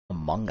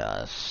Among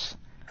Us.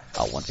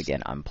 Once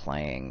again, I'm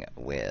playing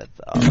with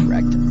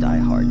Wrecked, Die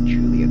Hard,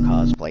 Julia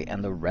Cosplay,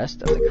 and the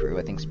rest of the crew.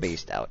 I think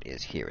Spaced Out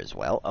is here as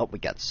well. Oh, we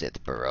got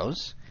Sith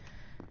Burrows.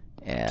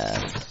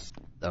 And...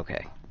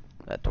 okay.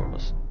 That door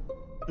was...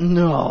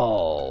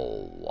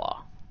 no!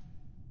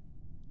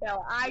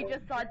 So I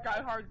just saw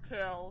Die Hard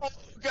kills.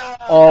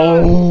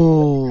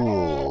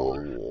 Oh,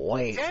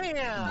 wait.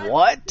 Damn!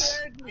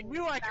 What? I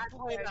knew I could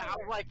play that. I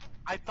was like,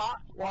 I thought,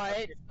 What?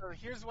 Okay, so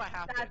here's what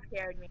happened. That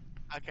scared me.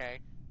 Okay,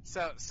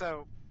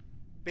 so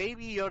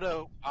Baby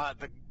Yoda,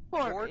 the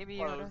Poor door Baby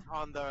closed Yoda.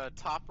 on the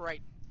top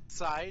right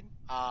side,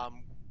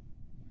 from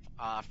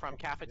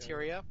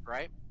cafeteria,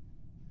 right?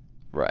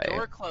 Right.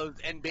 Door closed,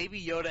 and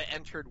Baby Yoda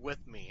entered with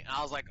me. And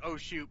I was like, oh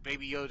shoot,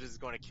 Baby Yoda is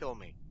going to kill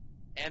me.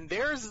 And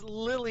there's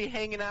Lily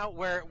hanging out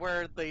where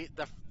the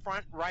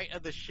front right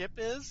of the ship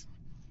is,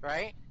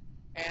 right?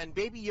 And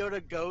Baby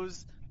Yoda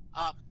goes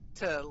up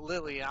to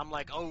Lily, and I'm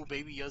like, oh,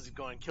 Baby Yoda's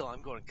going to kill.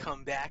 I'm going to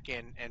come back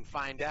and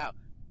find out.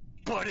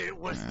 But it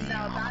was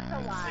No, that's a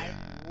lie.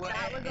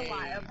 That was a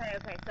lie. way.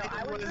 Okay. So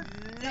I was just...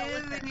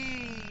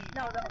 Lily.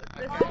 No,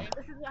 Okay.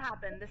 this is what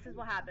happened.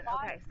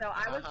 Okay, so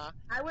I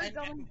was And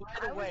going...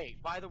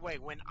 by the way,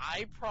 when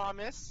I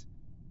promise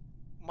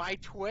my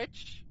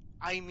Twitch,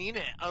 I mean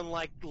it,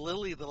 unlike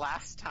Lily the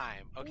last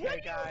time.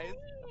 Okay, guys?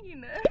 What do you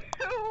mean?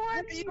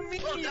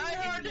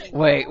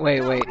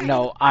 Wait,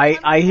 no.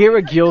 I hear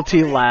a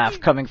guilty laugh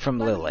coming from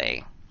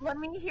Lily. Let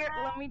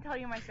me tell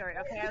you my story.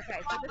 Okay.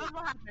 So this is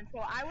what happened. So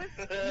I was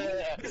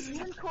me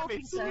and Cool It's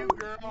Pizza. you,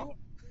 girl.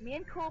 Me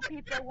and Cool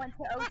Pizza went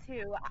to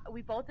O2.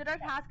 We both did our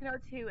task in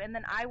O2, and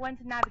then I went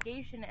to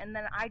navigation, and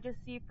then I just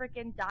see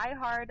freaking Die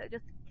Hard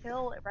just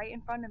kill right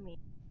in front of me.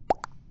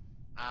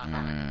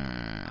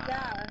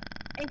 Yeah.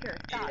 Anchor,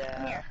 stop.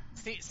 Come here.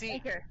 See,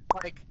 Anchor.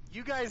 like,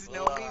 you guys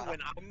know me, when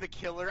I'm the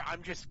killer,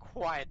 I'm just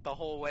quiet the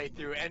whole way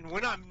through, and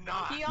when I'm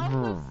not... He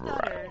also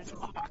stutters.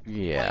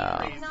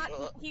 Yeah.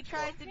 He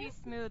tries to be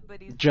smooth,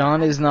 but he's...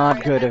 John is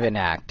not good of an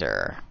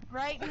actor.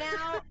 Right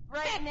now,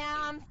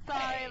 I'm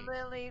sorry,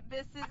 Lily.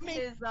 This is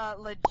his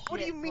legit. What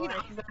do you mean voice.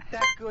 I'm not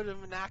that good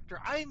of an actor?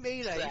 I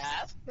made a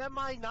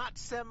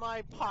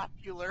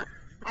semi-popular...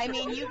 I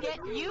mean, you get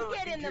in the Your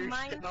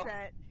mindset.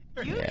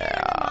 show. You get in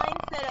the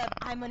mindset of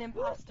I'm an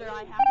imposter.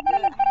 I have to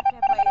have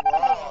my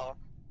Wow.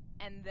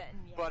 and then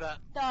yeah. But,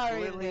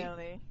 sorry, Lily?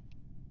 Lily.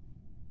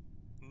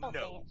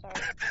 No.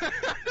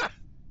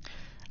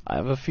 I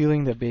have a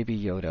feeling that Baby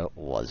Yoda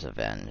was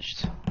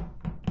avenged.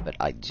 But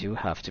I do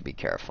have to be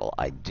careful.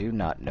 I do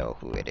not know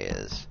who it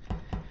is.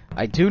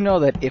 I do know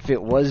that if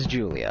it was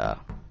Julia,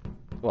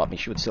 well, I mean,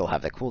 she would still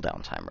have the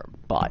cooldown timer,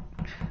 but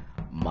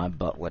my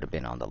butt would have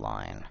been on the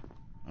line.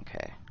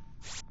 Okay.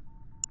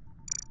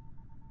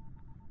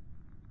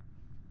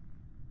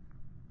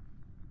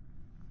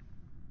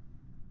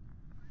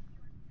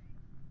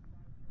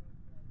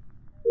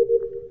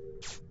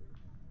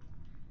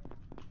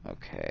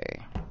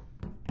 Okay.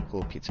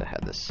 Cool Pizza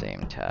had the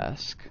same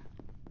task.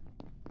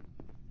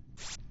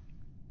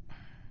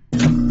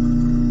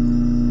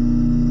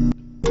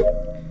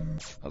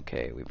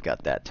 Okay, we've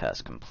got that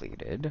task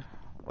completed.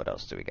 What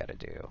else do we gotta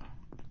do?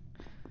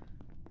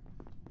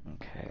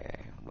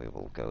 Okay, we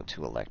will go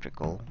to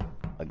electrical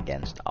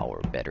against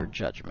our better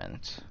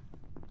judgment.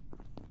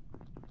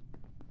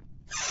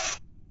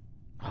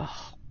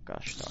 Oh,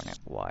 gosh darn it,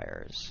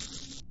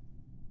 wires.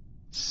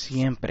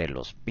 Siempre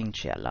los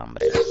pinche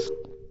alambres.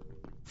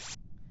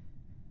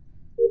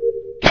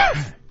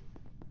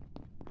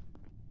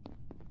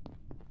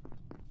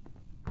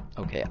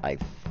 Okay, I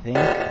think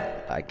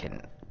I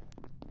can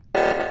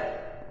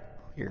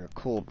hear a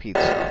Cool Pizza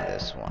on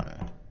this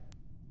one.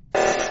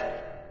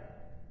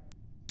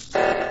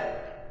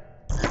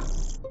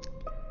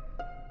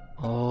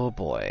 Oh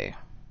boy.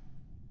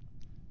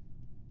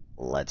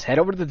 Let's head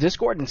over to the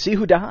Discord and see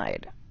who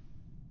died.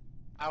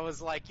 I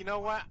was like, you know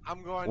what?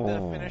 I'm going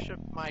to finish up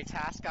my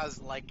task. I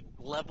was like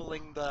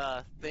leveling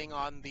the thing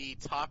on the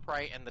top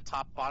right and the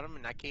top bottom,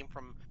 and I came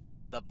from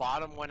the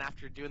bottom one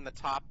after doing the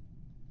top,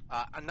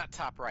 not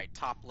top right,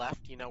 top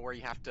left. You know where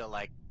you have to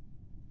like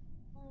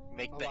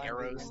make the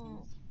arrows.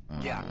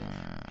 Yeah.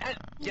 And,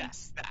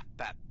 yes,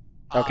 that.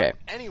 Okay.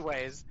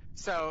 Anyways,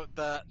 so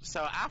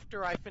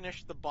after I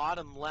finished the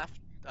bottom left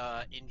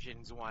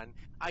engines one,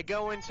 I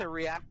go into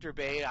reactor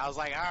bay. I was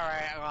like, all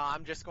right, well,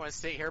 I'm just going to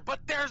sit here, but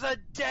there's a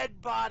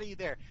dead body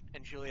there,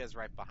 and Julia's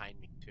right behind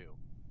me too.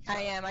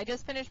 I am. I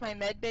just finished my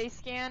med bay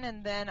scan,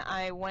 and then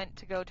I went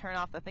to go turn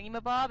off the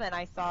thingamabob, and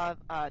I saw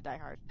Die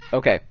Hard.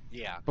 Okay.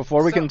 Yeah.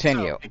 Before we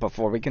continue,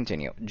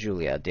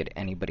 Julia, did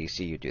anybody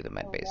see you do the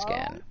medbay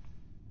scan?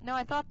 No,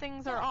 I thought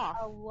things are off.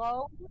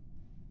 Hello?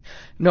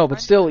 No,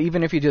 but still,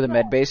 even if you do the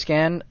medbay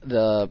scan,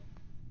 the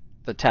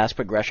task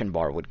progression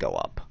bar would go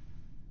up.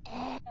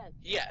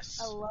 Yes.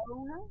 Hello?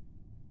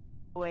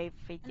 Wait,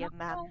 figure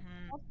man.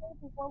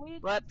 Before we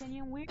What?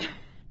 continue, we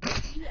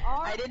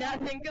I did not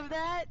think of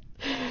that.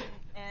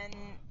 And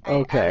I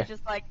Okay. was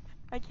just like,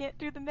 I can't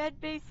do the med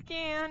bay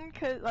scan,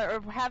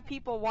 or have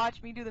people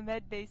watch me do the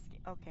med bay scan.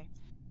 Okay.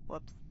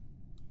 Whoops.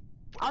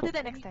 I'll do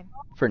that next time.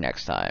 For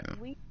next time.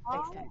 We are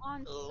Next time.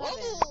 on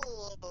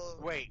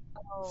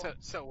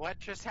So what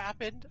just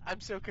happened?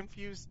 I'm so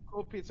confused.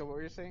 Cool Pizza, what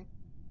were you saying?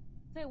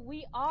 So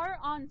we are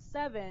on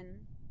 7.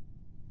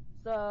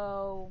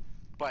 So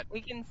But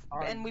We can,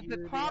 Are and we you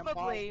could the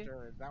probably.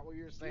 imposter? Is that what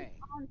you're saying?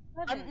 on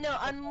 7. No,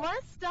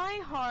 unless Die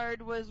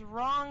Hard was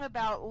wrong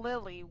about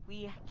Lily,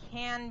 we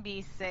can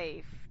be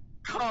safe.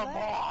 come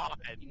on!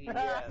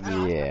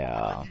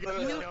 Yeah.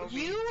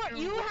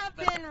 You have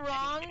been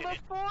wrong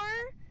before,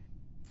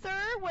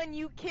 sir, when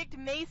you kicked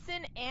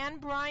Mason and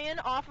Brian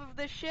off of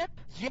the ship.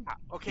 Yeah,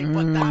 okay,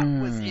 but that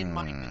was in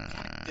my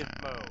detective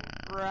mode.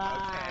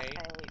 Right.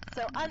 Okay.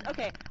 So,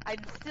 okay, I'm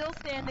still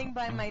standing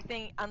by my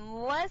thing.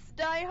 Unless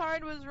Die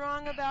Hard was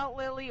wrong about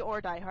Lily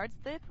or Die Hard's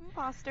the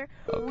imposter,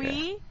 Okay.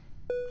 we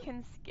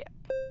can skip.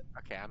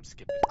 Okay, I'm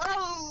skipping.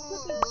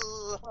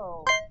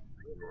 Oh.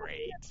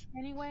 Great.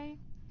 Anyway,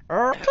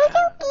 Er,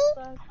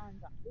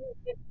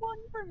 it's fun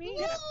for me.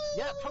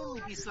 Yeah,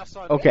 totally be sus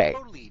on. Okay,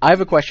 Totally. I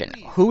have a question.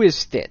 Please. Who is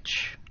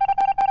Stitch?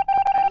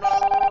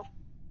 No,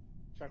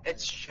 Chuck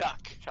it's Chuck.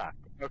 Chuck.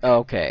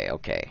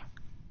 Okay.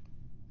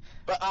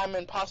 But I'm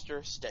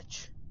imposter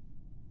Stitch.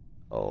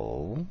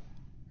 Oh.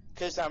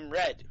 Because I'm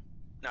red,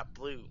 not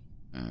blue.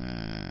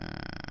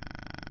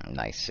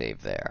 Nice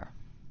save there.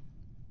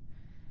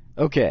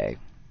 Okay.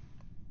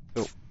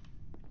 Oh.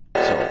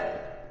 So,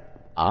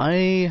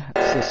 I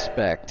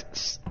suspect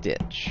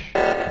Stitch.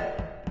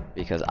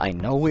 Because I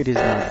know it is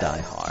not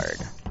Die Hard.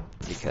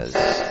 Because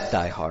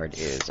Die Hard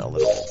is a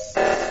little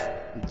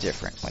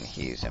different when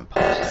he's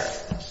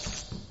imposter.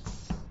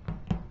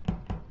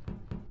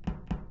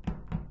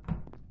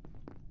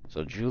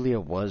 So Julia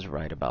was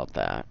right about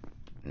that.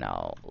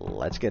 Now,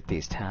 let's get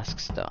these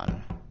tasks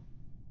done.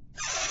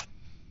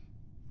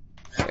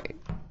 Wait.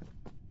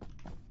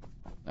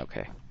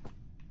 Okay.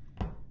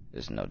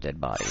 There's no dead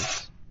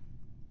bodies.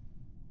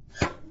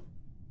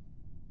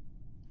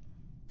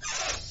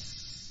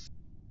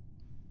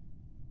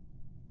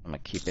 I'm gonna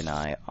keep an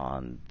eye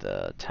on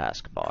the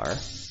taskbar.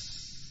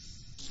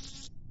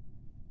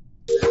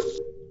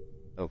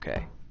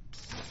 Okay.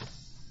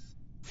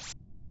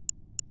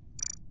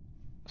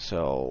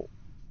 So,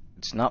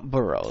 it's not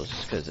Burrows,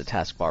 because the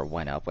taskbar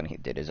went up when he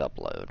did his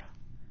upload.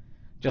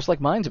 Just like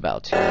mine's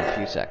about to in a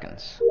few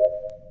seconds.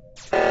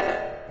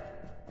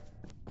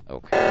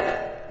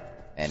 Okay.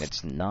 And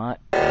it's not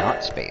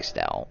spaced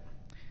out,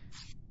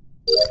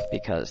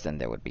 because then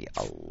there would be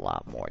a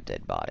lot more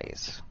dead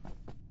bodies.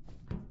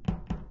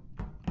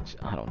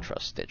 I don't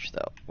trust Stitch,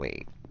 though.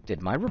 Wait,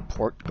 did my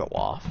report go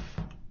off?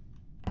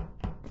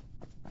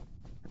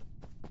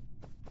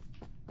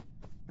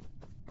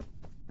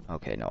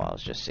 Okay, no, I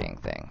was just seeing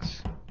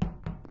things.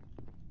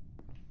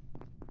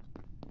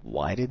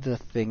 Why did the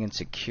thing in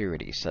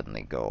security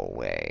suddenly go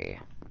away?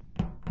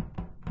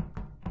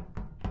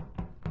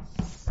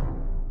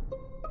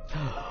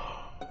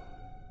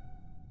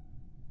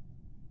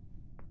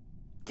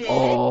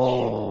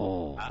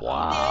 Oh,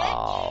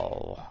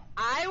 wow.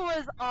 I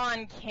was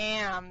on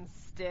cam,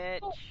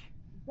 Stitch.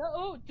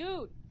 Oh,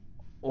 dude.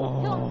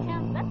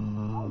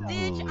 Oh.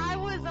 Stitch, I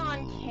was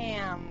on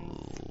cam.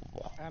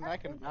 And I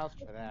can vouch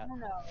for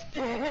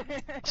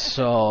that.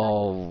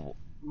 So,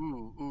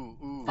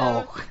 Ooh.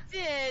 oh,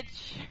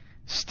 Stitch.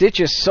 Stitch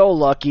is so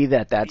lucky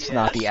that that's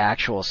not the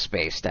actual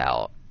spaced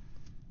out.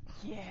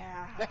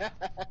 Yeah.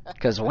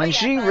 Because when Oh,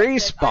 she yeah, I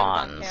was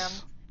on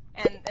respawns.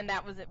 cam, and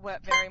that was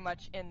very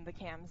much in the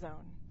cam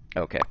zone.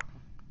 Okay.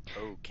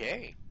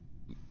 Okay.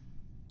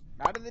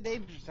 Not in the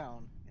danger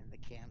zone, in the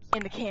cam zone.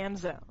 In the cam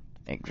zone.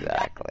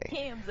 Exactly.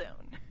 Cam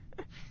zone.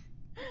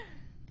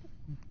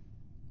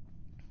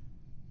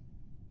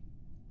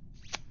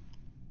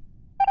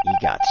 You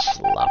got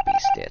sloppy,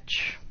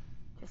 Stitch.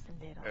 Just a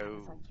little. Oh. I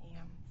was on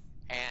cam.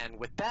 And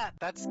with that,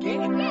 that's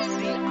game.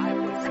 See, I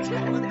was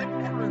telling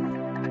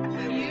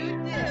the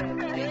You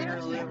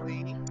did.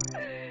 Lily.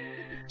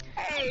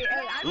 Hey, I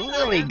didn't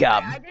Lily realize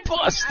got that.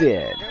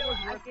 busted.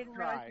 I didn't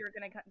realize you were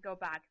gonna go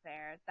back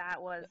there.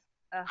 That was.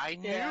 I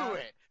knew Yeah.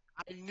 it.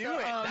 I knew So,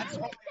 it. That's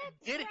why I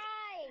did it.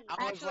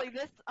 I was Actually, like,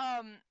 this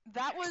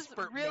that was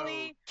expert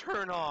really. mode,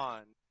 turn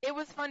on. It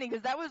was funny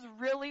because that was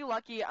really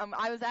lucky.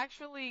 I was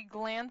actually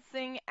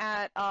glancing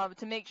at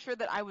to make sure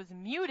that I was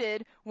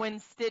muted when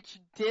Stitch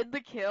did the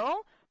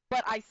kill,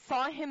 but I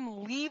saw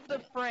him leave the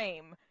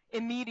frame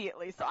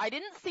immediately. So I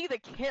didn't see the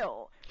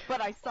kill, but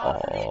I saw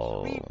Stitch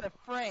leave the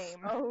frame.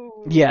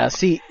 Oh. Yeah,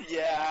 see,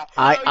 Yeah.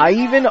 I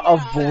even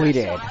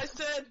avoided.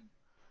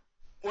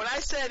 When I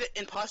said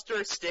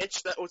imposter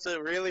Stitch, that was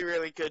a really,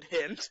 really good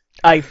hint.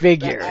 I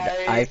figured.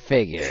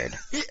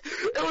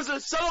 It was a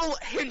subtle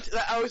hint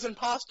that I was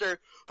imposter,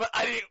 but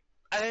I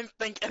didn't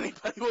think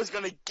anybody was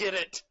gonna get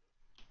it.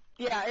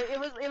 Yeah, it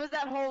was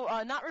that whole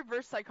not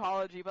reverse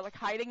psychology, but like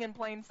hiding in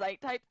plain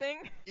sight type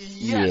thing.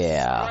 Yes.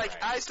 Yeah. Like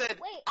I said,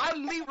 Wait,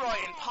 I'm Leroy,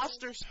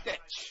 imposter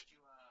Stitch.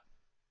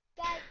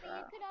 Guys, but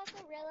you could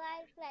also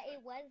realize that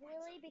it was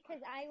Lily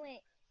because I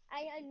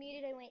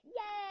unmuted and went,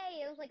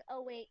 yay! It was like,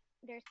 oh wait,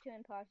 there's 2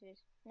 imposters.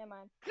 Never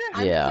mind.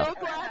 I'm Yeah. so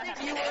glad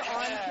that you were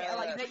on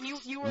like that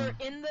you were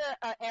in the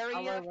area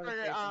I for wasn't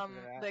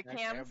the thinking of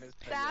cam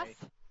that. stats.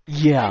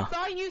 Yeah, I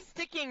saw you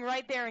sticking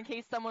right there in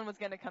case someone was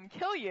gonna come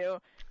kill you.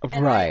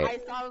 And right. I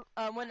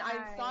saw when I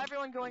saw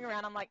everyone going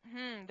around, I'm like,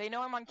 they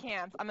know I'm on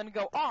cams. I'm gonna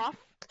go off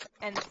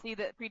and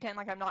pretend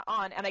like I'm not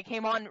on. And I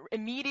came on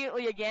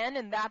immediately again,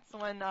 and that's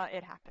when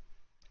it happened.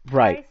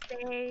 Right. Hi,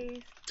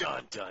 Space.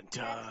 Dun dun That's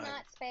dun.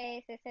 not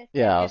space. It says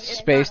Yeah, space, it's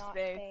Space- not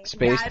Space.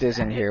 Spaced Yeah,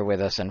 isn't I- here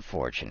with us, I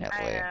unfortunately.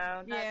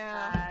 know. That's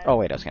Yeah. sad. Oh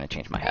wait, I was gonna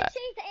change my But hat.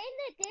 she's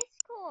in the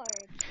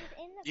Discord. She's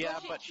in the Yeah,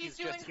 call. but she's she's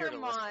doing just here her to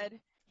listen. mod.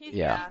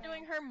 Yeah. She's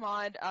doing her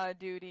mod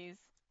duties.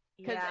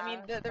 Because Yeah, I mean,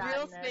 the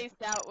real sadness.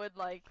 spaced out would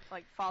like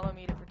follow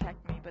me to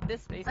protect me, but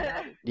this spaced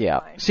out is Yeah.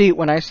 fine. See,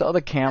 when I saw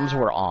the cams Yeah.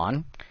 were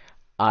on,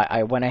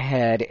 I went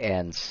ahead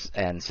and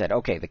said,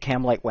 okay, the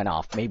cam light went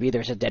off. Maybe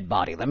there's a dead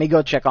body. Let me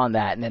go check on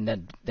that, and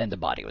then the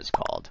body was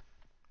called.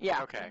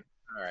 Yeah. Okay.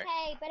 All right.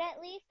 Hey, but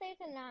at least there's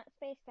a not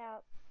spaced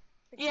out.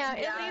 Yeah,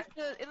 Yeah.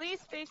 at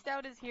least spaced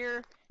out is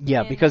here.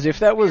 Yeah, in because if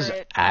that was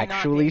spirit and not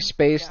actually in-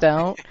 spaced yeah.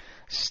 out,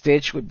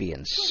 Stitch would be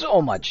in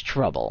so much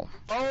trouble.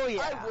 Oh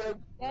yeah. I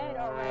would. Dead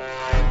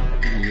already.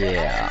 But I'm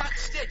Yeah. not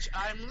Stitch.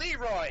 I'm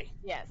Leroy.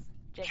 Yes.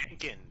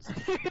 Jenkins.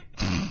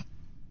 Jenkins.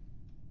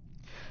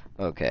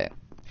 Okay.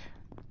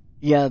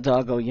 Yeah,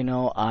 Doggo, you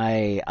know,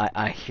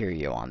 I hear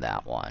you on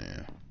that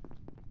one.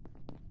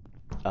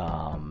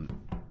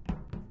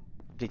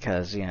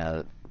 Because, you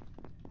know,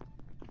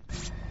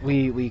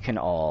 we can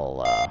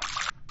all,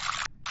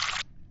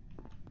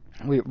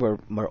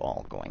 we're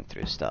all going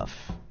through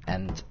stuff,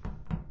 and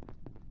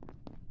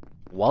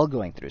while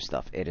going through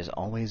stuff, it is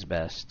always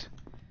best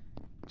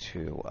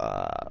to,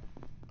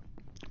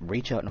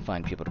 reach out and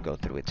find people to go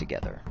through it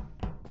together.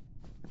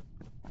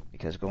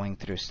 Because going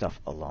through stuff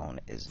alone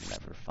is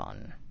never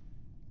fun.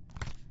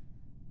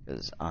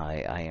 Because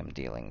I am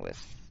dealing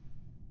with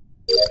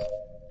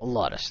a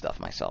lot of stuff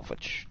myself,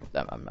 which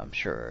I'm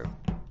sure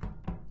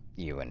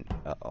you and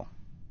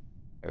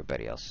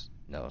everybody else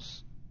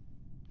knows.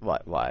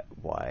 Why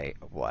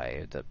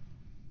the?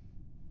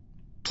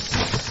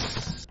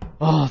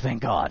 Oh,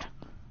 thank God!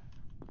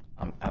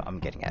 I'm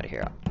getting out of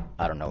here.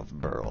 I don't know if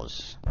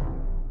Burrows.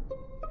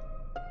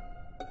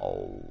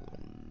 Oh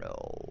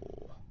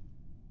no.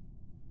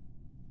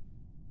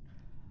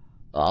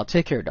 I'll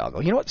take care, Doggo.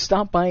 You know what?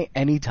 Stop by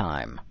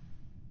anytime.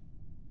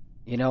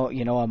 You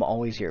know I'm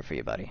always here for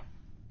you, buddy.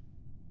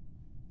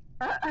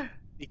 I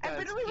Because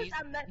literally was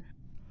on that.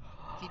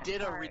 he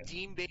did a Sorry.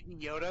 redeem Baby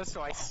Yoda,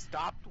 so I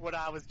stopped what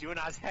I was doing.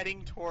 I was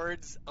heading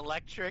towards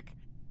Electric,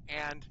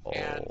 and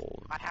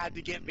I had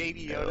to get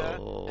Baby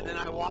Yoda, and then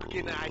I walk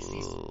in and I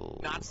see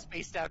not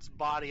spaced out's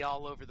body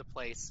all over the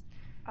place.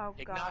 Oh God.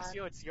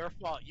 Ignacio, it's your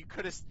fault.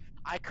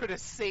 I could have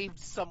saved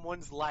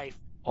someone's life.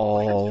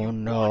 Oh You wanted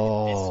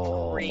no.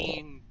 this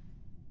green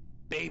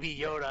Baby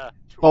Yoda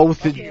to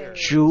Both appear.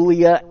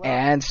 Julia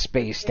and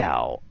Spaced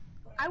Out.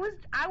 I was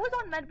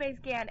on Medbay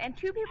Scan, and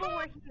two people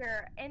were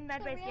here in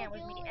Medbay real Scan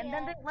with me, and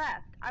then they Julia.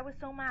 left. I was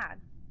so mad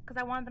because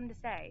I wanted them to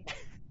stay.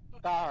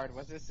 Thard,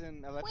 was this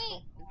in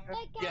electrical? Wait, but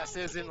guys, Yes,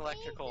 it is if in is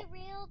electrical. The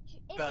real,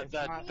 if The it's the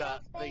real the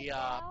spaced the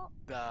out,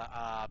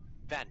 the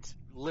vent,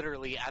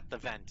 literally at the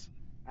vent.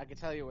 I can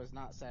tell you it was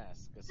not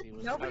Sass, because he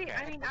was... Nobody. Okay.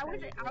 I mean, I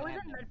was in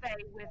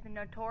Medbay with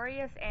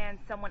Notorious and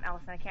someone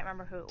else, and I can't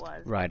remember who it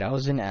was. Right, I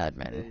was in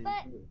admin.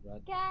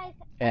 But guys,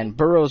 And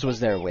Burrows was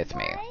if there it with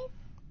me. was-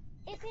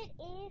 If it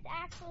is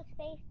actually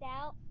spaced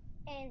out,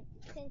 and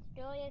since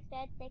Julia's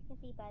dead, they can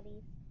be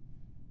buddies.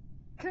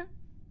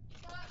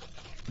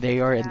 They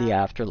are in the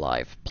Yeah.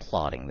 afterlife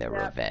plotting their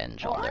Yep.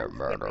 revenge Well, on their I'm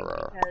skipping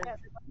murderer. because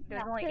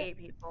there's only 8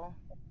 people.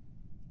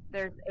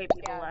 There's 8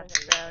 people left,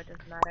 so it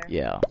doesn't matter.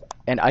 Yeah.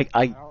 And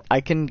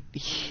I can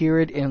hear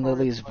it in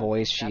Lily's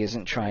voice. She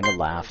isn't trying to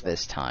laugh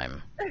this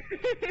time.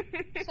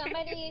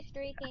 Somebody is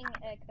drinking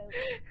a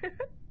Coke.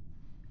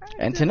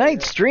 And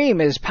tonight's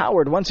stream is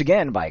powered once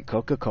again by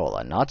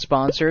Coca-Cola. Not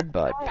sponsored,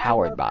 but Oh, I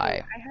powered love by.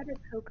 Coke. I had a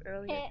Coke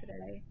earlier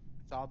today.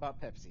 It's all about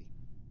Pepsi.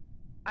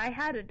 I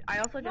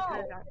also just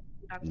had a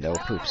Dr. No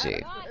Pepper.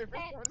 poopsie. Not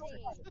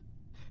Pepsi.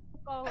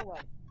 Go away.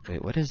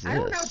 Wait, what is I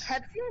don't know. this?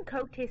 Pepsi and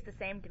Coke taste the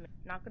same to me.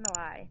 Not gonna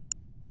lie.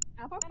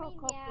 I prefer I mean,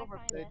 Coke yeah, over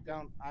kinda.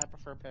 Coke. I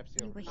prefer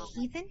Pepsi You over a Coke,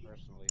 heathen?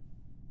 personally.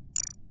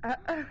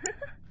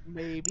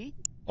 Maybe.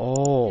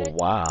 Oh,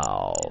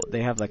 wow.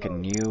 They have like a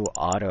new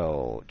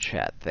auto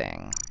chat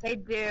thing. They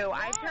do.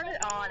 I turned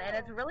it on, and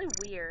it's really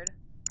weird.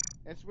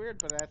 It's weird,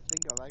 but I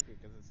think I like it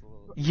because it's a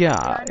little...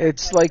 Yeah,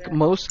 it's like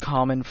most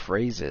common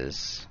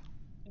phrases.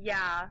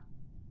 Yeah.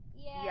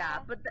 Yeah. Yeah,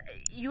 but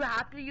you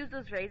have to use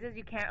those phrases.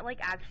 You can't like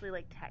actually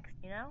like text.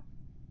 You know?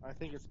 I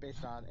think it's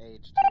based on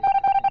age, too. I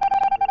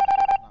think younger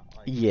it's not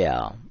like...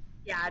 Yeah.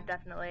 Yeah,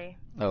 definitely.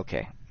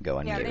 Okay, go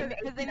on Yeah, mute.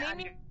 because they made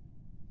me.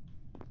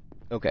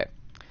 Okay,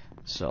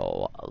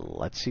 so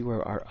let's see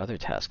where our other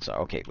tasks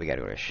are. Okay, we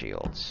gotta go to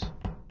Shields.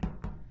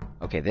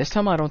 Okay, this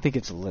time I don't think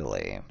it's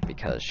Lily,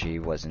 because she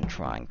wasn't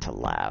trying to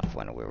laugh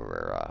when we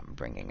were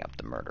bringing up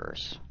the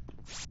murders.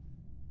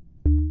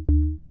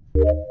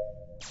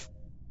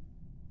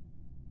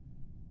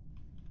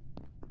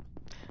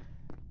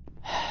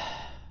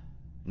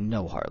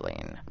 No,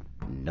 Harleen.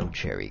 No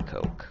cherry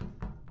coke.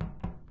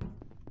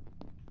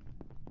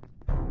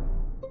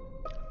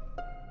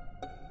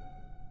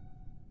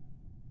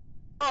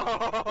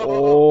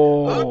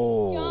 Oh.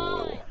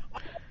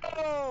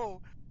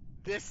 Oh,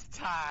 this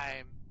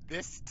time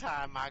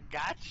I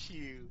got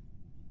you.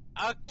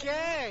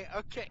 Okay.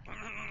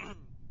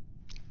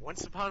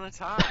 Once upon a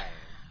time,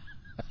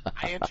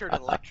 I entered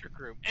an electric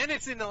room, and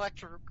it's an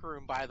electric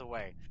room, by the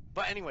way.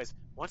 But anyways,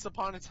 once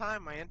upon a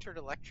time, I entered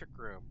electric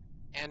room,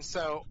 and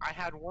so I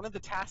had one of the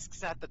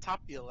tasks at the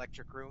top of the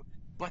electric room,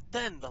 but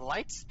then the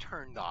lights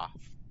turned off.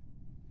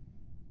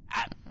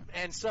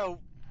 And so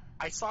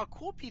I saw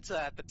Cool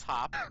Pizza at the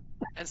top,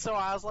 and so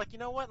I was like, you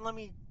know what, let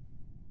me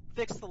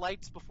fix the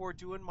lights before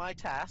doing my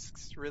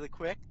tasks really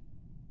quick.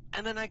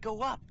 And then I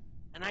go up,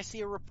 and I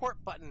see a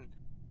report button,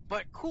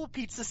 but Cool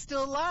Pizza's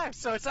still alive,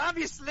 so it's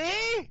obviously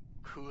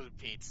Cool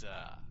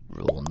Pizza.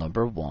 Rule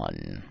number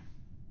 1.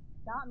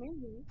 Not me.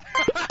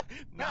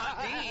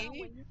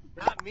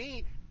 Not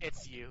me,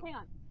 it's you. Hang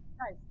on,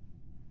 guys.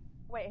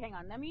 Wait, hang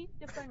on. Let me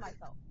defend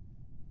myself.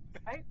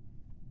 Right?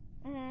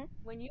 Mhm.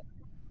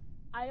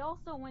 I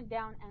also went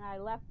down and I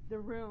left the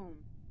room.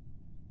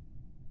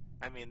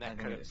 I mean, I that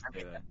think it's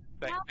clear.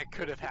 that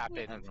could have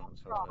happened.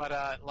 Everyone's right.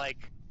 But,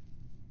 like,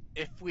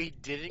 if we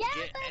didn't Yeah,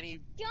 get but any...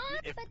 John,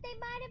 if- but they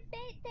might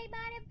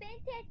have been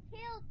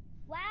killed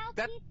while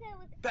That- Pizza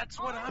was that's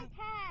on what the I'm...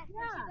 task, and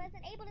she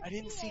wasn't able to I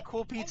didn't see it,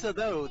 Cool and Pizza, then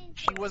though. didn't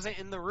She kill her. wasn't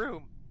in the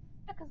room.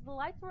 Yeah, because the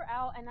lights were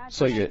out and I.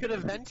 So She you- could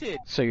have vented.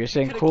 So you're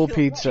saying Could've Cool killed-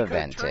 Pizza she could've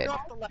vented. Turned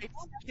off the lights,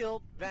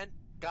 killed, vent,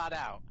 got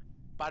out.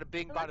 Bada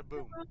bing, bada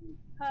boom.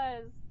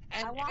 Because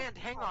And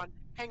hang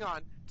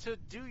on. To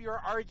do your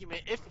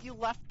argument, if you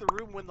left the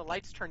room when the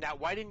lights turned out,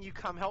 why didn't you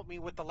come help me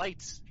with the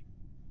lights?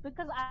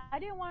 I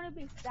didn't want to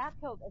be stack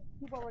killed if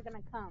people were gonna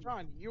come.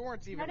 John, you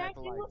weren't even But at the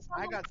I knew lights.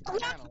 someone- I got to the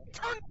panel.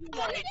 Turn the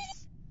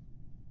lights!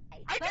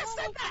 I just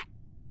said that!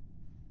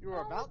 You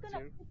were about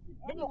to.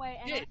 Anyway,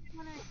 and I did. just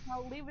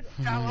want to leave it.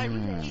 Now I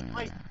repeat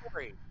my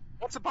story.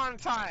 Once upon a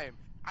time,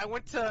 I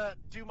went to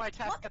do my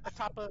task at the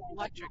top of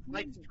electric.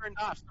 Lights turned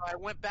off, so I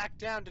went back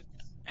down to,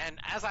 and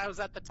as I was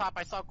at the top,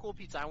 I saw Cool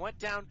Pizza. I went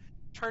down,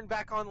 turned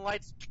back on the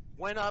lights,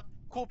 went up.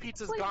 Cool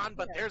Pizza's gone,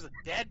 but there's a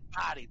dead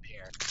body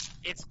there.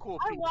 It's Cool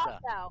I Pizza.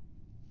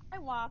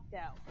 walked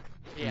out.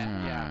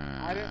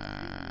 Yeah. I didn't.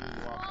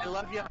 I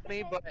love you,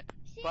 honey, but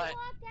She but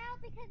walked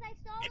out because I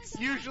saw her it's go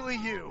out usually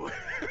the you.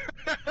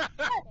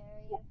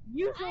 hallway.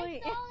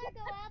 Usually, I saw her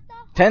go out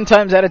the 10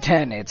 times out of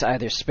 10, it's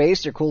either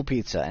Spaced or Cool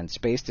Pizza, and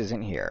Spaced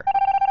isn't here.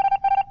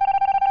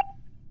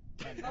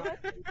 that's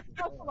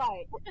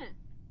right.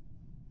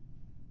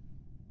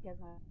 Yes,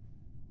 ma'am.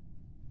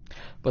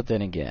 But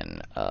then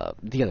again,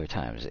 the other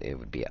times it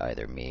would be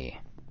either me,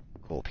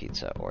 Cool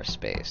Pizza, or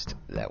Spaced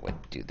that would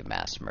do the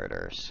mass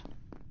murders.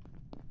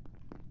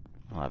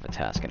 I'll have a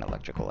task in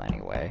electrical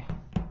anyway.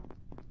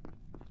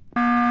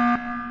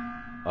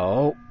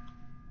 Oh.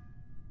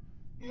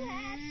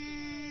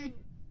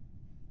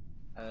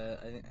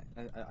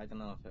 I don't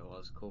know if it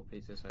was Cool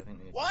Pizza, so I think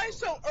they need to Why vote.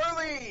 so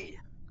early?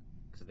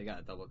 Because if they got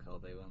a double kill,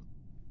 they win.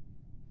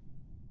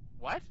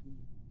 What?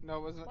 No,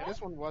 it wasn't.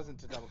 This one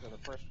wasn't a double kill. The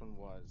first one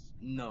was.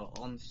 No,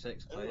 on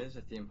 6 players,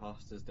 if the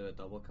imposters do a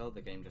double kill,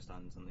 the game just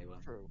ends and they win.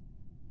 True.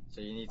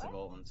 So you need to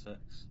vote on 6.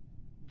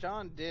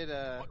 John did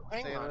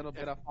Hang say on. a little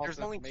bit If of false there's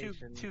only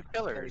information. two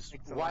killers.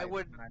 36 Why alive,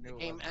 would and I knew the it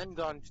game wasn't. end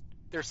on?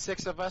 There's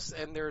 6 of us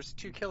and there's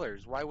 2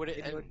 killers. Why would it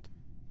They do end? it-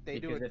 They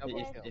do Because a if, double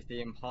if, kill. if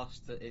the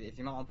imposter, if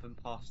the amount of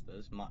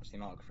imposters match the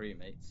amount of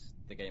crewmates,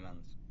 the game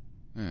ends.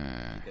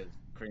 Because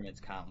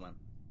crewmates can't win.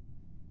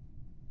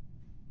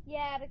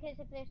 Yeah, because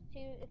if there's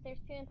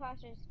two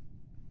imposters.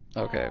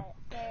 Okay.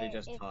 They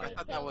just if tie. they I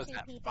thought kill that was two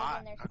at people,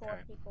 5. then there's 4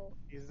 Okay. people.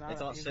 He's not.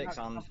 It's at he's 6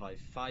 not- and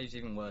 5. 5's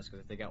even worse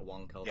because if they get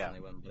 1 kill, Yeah. then they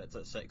win. But it's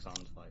at 6 and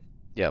 5.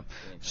 Yep.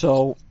 You need to-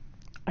 So,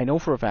 I know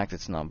for a fact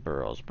it's not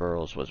Burrows.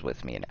 Burrows was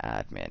with me in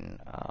admin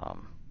a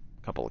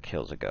couple of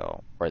kills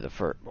ago, or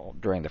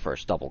during the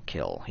first double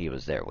kill, he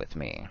was there with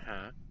me. Huh?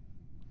 I don't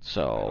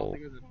So,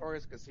 think it was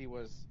Notorious because he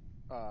was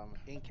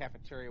in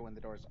cafeteria when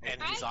the doors opened.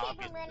 And he's I keep him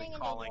obviously running in the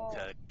calling wall.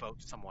 to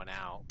vote someone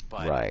out.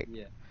 But right.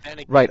 Yeah. then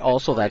again, Right,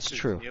 also Notorious that's is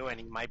true. new and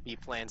he might be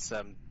playing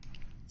some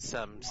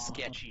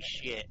sketchy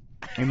shit.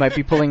 He might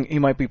be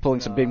pulling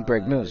some big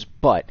break moves,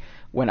 but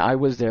when I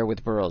was there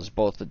with Burrows,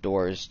 both the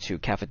doors to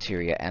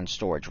cafeteria and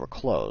storage were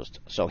closed,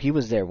 so he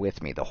was there with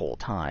me the whole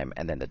time,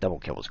 and then the double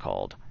kill was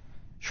called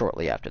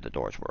shortly after the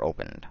doors were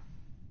opened.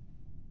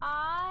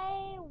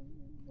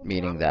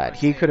 Meaning that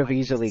he could have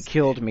easily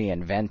killed me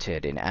and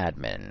vented in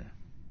admin.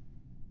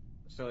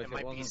 So It if might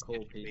it be wasn't Cool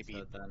Stitch, Pizza,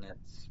 maybe. then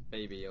it's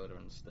Baby Yoda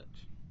and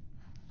Stitch.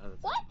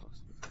 What?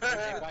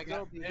 I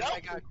got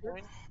a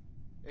coin.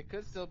 It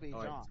could still be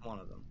Oh, John. it's one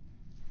of them.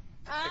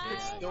 I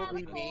still have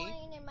be a me.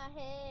 coin in my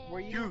head. Were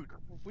you? Dude,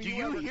 were do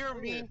you ever hear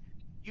clear? me?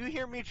 You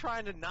hear me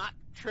trying to not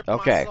trip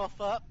Okay. myself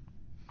up?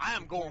 I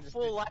am going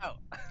full out.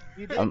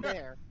 You did I'm-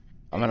 there.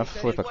 I'm gonna You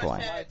said flip you a wanted coin.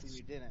 to lie to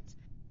you didn't.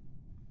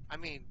 I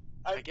mean,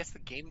 I guess the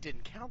game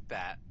didn't count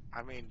that.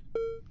 I mean,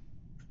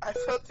 I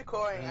flipped a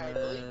coin. I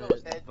believe it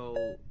was Ed.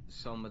 Vote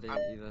somebody,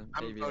 either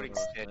I'm Baby voting Yoda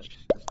or Stitch. Stitch.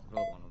 Just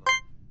vote one of them.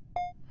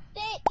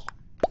 Stitch.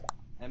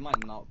 It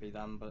might not be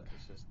them, but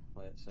it's just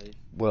play it safe.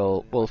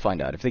 We'll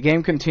find out. If the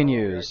game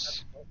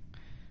continues,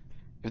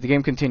 If the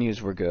game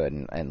continues, we're good,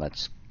 and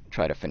let's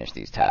try to finish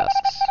these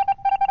tasks.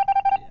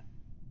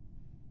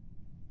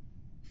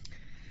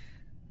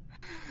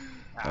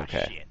 Ah,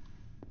 Okay. shit.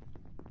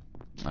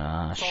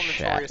 Ah, It's all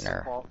Notorious'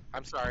 Shatner. fault.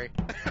 I'm sorry.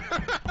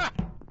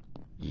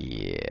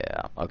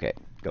 Yeah. Okay,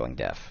 going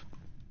deaf.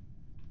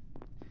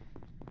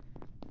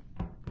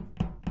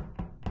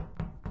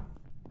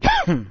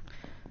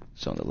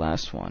 So the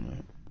last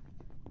one,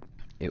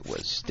 it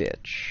was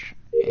Stitch,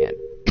 and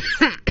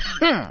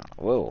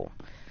whoa.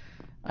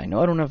 I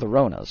know I don't have the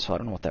Rona, so I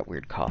don't know what that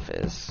weird cough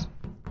is.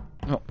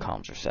 Oh,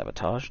 comms are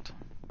sabotaged.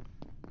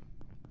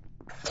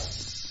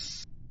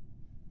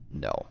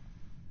 No.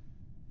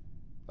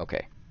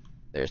 Okay.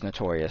 There's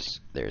Notorious,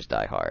 there's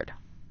Die Hard.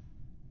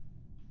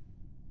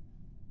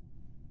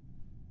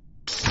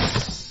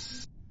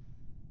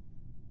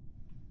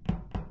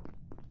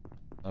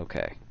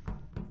 Okay.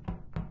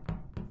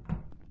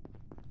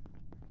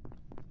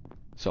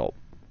 So,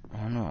 I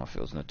don't know if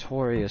it was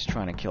Notorious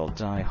trying to kill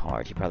Die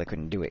Hard. He probably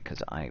couldn't do it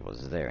because I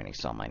was there and he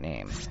saw my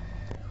name.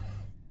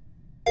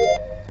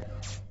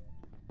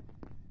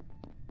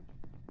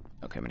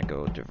 Okay, I'm gonna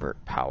go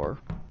divert power.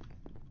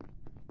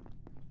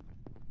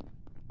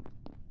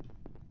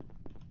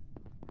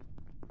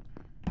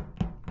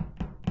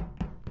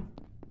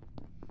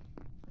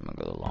 I'm gonna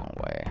go the long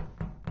way.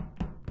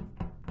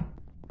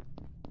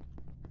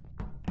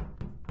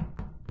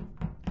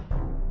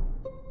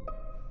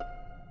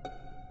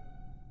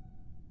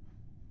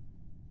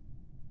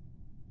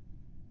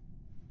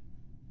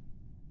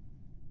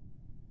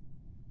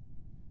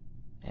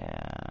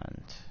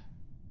 And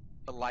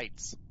The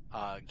lights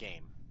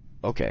game.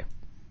 okay.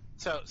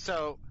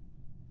 So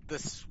the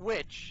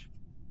switch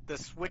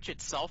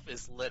itself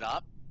is lit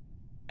up,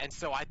 and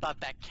so I thought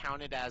that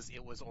counted as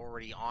it was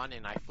already on,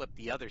 and I flipped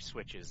the other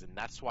switches, and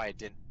that's why it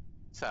didn't.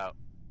 So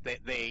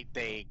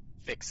they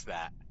fixed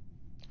that.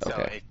 So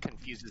Okay. it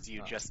confuses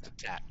you just a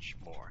touch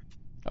more.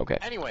 Okay.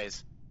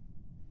 Anyways,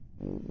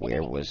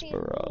 Where was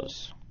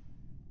Burroughs?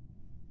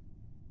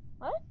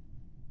 What?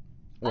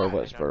 Where I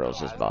was don't know.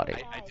 Burroughs' body?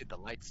 I did the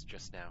lights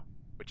just now,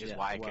 which is Yeah,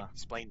 why I well. could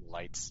explain the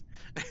lights.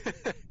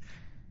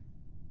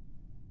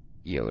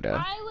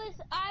 Yoda.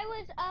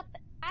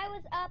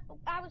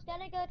 I was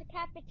gonna go to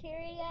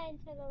cafeteria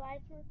until the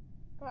lights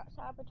got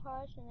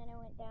sabotaged, and then I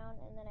went down,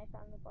 and then I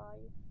found the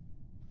body.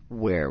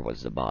 Where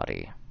was the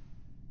body?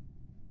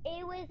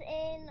 It was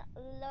in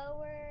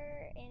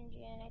lower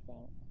engine, I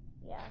think.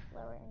 Yeah,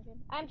 lower engine.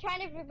 I'm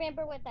trying to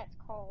remember what that's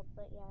called,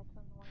 but yeah, it's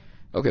on the one.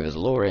 Okay, there's a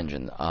lower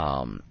engine. The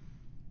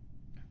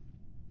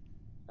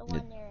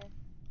one near.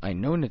 I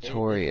know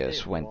Notorious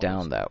it went was-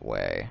 down that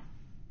way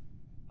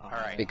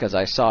Alright. because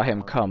I saw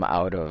him come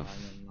out of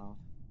Now.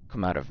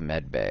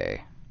 Med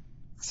Bay.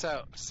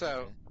 So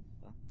Okay.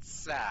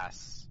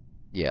 Sass,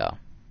 Yeah.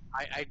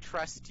 I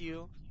trust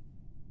you,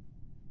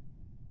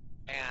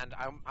 and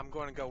I'm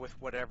going to go with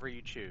whatever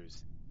you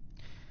choose.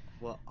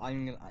 Well,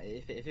 I'm gonna.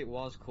 If it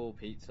was Cool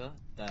Pizza,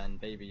 then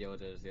Baby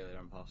Yoda is the other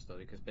imposter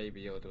because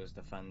Baby Yoda was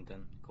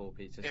defending Cool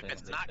Pizza. If saying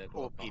it's that not they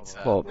Cool brought Pizza,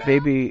 Battle Well, Royale.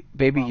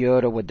 Baby Well,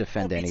 Yoda would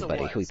defend Cold Pizza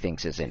anybody who was.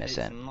 thinks is If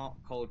innocent. it's not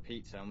Cold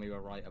Pizza and we were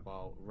right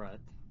about Red,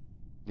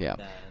 Yeah.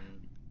 then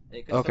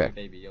it could Okay. still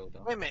be Baby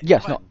Yoda. Wait a minute.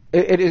 Yes, but- no,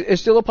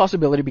 it's still a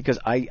possibility because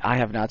I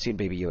have not seen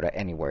Baby Yoda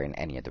anywhere in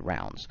any of the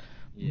rounds.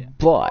 Yeah.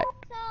 But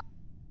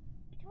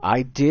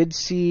I did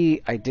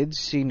see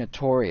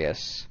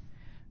Notorious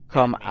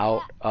come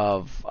out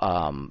of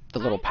the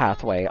little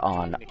pathway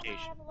on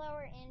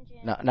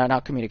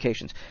not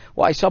communications.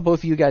 Well, I saw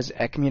both of you guys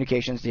at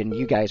communications, and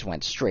you guys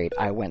went straight.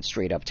 I went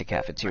straight up to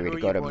cafeteria Who to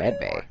are go you to voting Med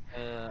Bay.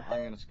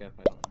 I'm gonna skip.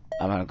 I don't know.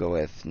 I'm gonna go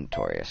with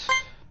Notorious.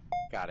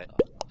 Got it.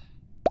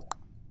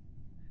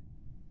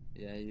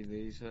 Yeah, you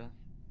lose her.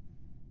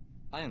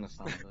 I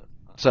understand it.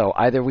 So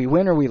either we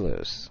win or we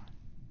lose.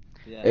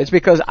 Yeah. It's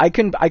because I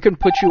can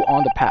put you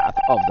on the path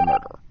of the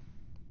murder.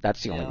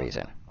 That's the only Yeah,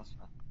 reason. That's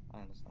fair.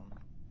 I understand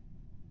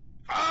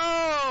that.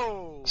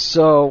 Oh!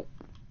 So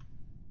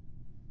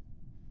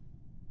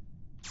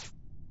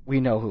we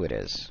know who it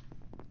is.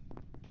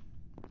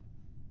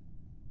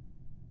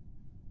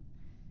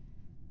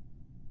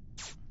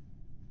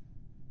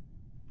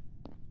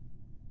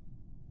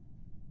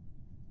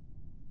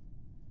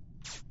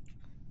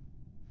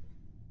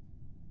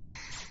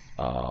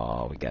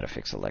 Oh, we gotta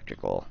fix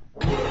electrical.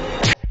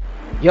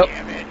 Yep.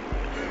 Damn it.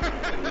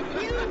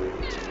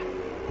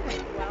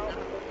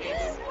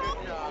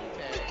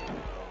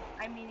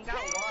 I mean, you got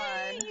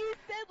one. You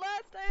said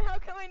last time, how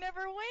come I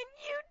never win?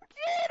 You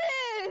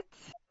did it!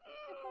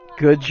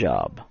 Good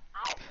job.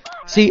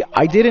 See,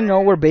 I didn't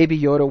know where Baby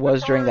Yoda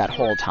was during that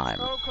whole time.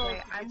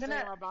 Wait, I'm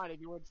gonna. If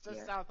you went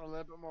just south a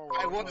little bit more.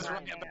 I west, was you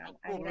right would about have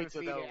Cool been Pizza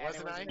though, defeated, and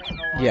wasn't it I? was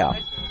no Yeah.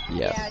 longer-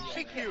 Yes. Yeah,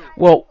 Thank you.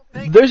 Well,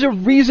 there's a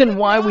reason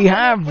why we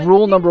have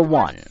rule number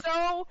one.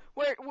 So,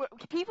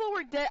 people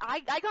were dead.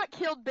 I got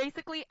killed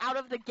basically out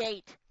of the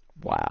gate.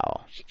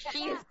 Wow.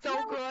 She is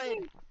so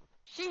good.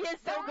 She is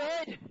so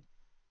good.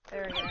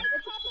 There we go.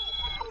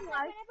 Whenever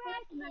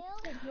I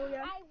kill,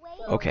 I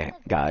wait Okay, on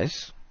the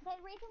guys. the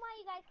reason why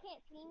you guys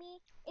can't see me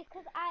is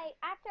because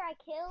after I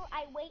kill,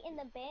 I wait in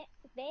the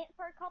vent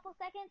for a couple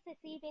seconds to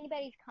see if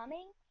anybody's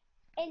coming,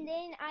 and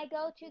then I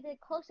go to the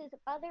closest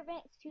other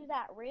vents to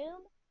that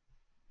room,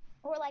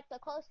 or like the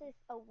closest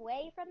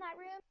away from that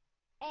room,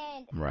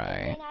 and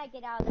Right. then I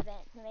get out of the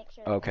vent to make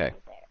sure that Okay.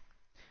 nobody's there.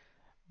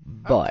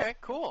 But Okay,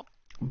 cool.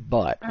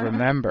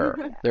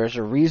 remember, there's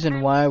a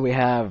reason why we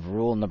have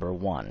rule number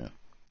 1.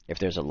 If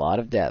there's a lot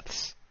of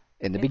deaths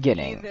in the It's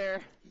beginning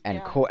either- and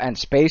yeah. and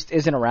Spaced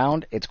isn't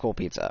around, it's Cool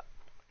Pizza.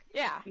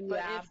 Yeah, but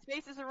Yeah. if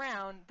Space is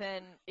around,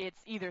 then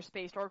it's either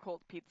Spaced or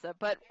Cold Pizza.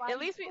 But at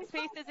least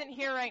Spaced isn't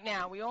here right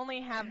now. We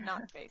only have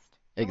Not Spaced.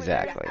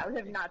 Exactly. Yeah, we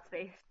have not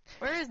spaced.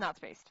 Where is Not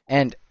Spaced?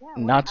 And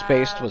Not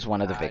Spaced Uh, was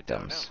one of the I don't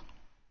victims.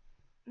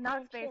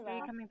 Not spaced. Are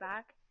you coming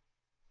back?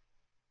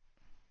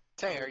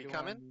 Tay, are you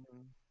coming?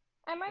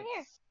 I'm right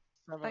here.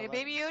 Okay,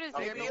 Baby Yoda's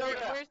here. Baby but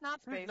Yoda. Where's Not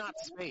Who's Spaced? not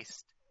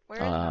spaced? Where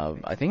is Not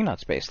Spaced? I think Not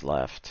Spaced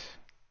left.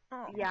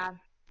 Oh. Yeah.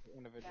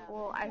 Individual.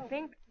 Well, I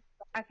think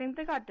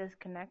they got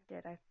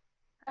disconnected.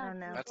 I don't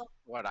know. That's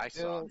what I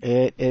saw.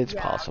 It's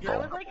yeah, possible. I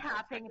was like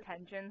half paying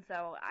attention,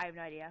 so I have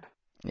no idea.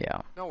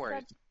 Yeah. No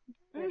worries.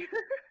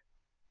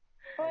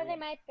 Or they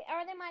might be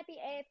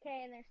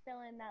AFK and they're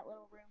still in that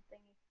little room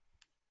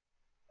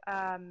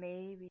thingy.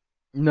 Maybe.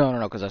 No,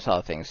 because I saw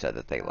a thing said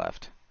that they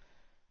left.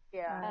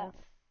 Yeah.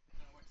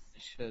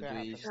 Should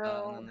Yeah, we but-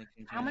 start and then we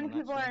can How join many the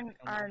people next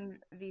are one?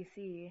 in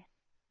VC?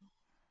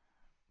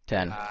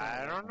 10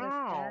 I don't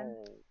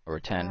know. or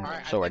 10.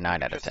 Alright, So I we're think 9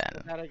 we out of just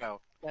 10. gotta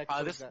go.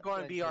 This is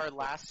going to be our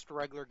last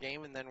regular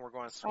game, and then we're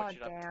going to switch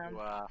it up damn.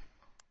 to.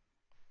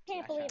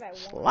 Can't believe I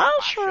won.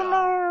 Slash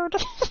Lord.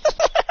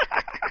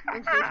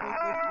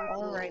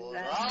 Alright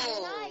then.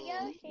 You're not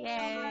Yoshi.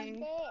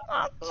 Yay.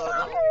 I'm dead.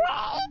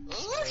 I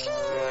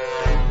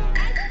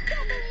just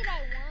can't believe I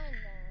won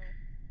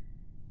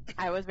though.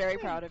 I was very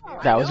proud of you.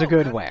 That was a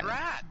good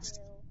Congrats.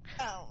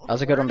 win. That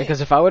was a good one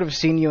because if I would have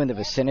seen you in the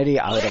vicinity,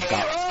 I would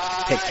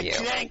have picked you.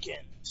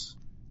 Jenkins.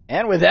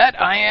 And with that,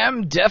 I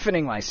am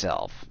deafening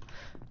myself.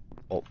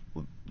 Oh,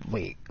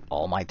 wait.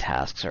 All my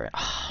tasks are...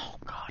 Oh,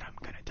 God, I'm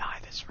gonna die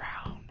this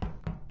round.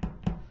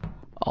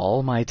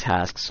 All my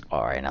tasks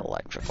are in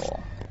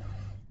electrical.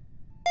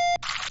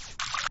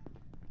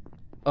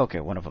 Okay,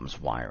 one of them's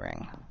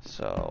wiring,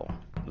 so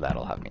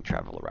that'll have me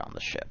travel around the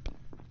ship.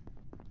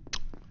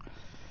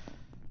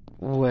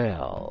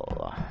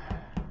 Well...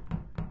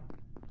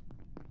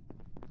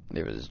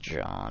 There was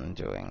John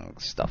doing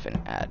stuff in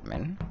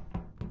admin.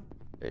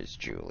 There's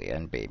Julia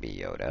and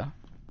Baby Yoda.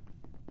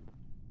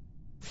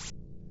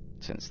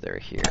 Since they're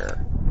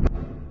here,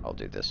 I'll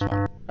do this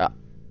one. Ah.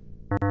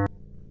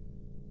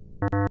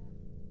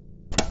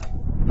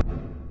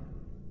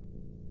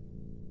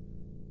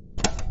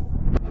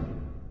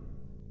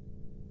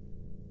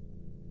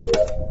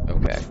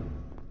 Okay.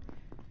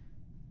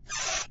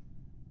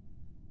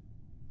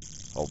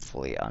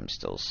 Hopefully I'm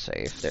still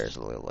safe. There's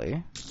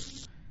Lily.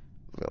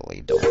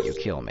 Lily, don't you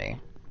kill me.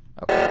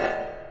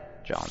 Okay.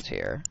 John's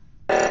here.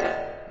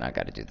 Now I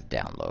gotta do the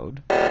download.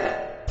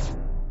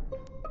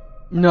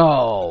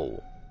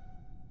 No!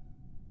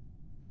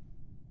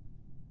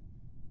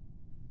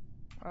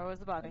 Where was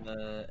the body?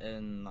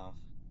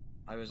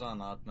 I was on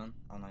admin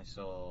and I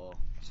saw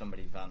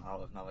somebody vent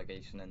out of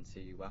navigation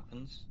into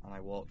weapons, and I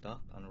walked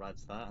up and read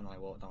that, and I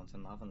walked down to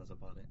nav and there's a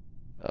body.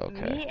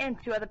 Okay. Me and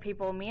 2 other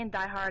people, me and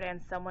Die Hard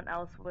and someone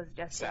else was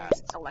just in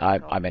Sass.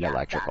 electrical. I'm in Yeah,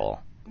 electrical.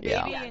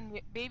 Yeah.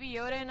 Baby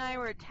Yoda and I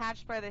were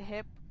attached by the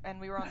hip, and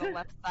we were on the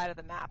left side of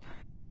the map.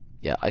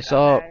 Yeah, I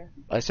saw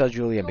Okay.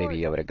 Julia and Baby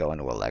Yoda go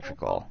into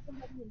electrical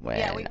when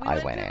Yeah, we I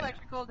went went to in.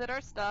 electrical, did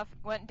our stuff,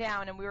 went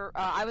down, and we were.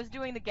 I was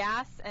doing the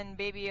gas, and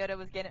Baby Yoda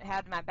was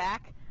had my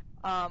back.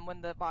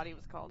 When the body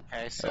was called.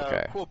 Okay, so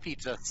Okay. Cool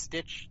Pizza,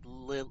 Stitch,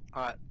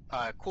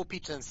 Cool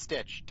Pizza and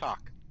Stitch,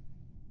 talk.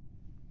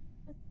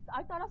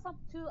 I thought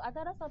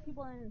I saw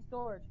people in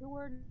storage. Who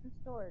were in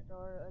storage,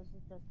 or is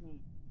it just me?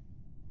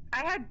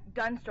 I had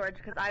gun storage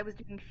because I was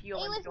doing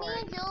fuel It and was me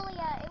storage. and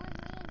Julia. It was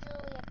me and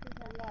Julia.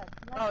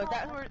 Pizza. Oh, is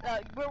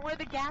that where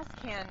the gas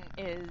can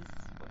is?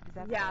 Is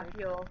that Yeah, storage?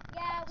 fuel.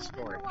 Yeah, we were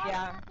Storage. walking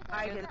Yeah, up to go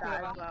I to did the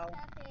that coffee as well.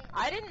 cafe.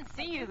 I didn't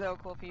see you though,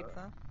 Cool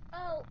Pizza.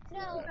 Oh,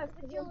 no, Because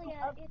it was Julia,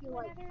 up it's to,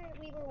 like- whenever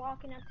we were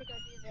walking up to go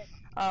do this.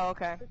 Oh,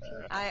 okay.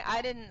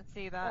 I didn't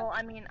see that. Well,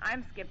 I mean,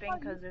 I'm skipping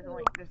because there's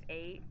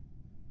 8,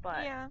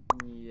 but Yeah.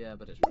 Yeah,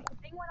 but it's The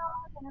thing went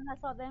off, and then I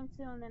saw them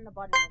too, and then the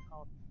body was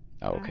called.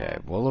 Okay,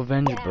 we'll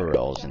avenge Yeah.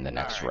 Burrows in the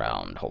next Alright.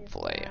 round,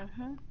 hopefully.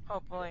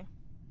 Hopefully.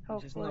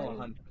 just not hopefully.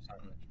 100%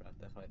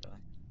 expect if I die.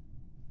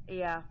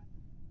 Yeah.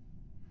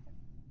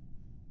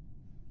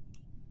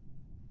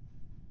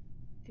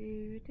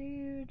 Do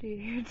do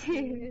do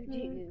do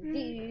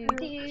do.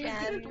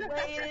 And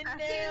waiting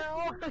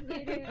now.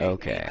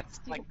 Okay. It's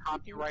like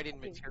copyrighted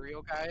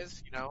material,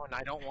 guys, and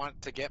I don't want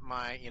to get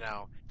my,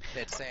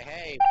 they'd say,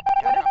 hey,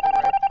 What if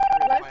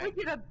copyrighted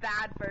we did a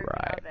bad version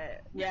Right. of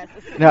it? Yes.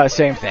 No,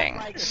 same thing.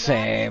 Like,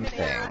 Same not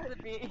even thing. able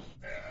to be-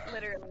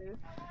 Literally.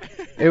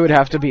 It would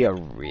have to be a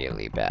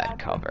really bad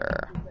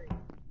cover.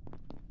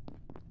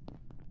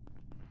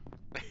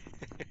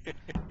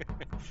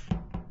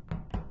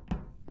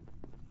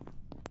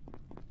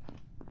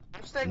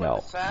 staying No,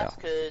 with the sass no.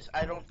 because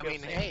I don't I feel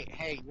mean, safe.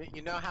 hey,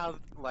 you know how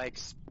like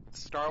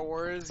Star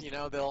Wars, you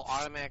know, they'll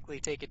automatically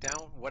take it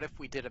down. What if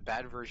we did a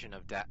bad version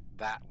of that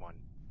one?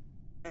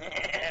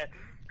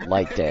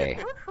 Light day.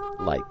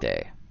 Light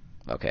day.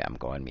 Okay, I'm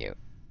going mute.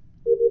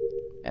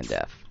 And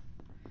deaf.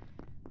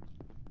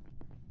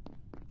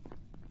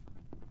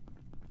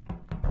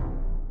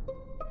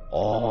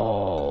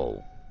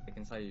 Oh. I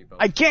can say you both.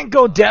 I can't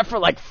go deaf for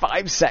like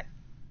 5 seconds.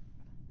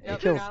 Nope,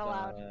 Kills- not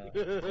allowed.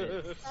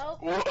 Oh,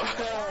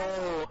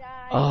 Whoa.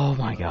 Oh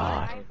my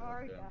god. I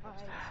already died.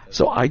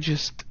 So I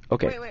just...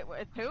 Okay. Wait,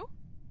 it's who?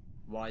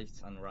 White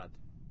and red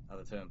are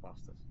the two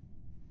imposters.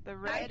 The I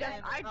red just,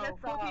 and I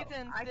just Cool saw, Pizza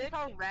and I just Stitch?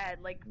 saw red.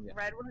 Like Yeah.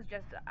 red was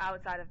just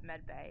outside of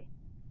Medbay.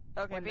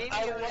 Okay, when Baby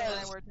I Yoda and I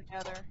was- were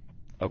together.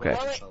 Okay.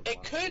 Well, So it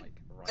black, could like,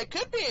 right it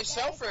could be a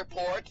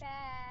self-report.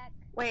 Back.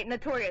 Wait,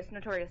 Notorious,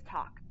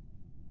 talk.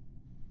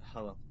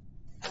 Hello.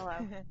 Hello.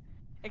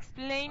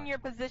 Explain your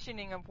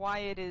positioning of why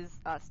it is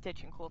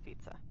Stitch and Cool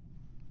Pizza.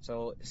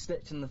 So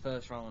Stitch in the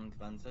first round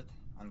vented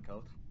and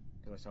killed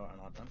because I saw it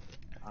on Advent,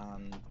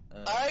 and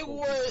I Cool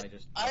was- Pizza, I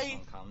just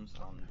looked on cams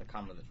on the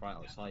camera that's right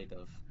outside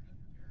of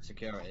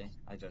security.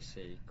 I just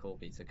see Cool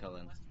Pizza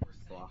killing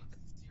Black,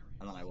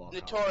 and then I walk out.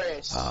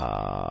 Notorious.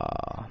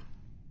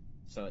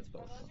 So it's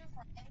both of them.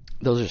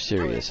 Those are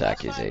serious That's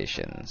fine.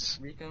 accusations.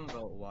 We can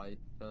vote White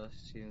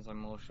first, since I'm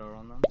more sure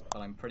on them, but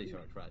I'm pretty sure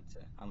it's Red too.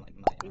 I'm like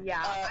 99%.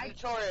 Yeah.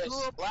 Notorious.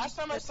 Cool Last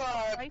time I Pizza saw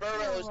twice in a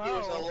Burrows, he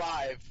was row.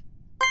 alive.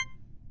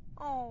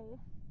 Oh.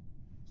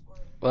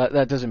 Well,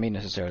 that doesn't mean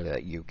necessarily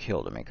that you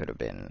killed him. It could have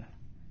been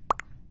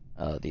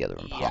the other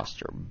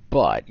imposter.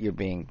 But you're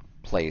being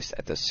placed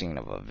at the scene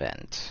of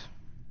event.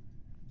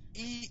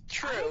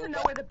 True. I don't even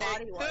know where the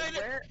body was.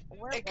 Where it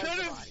was the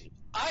could've- body?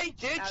 I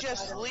did Outside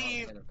just of-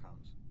 leave. Outside of cams.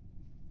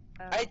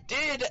 I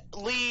did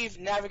leave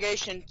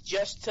navigation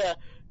just to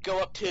go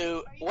up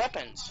to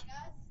weapons.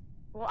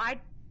 Well,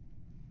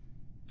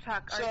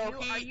 Chuck, So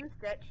are he- you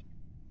Stitch?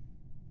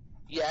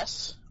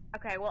 Yes.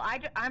 Okay, well,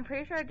 I'm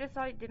pretty sure I just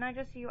saw. Didn't I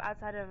just see you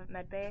outside of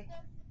Medbay?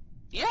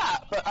 Yeah,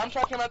 but I'm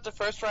talking about the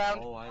first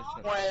round Oh, I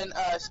checked. when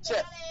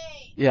Sip.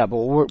 Yeah, but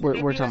we're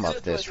Maybe talking that's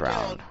about this what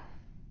killed. round.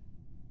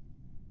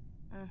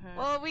 Mm-hmm.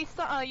 Well, we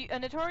saw a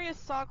Notorious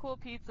saw Cool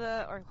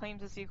Pizza or claimed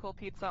to see Cool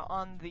Pizza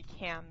on the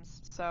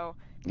cams. So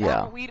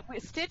Yeah.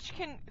 Stitch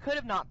could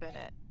have not been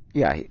it.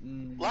 Yeah,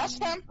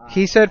 Last time?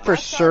 he said for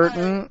Last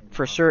time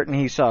certain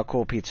he saw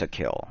Cool Pizza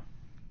kill.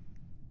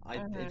 I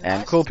did.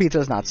 And Cool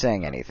Pizza's not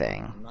saying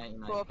anything.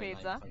 99.9% Cool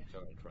Pizza.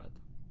 sure it's Red.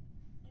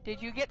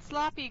 Did you get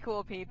sloppy,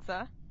 Cool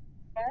Pizza?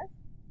 Yes,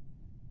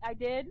 I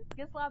did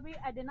get sloppy.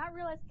 I did not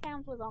realize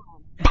cams was on.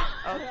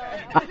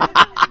 Okay.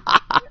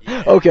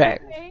 Okay.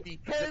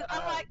 Because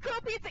I'm like,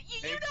 Cool Pizza,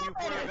 you know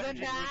better than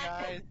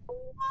that.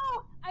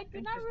 No, I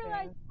did not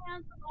realize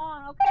cams was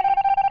on. Okay.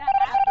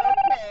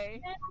 Okay.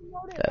 Then I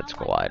noticed, That's I'm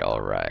like, quite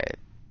alright.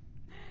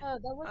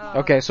 that was Oh. my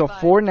Okay, so fine.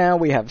 for now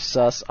we have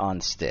sus on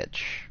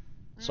Stitch.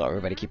 So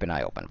everybody Mhm. keep an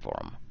eye open for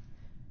him.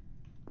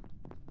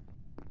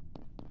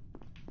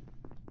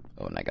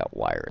 Oh, and I got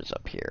wires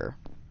up here.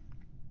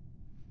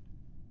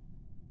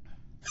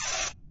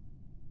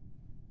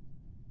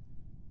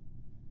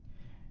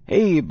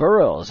 Hey,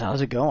 Burrows,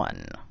 how's it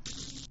going?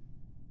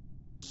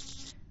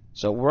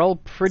 So we're all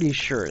pretty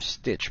sure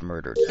Stitch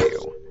murdered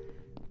you.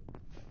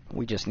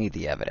 We just need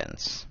the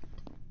evidence.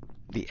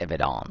 The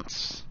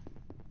evidence.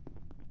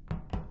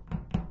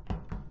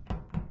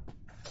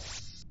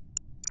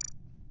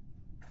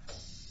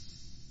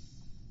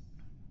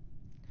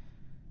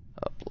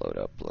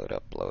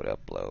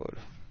 Upload.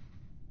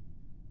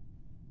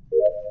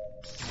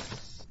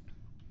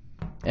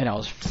 And I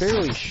was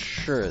fairly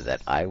sure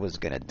that I was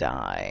gonna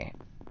die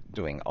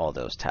doing all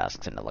those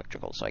tasks in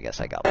electrical, so I guess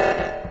I got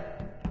lucky.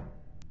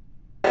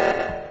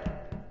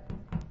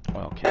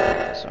 Okay,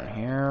 this one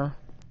here.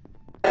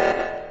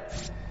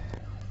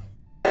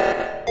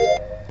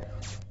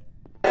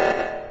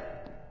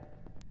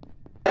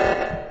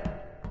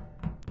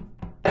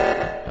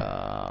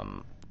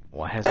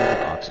 Why hasn't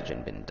the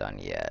oxygen been done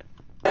yet?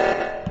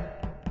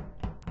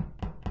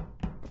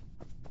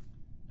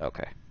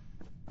 Okay.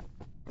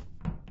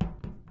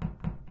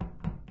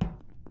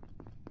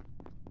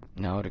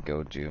 Now to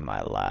go do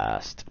my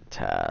last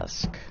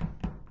task.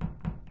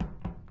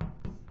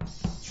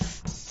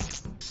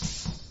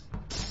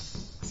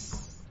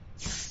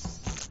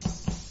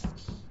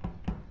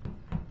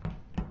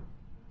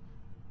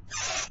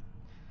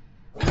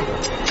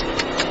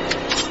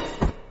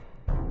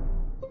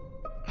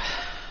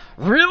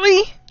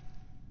 Really?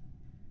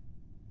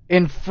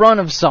 In front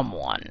of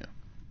someone.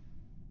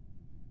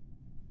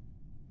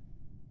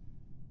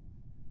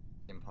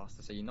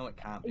 Imposter, so you know it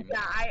can't be me.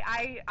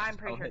 Yeah, I'm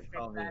pretty Oh, sure it's it's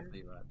Stitch then.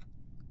 obviously Red.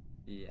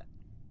 Yeah.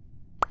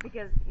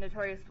 Because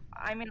Notorious,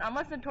 I mean,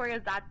 unless Notorious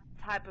is that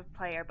type of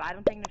player, but I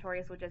don't think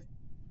Notorious would just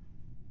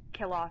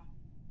kill off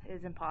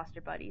his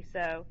imposter buddy,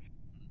 so,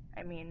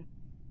 I mean...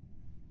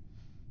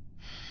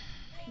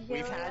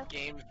 We've had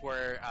games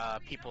where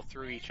people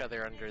threw each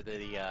other under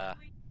the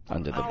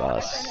Under the Oh,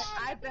 bus.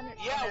 I've been in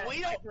Yeah, a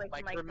we don't- situation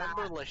like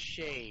remember that.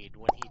 Lashade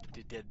when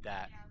he did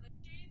that.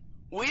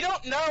 We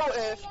don't know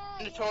if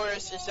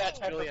Notorious is that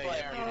type Julia, of you're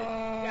player. muted.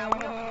 Yeah, we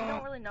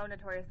don't really know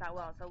Notorious that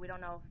well, so we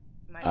don't know.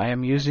 If I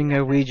am using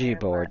a Ouija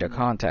board to but-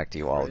 contact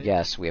you all. Right.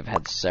 Yes, we have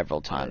had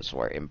several times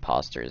where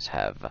imposters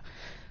have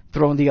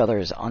thrown the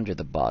others under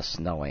the bus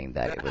knowing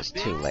that it was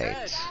too late.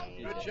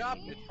 Good job,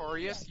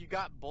 Notorious. You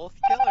got both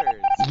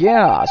killers.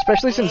 Yeah,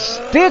 especially since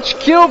Stitch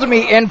killed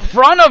me in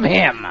front of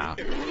him!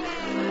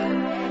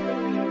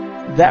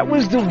 That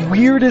was the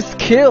weirdest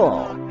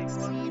kill! The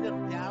seed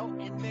of doubt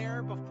in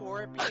there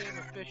before it became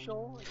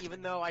official,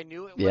 even though I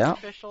knew it was Yeah.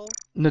 official.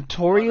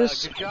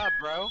 Notorious Good job,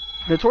 bro.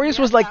 Notorious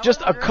was like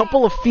just a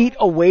couple of feet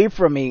away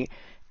from me,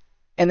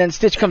 and then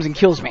Stitch comes and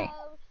kills me.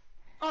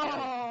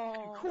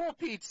 Oh. Cool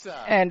pizza.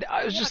 And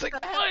I was just What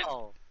like, the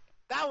hell?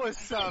 That was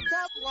some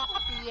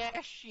sloppy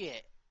ass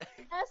shit.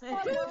 That's Cool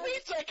what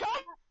pizza, come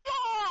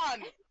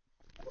on!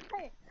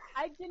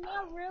 I did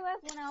not realize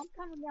when I was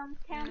coming down,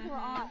 cams were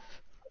on.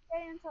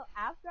 Okay, until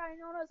after I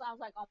noticed, I was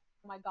like, oh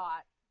my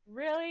god,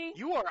 really?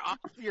 You are off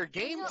your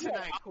game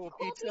tonight, Cool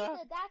Pizza.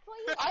 That's why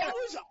you I always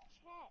was-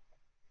 check.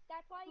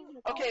 That's why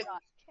you Okay. always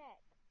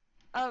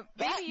check.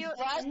 That Maybe you.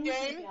 last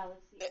game,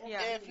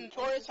 Yeah. if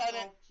Notorious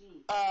hadn't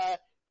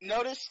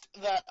noticed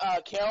the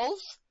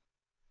kills,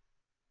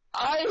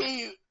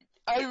 I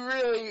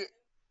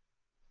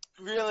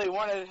really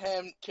wanted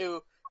him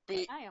to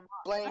be I am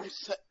blame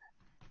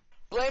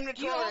You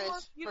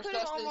Notorious for could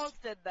have Cestus.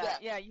 almost did that. death.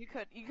 Yeah, you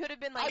could. You could have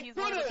been like I he's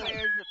one of the could've.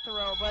 players that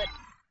throw,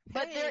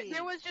 but Hey.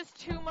 there was just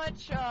too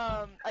much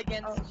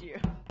against you.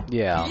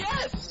 yeah.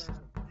 Yes,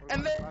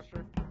 and then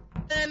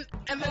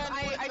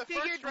I the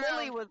figured first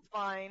Lily round, was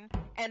fine,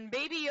 and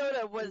Baby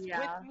Yoda was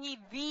Yeah. with me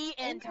the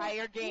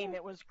entire game.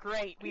 It was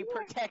great. We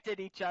protected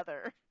each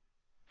other.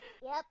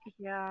 Yep.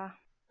 Yeah.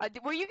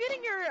 Were you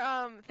getting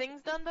your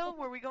things done though?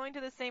 Were we going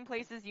to the same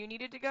places you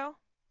needed to go?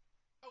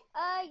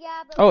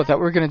 Yeah, but Oh, I thought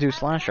we were gonna do I was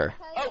about to Slasher.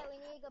 tell you that we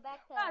need to go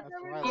back to. That's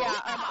already-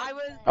 Yeah, I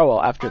was. Oh,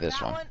 well, after on this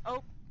that one.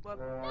 Oh, well,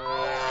 No!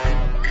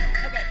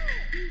 okay.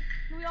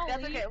 Can we all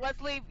That's leave? okay.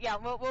 Let's leave. Yeah,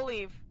 we'll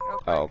leave. Real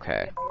quick.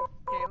 Okay.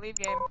 Okay, leave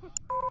game.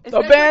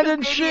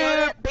 Abandoned Especially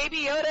 'cause ship! Baby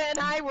Yoda and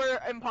I were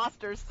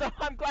imposters, so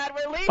I'm glad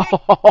we're leaving.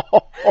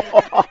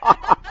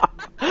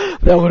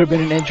 That would have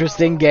been an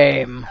interesting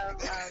game. That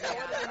would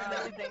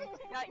have been amazing.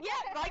 Yeah,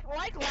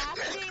 like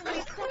last game,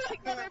 we stuck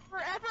together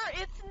forever.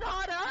 It's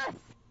not us.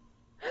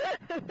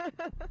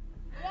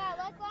 Yeah,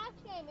 like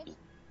last game. It's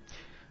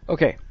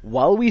Okay,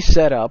 while we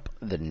set up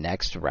the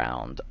next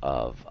round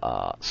of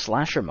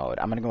Slasher mode,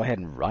 I'm going to go ahead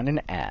and run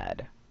an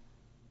ad.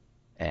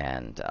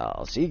 And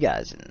I'll see you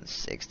guys in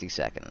 60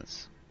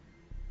 seconds.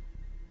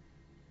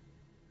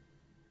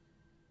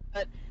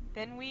 But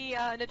then we,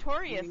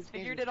 Notorious,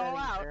 figured it all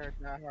out.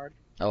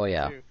 Oh,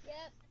 yeah. yep.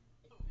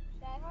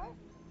 Die hard.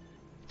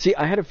 See,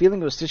 I had a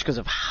feeling it was Stitch because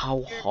of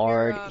how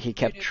hard he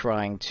kept muted.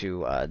 trying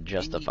to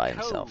justify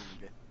The himself.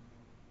 code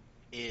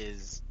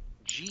is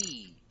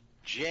G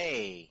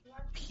J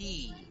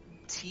P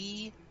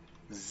T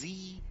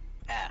Z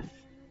F.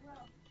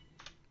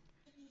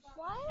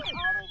 Why are always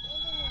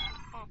ending in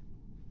F?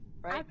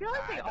 I feel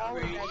like they I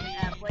always agree. end in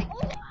F. Like,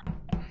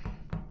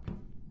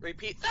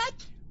 repeat that.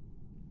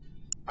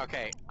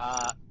 Okay,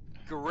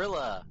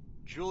 Gorilla,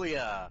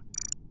 Julia,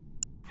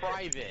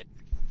 Private,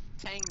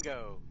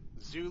 Tango,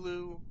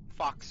 Zulu,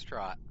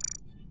 Foxtrot.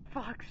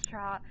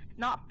 Foxtrot.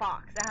 Not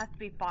Fox. It has to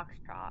be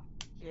Foxtrot.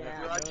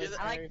 Yeah, Roger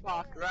I like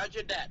Fox.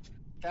 Roger that.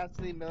 That's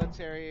the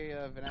military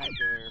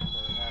vernacular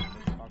for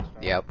after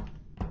Foxtrot. Yep.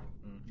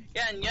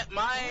 Yeah, and yet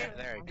my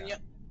There you go. and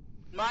yet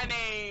my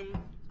name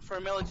for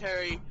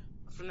military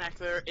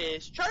vernacular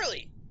is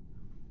Charlie,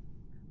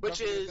 which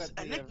Don't forget is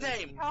that a the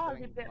nickname. Oh,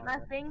 he bit my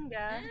finger.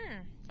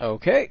 Mm.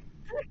 Okay.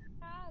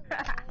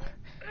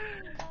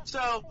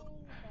 So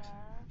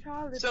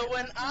Charlie So bit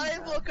when my I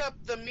finger. look up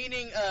the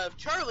meaning of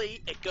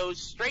Charlie, it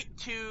goes straight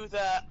to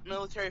the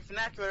military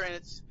vernacular and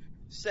it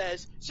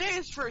says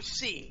stands for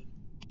C.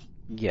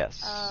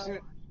 Yes.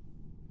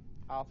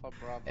 Alpha,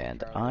 Bravo, And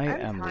Charlie. I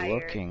I'm am tired.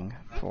 looking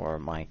for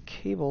my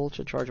cable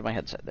to charge my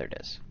headset. There it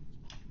is.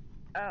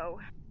 Oh.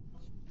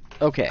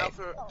 Okay.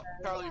 Alpha,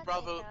 Charlie,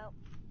 Bravo.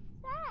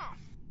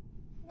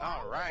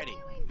 Alrighty,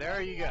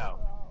 there you go.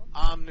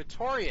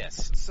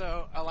 Notorious.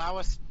 So allow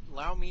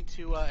me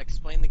to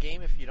explain the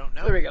game if you don't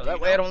know. There we go. Do That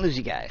you way I know? don't lose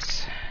you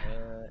guys.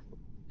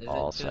 Is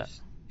All it set.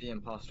 just the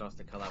imposter has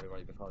to kill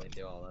everybody before they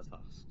do all their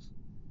tasks?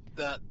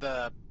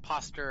 The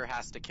imposter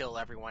has to kill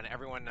everyone.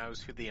 Everyone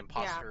knows who the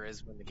imposter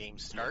is when the game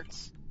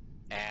starts.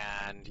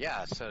 And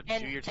yeah, so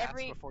And do your tasks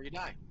every- before you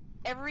die.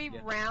 Every Yeah.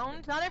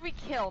 round, not every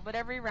kill, but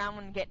every round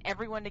when you get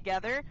everyone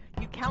together,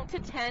 you count to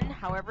 10,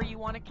 however you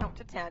want to count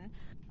to 10,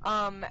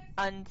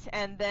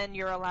 and then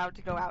you're allowed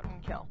to go out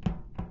and kill.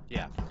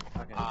 Yeah.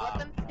 Okay. Let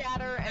them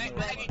scatter and Hey, then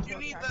Maggie, do you kill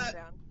need track that?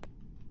 them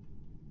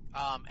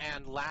down.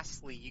 And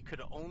lastly, you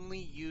could only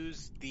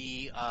use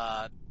the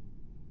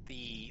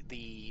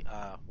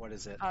what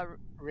is it?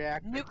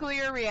 React.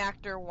 Nuclear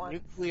reactor once.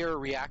 Nuclear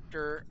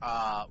reactor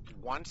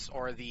once,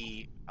 or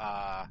the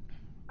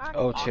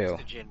O2.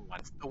 oxygen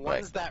ones. The Right.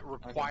 ones that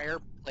require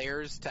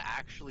players to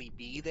actually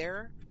be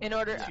there, In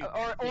order, To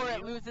or it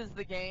continue, loses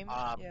the game.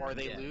 Yeah. or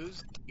they Yeah.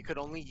 lose, you could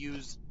only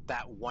use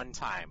that one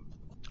time.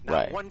 Not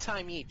Right. one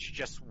time each,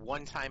 just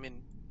one time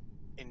in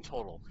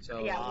total.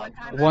 So, Yeah, one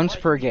time Once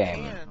per per light.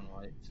 game. And,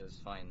 lights is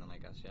fine then, I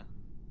guess, yeah.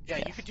 yeah,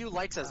 you Yes. could do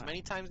lights as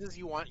many times as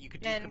you want. You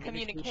could do And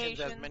communications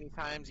as communication. many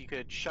times. You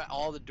could shut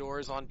all the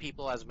doors on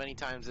people as many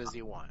times as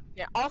you want.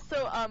 Yeah.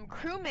 Also,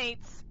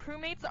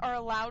 crewmates are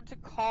allowed to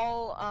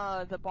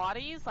call the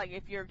bodies. Like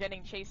if you're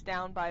getting chased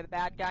down by the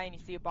bad guy and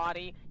you see a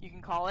body, you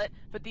can call it.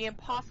 But the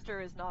imposter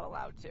is not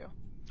allowed to.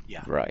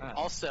 Yeah. Right.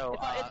 Also,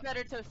 It's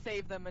better to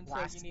save them until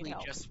you lastly, need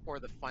help. just for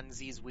the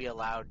funsies, we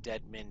allow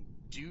dead men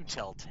do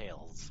tell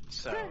tales.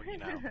 So, you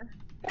know,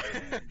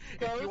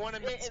 if you want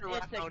to mess It's a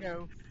around,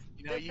 go.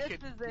 you know, you This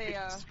could, is you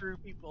a, could screw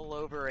people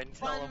over and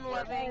tell them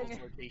where fun-loving-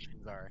 people's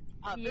locations are.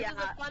 This is Yeah.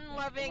 a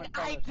fun-loving.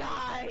 Someone I tell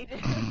us.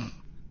 died.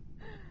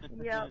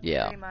 Yep,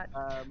 Yeah. pretty much.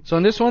 So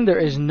in this one, there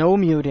is no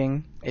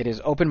muting. It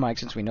is open mic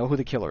since we know who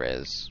the killer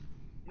is.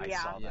 I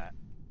Yeah. saw that.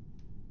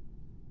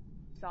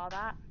 Saw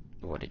that?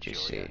 What did you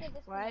see? Get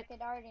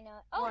disconnected, I already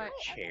know. Oh, What? wait,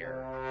 okay.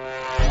 Chair.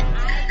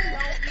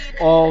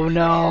 Oh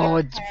no,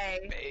 it's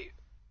Tay.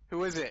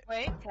 Who is it?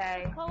 Wait.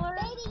 Tay. Color.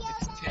 Baby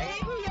Yoda.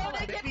 Baby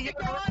Yoda gets Baby to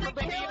Yoda, go on a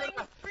Baby killing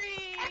Yoda.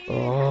 spree.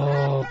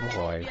 Oh You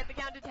boy. have to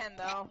count to 10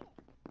 though,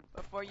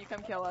 before you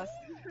come kill us.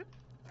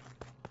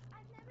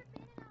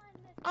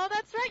 Oh,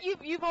 that's right.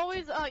 You've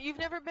always you've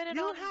never been in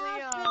You on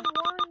have the been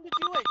wanting to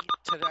do it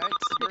today.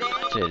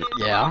 Today.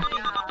 Yeah.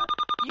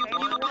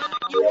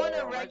 You won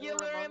a Regular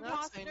regular Among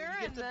Us, imposter and you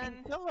and get to then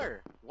be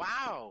killer.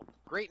 Wow,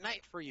 great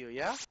night for you,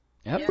 yeah.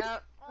 Yep. yeah,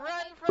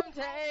 run from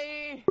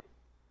Tay.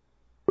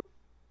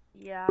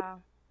 Yeah.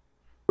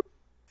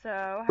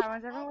 So, how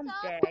was everyone's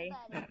day?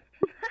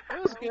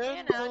 It was good.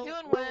 You know,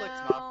 doing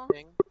well.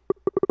 Exhausting.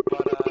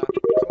 But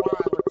tomorrow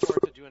I look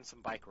forward to doing some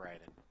bike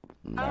riding.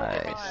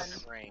 Nice. In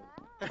the rain.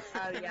 Oh,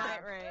 yeah. Night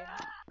rain.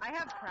 I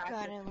have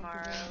practice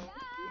tomorrow.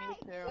 Me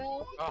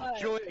too. Oh,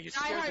 Julia, you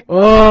scared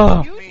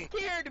Oh. You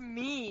scared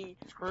me.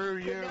 Screw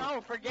you.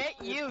 No, forget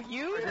you.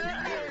 You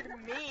scared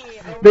me.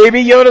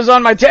 Baby Yoda's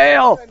on my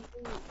tail.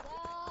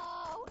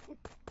 No.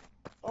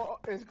 Oh,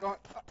 it's gone.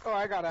 Oh,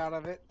 I got out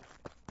of it.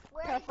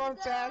 Where Have did fun,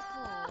 you Tess.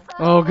 go?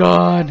 Oh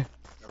god.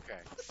 Okay.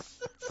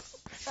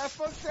 Have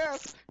fun,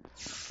 Tess.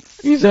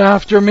 He's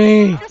after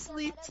me. Just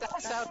leave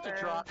Tess out to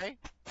dry.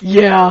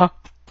 Yeah.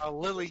 Oh,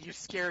 Lily, you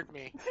scared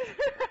me.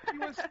 He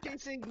was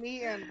chasing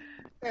me and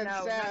No,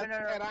 Seth, no.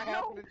 and I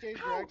happened to change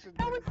directions.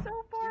 That was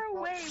so far You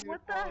away. fought- you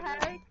What the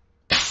fought heck? me.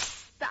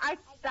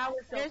 That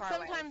was so There's far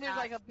away. sometimes there's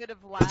like a bit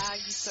of lag,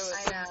 so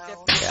it's I know.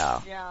 different.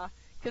 Yeah. Yeah.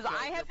 Because So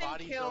I your have been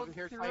body's killed over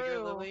here, through. Tiger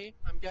Lily,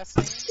 I'm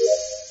guessing.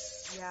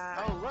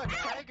 Yeah. Oh, look,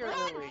 Tiger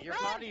Lily, your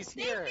body's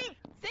here. Save me!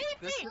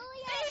 This Save me!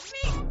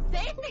 Save me!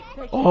 Save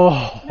me!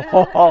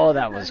 Oh,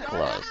 that was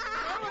close.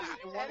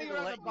 I wanted Anyone to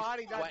on let the you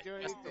body not sweat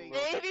doing just a anything.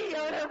 little. Baby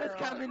Yoda was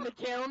coming to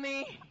kill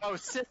me. Oh,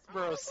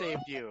 Sithbro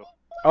saved you.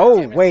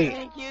 Oh wait,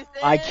 Thank you, sis.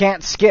 I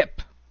can't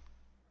skip.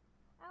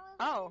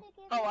 Oh,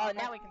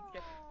 now we can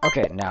skip.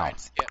 Okay, now. Alright,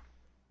 skip.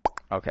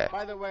 Okay.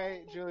 By the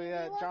way,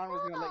 Julia, John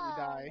was gonna let you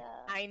die.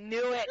 I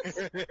knew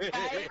it.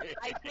 Guys,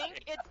 I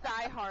think it's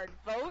Die Hard.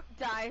 Vote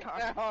Die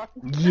Hard.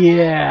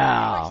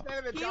 Yeah. Instead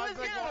of it, He John's was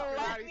like gonna walking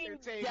let around, he's me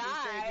gonna save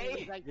die. you.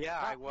 He's like, Yeah,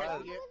 I "Not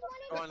was. yet."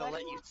 Going to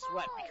let you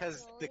sweat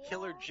because the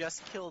killer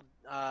just killed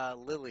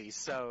Lily,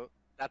 so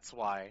that's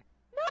why.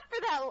 Not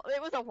for that.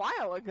 It was a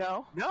while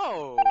ago.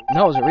 No!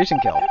 No, it was a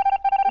recent kill.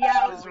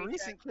 Yeah, It was a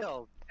recent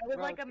kill. It was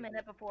like a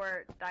minute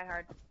before Die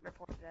Hard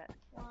reported it.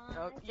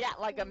 Oh, yeah,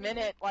 like a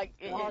minute. Like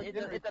it's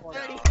a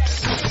 30 No,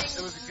 second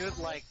it was a good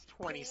like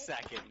 20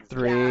 seconds.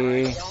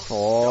 3,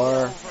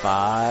 4,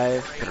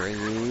 5,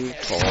 3,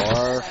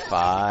 4,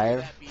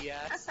 5.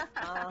 BS.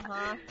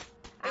 Uh-huh.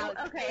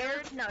 Okay,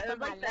 no, it was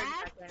like 30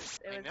 seconds.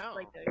 It I was know.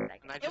 like 30 seconds.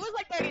 And I It just was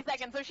like 30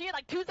 seconds, so she had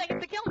like 2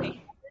 seconds to kill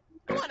me.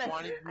 I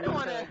wanted I you don't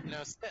wanna.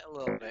 to, sit a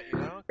little bit,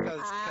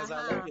 because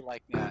I love you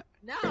like that.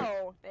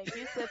 No, thank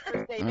you, sis,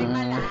 for saving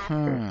my life.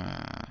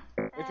 Mhm.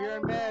 If you're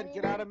in med,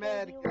 get out of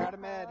med, get out of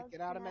med,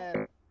 get out of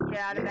med. Get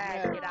out of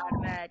bed, get out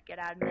of bed, get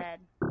out of bed.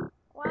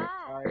 Why?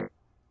 Alright.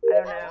 I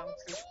don't know.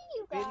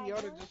 Baby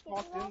Yoda just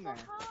walked in there.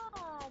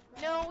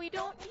 No, we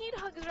don't need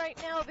hugs right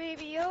now,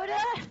 Baby Yoda.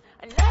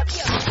 I love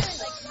you.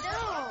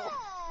 No.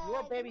 You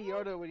were Baby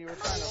Yoda when you were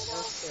trying to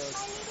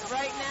force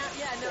Right now,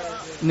 yeah,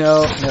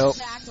 no. No.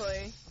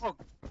 Exactly.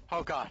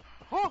 Oh god.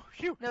 Oh,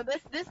 phew. No,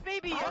 this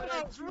Baby Yoda.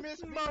 Oh, she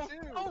missed me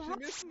too. She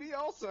missed me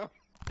also.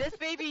 This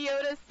Baby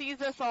Yoda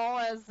sees us all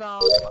as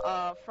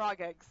frog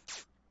eggs.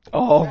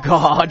 Oh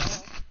god.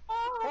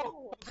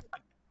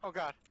 Oh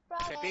god.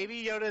 Okay,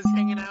 Baby Yoda's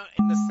hanging out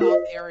in the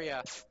south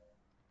area.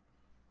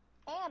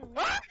 And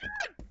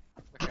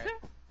Okay.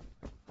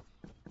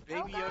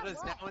 Baby Oh, God, Yoda's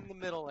what? now in the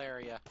middle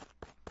area.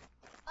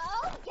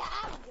 oh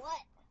god, what?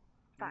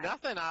 Fine.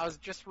 Nothing, I was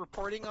just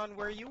reporting on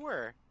where you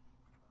were.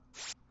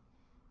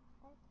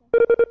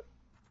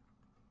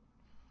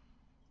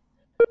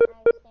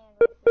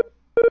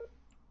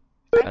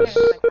 I finished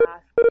my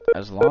task.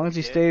 As long as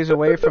he stays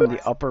away from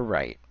the upper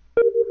right.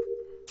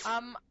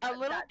 A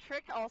little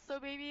trick also,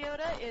 Baby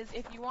Yoda, is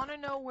if you want to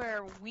know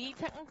where we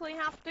technically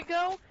have to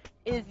go,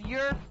 is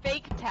your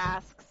fake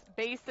tasks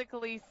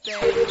basically say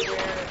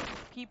where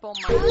people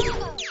might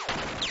Oh,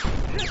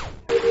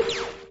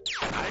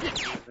 I didn't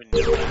even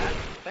know that.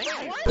 Thank you.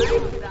 I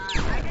did that.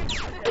 I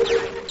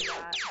didn't do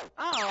that.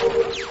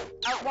 Oh.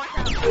 Watch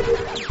out.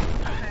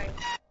 Okay.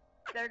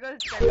 There goes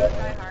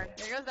Die Hard.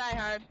 There goes Die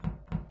Hard.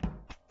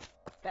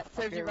 That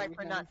serves you Okay, right we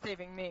for can- not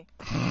saving me.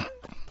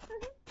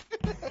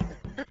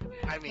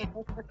 I mean,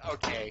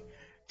 okay.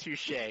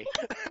 Touche. my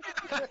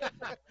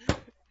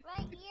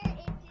ear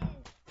itches.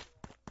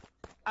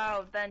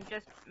 Oh, then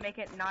just make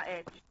it not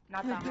itch.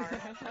 Not that hard.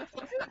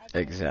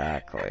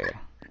 Exactly. Die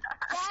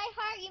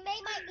Hard, you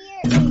made my ear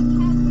itch.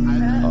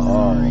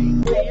 Oh. I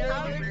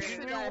How knew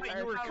rude. what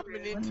you were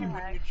coming into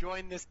when you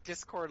joined this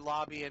Discord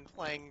lobby and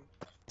playing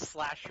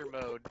slasher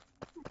mode.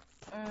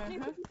 He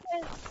needs Mhm. to be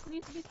saved. He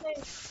needs to be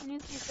saved. He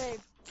needs to be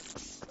saved.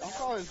 Don't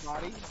call his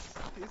body.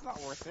 He's not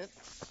worth it.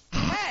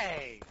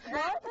 Hey!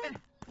 What?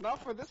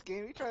 Not for this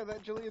game. He tried to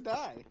let Julia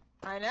die.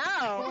 I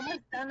know. Almost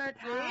done our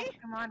task.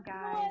 Come on,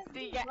 guys.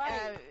 See,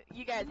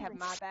 you guys have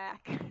my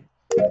back.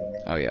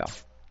 Oh yeah.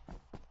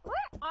 Where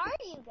are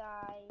you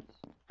guys?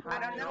 I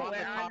don't know They're on where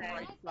the are top they.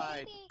 right My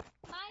side. baby,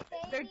 my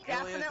They're baby,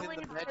 Julia's in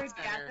definitely, the med they're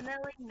center.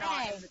 definitely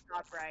not in the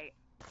top right.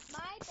 my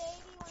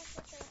baby wants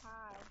to say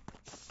hi.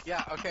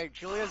 Yeah, okay,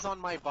 Julia's on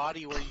my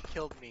body where you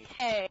killed me.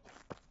 Hey.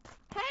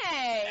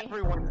 Hey.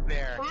 Everyone's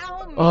there.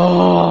 Follow me.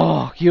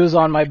 Oh, he was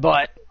on my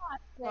butt.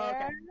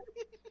 Okay.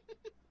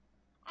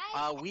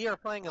 We are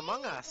playing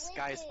Among Us.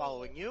 Guys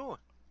following you.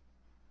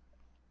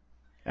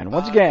 And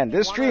once if again, you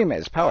this wanna, stream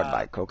is powered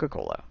by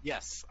Coca-Cola.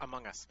 Yes,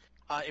 Among Us.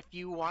 If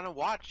you want to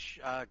watch,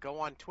 go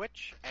on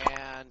Twitch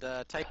and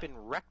type in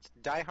Wrecked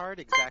Die Hard.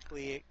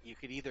 Exactly, you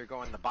could either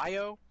go in the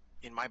bio,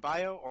 in my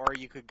bio, or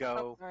you could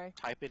go sorry.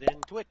 type it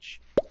in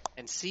Twitch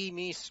and see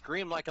me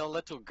scream like a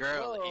little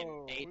girl Whoa, in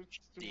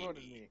who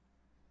voted HD. me?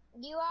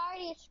 You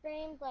already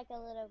screamed like a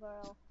little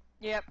girl.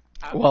 Yep.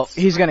 I Well, would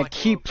he's scream gonna like a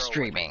keep little girl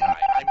streaming. when I die.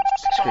 I'm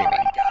sorry,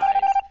 Screaming.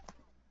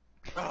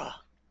 guys. Ugh.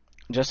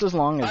 Just as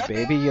long as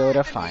Baby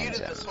Yoda finds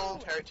him. This whole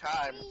entire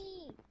time.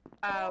 3,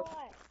 Oh. 4,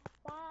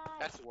 5,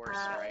 That's worse,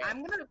 Uh, right?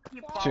 I'm gonna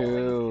keep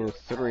following 2,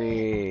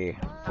 3,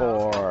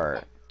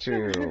 4,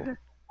 2.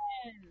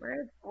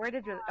 Where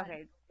did you?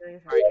 Okay,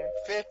 Julia's right here.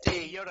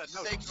 50, Yoda,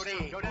 no,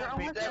 60, go down, We're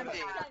almost 70,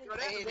 Go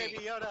down, 80, Baby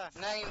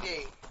Yoda.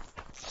 90,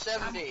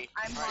 70,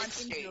 I'm launching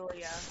 60,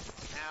 Julia.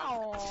 Now,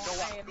 Oh,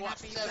 go I up, am go up,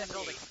 happy to that to-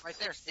 building, right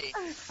there. 60.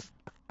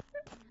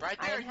 Right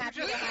I there, am you happy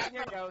just to have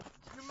your ghost.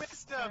 You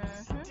missed him,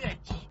 Mhm. Stitch.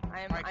 I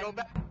am. Alright, go I'm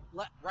back.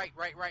 Right.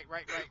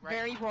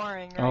 very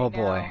boring right Oh now.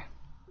 boy.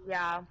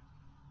 Yeah.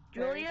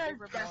 Very Julia is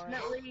super boring.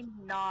 definitely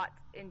not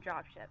in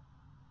dropship.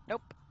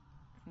 Nope.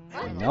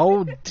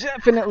 No,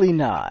 definitely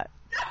not.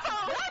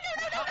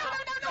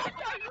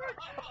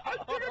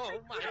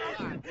 Oh my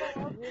god.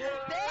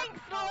 Thanks,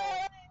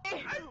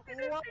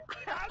 Lily.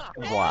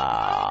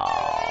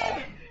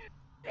 Wow.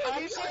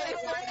 I'm sorry,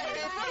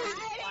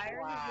 Why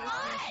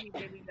are you listening to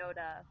Baby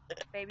Yoda?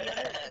 Baby Yoda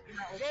is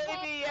not listening.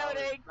 Baby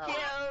Yoda That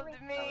killed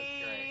was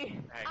me.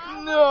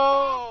 I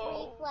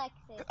No.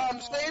 reflexes. I'm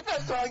okay? safe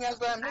as long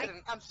as I'm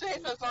hidden. I'm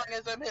safe as long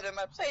as I'm hidden.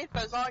 I'm safe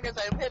as long as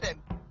I'm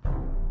hidden.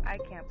 I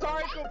can't.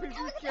 Sorry, Kopi,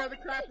 you scared the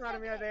crap out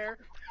of me out there.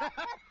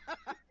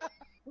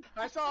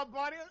 I saw a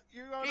body.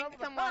 You know, Drink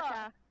some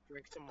water.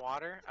 Drink some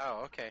water?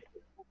 Oh, okay.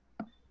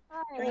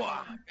 Hi.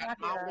 Wow, got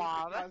my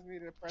water. Caused me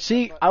to press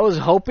See, that I button. was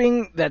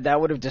hoping that that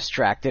would have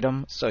distracted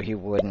him so he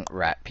wouldn't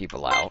rat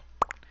people out.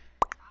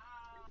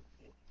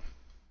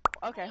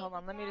 Okay, hold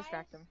on. Let me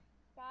distract him.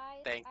 Guys,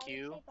 Thank I would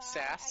you, say bye.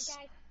 Sass.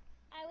 Guys,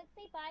 I would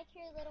say bye to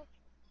your little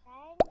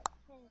friend.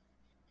 'cause-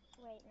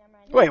 Wait, never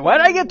mind. Wait, why'd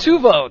I get 2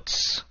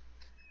 votes?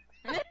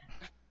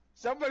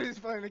 Somebody's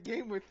playing a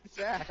game with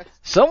Sass.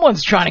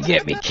 Someone's trying to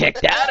get me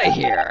kicked out of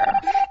here.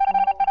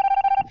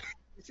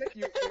 You said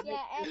you.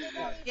 Yeah,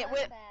 everybody Yeah, does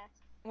with- that.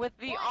 With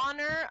the One,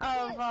 honor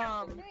of 3,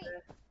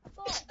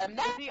 4. And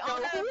with the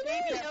honor of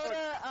Baby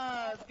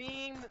Yoda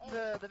being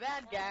the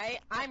bad guy,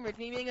 I'm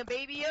redeeming a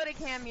Baby Yoda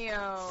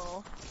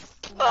cameo.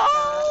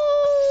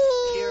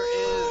 Here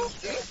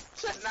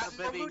is Not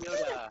Baby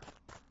Yoda.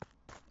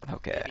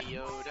 Okay. Baby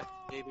Yoda.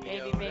 Baby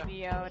Baby Yoda. Baby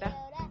Yoda.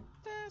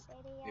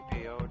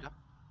 Baby Yoda.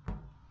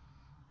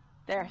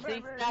 There,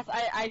 see,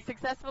 I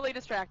successfully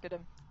distracted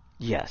him.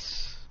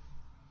 Yes.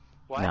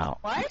 What? Now,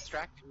 What?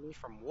 Distracted me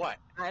from what?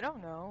 I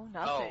don't know,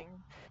 nothing.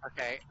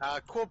 Okay,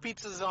 Cool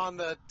Pizza's on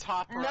the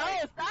top No,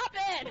 right. stop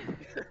it!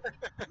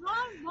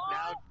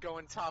 Now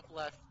going top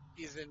left.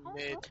 He's in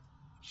mid.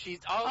 She's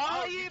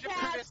Oh, you you just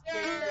missed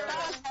Baby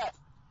bastard! Yoda.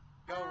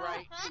 Go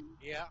right.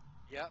 Yeah.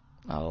 Yep.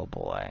 oh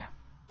boy.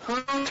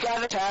 Who's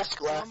got a task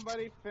left?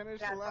 Somebody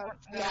finish the last.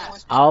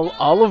 Yes.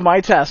 All of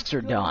my tasks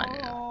are done.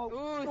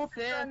 Ooh,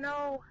 sis.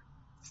 No.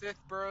 Sith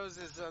Bros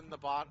is on the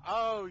bottom.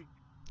 Oh,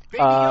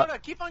 Baby Uh,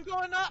 Yoda, keep on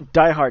going up.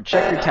 Die Hard,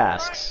 check your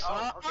tasks.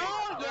 Oh, okay.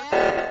 Oh,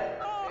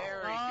 yeah!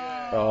 Very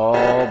good.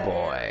 Oh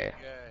boy.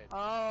 Good. Oh.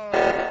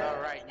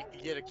 All right, you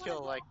can get a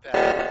kill like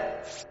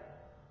that.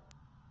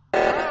 Oh,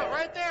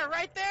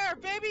 right there,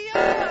 Baby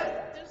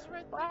Yoda! Just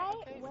right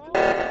there. What?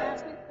 Okay.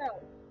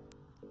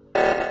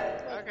 Wait.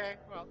 Okay,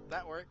 well,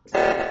 that works.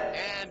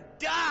 And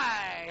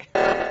die!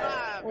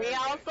 Ah, We baby.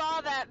 all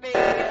saw that, baby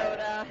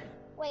Yoda.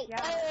 Wait.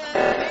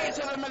 Needs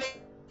of the money.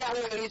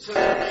 Needs of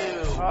the few.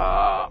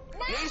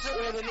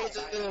 Needs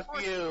of the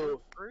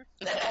few.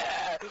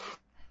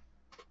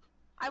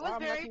 I was Well,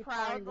 I'm very lucky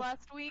proud finding-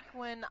 last week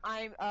when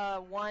I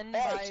won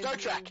Hey, by Star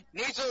Trek.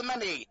 Needs of the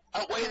money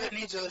outweigh the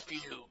needs of the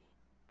few.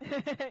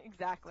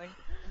 exactly.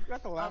 You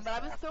got the last But I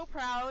was laugh. so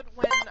proud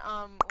when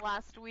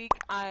last week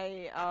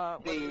I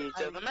Needs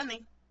of the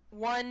money.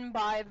 won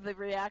by the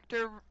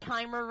reactor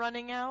timer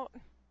running out.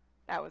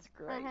 That was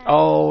great.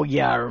 Oh,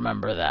 yeah, I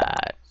remember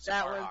that.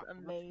 That was Starhawk,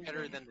 amazing.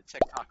 Better than the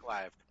TikTok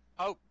live.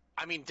 Oh,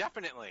 I mean,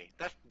 definitely.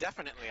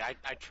 Definitely. I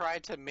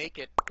tried to make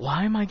it.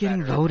 Why am I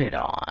getting Better. voted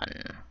on?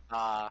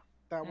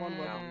 That one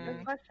was Good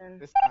me. question.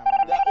 This time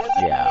around. That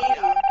wasn't Yeah.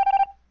 me.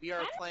 We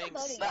are I'm playing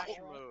voting Slash that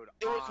way. mode.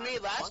 It was on me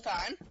last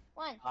time.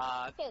 1,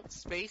 Uh, 2,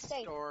 Space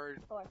 3,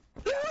 Stored. 4.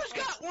 Who's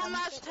got one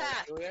last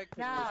task? Julia, can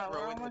Yeah, you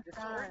throw we're in the almost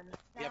Discord? done.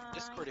 We have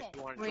Discord if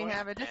you want to We join.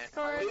 have a And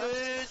Discord.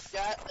 Who's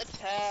got the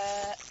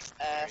task?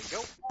 There you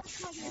go.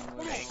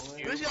 Thank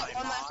you, Who's got my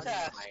one last mod,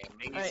 task?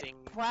 my amazing.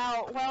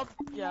 Wow, well,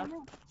 yeah.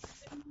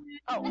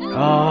 Oh,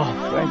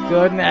 Oh, thank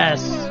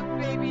goodness.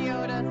 Baby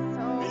Yoda,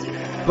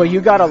 so... But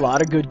you got a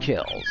lot of good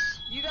kills.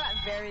 You got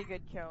very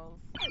good kills.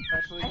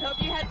 Especially I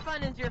hope you had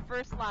fun as your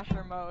first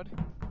slasher mode.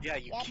 Yeah,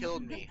 you Yep.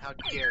 killed me. How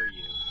dare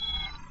you?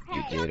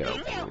 You did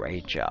a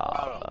great job.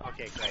 Oh,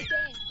 okay, great.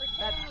 Again, for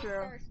That's killing me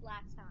true. first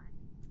last time.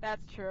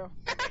 That's true.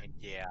 And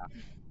yeah.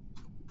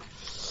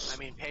 I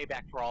mean,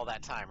 payback for all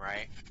that time,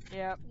 right?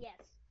 Yep. Yes.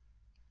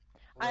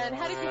 And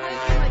how did you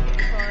like it,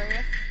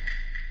 Victoria?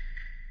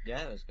 Yeah,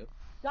 it was good.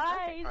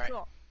 Guys, Alright.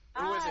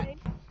 Who is it?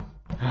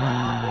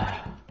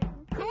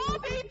 Cool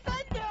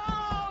pizza?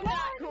 No,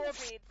 not cool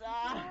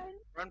pizza.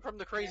 Run from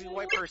the crazy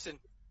white person.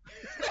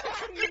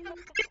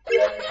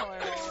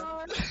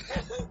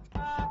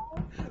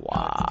 Wow.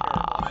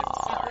 I'm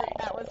sorry.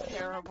 That was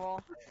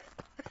terrible.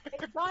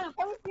 John, I'm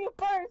coming to you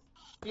first.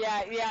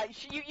 Yeah,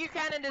 you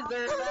kind of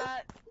deserve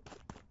that.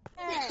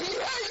 That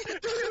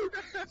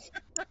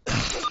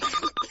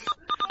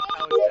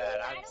was bad.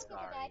 I I'm don't get to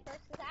sorry. die first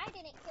because I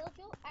didn't kill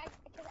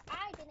because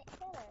I didn't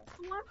kill her.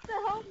 Who wants to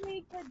help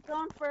me get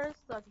John first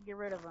so I can get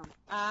rid of him?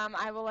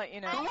 I will let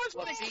you know. Who wants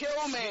Well, to see,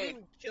 kill you me?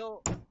 didn't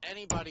kill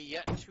anybody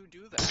yet to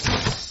do that.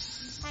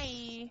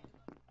 Hi.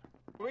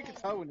 we can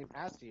tell when you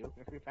pass you.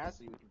 If we pass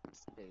you, we can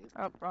stay.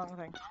 Oh, wrong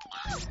thing.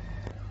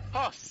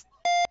 Oh,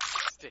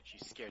 Stitch, you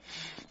scared me.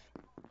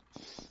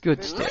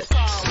 Good Stitch.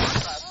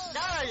 Oh,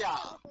 I yeah.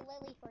 talked to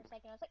Lily for a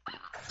second. I was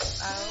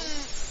like,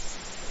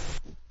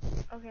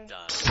 Okay.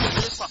 Done.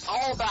 It's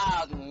all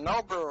bad.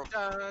 No girl.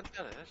 Dun, dun,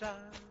 dun, dun,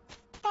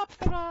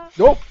 dun.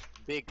 Nope.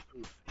 Big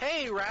poof.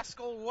 Hey,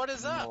 Rascal, what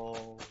is up?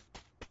 No.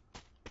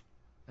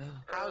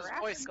 How's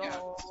Boy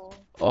Scouts?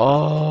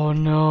 Oh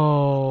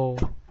no.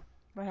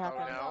 What Oh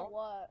happened? no.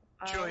 what?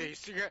 Julia, you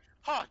scared.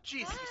 Oh, jeez,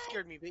 you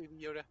scared me,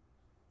 baby Yoda.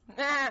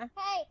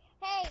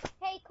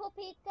 Hey, cool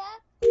pizza.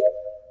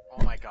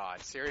 Oh my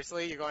god,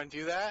 seriously? You're going to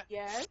do that?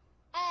 Yes.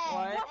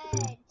 What?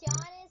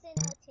 John is in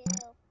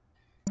O2.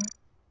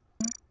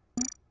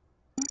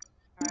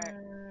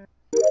 Alright.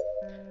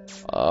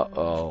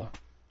 Uh-oh.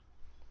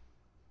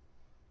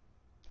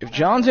 If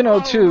John's in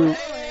O2...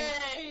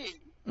 Hey!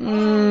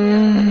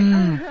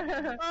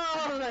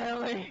 Oh,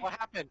 Lily. What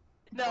happened?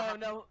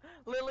 No.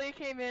 Lily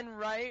came in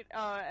right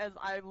as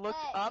I looked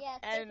up, Yes,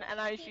 and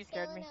she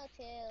scared me.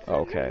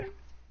 Okay.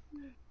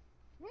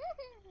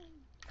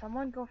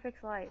 Someone go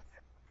fix lights.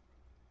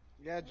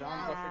 Yeah,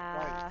 John's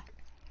up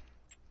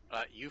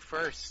at You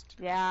first.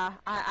 Yeah,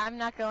 I'm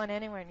not going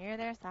anywhere near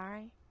there,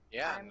 sorry.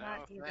 Yeah, I'm no,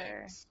 not either.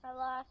 thanks. I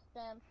lost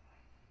them.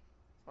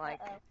 Like,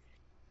 Uh-oh.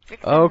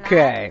 fixing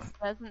Okay. lights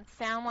doesn't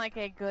sound like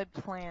a good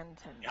plan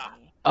to me. Yeah.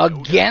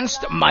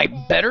 Against my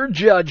better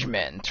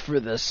judgment, for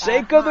the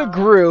sake of the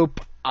group,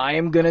 I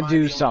am gonna Am I the do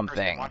only person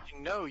something.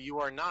 watching? No, you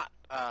are not.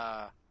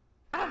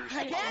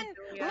 Again?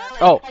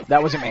 Oh,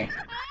 that wasn't me.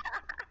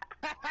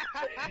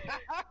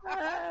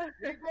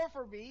 You go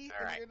for me All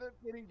and right. you end up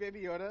getting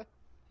Baby Yoda.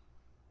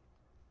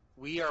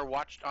 We are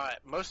watched.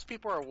 Most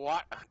people are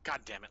God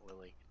damn it,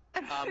 Lily.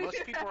 Most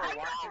people are I know,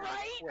 watching on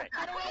right? Twitch.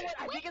 I don't know what,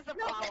 I think it's a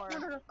flower.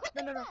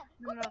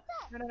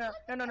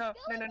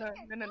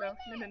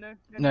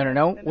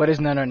 No. What is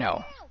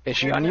no? Is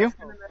she on you?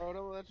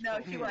 No,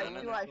 she was.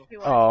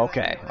 Oh,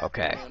 okay.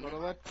 Okay.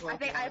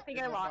 I think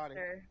I lost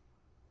her.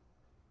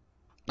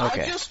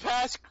 Okay. I just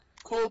passed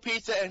Cool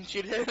Pizza and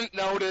she didn't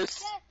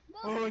notice.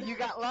 Oh, you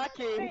got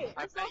lucky.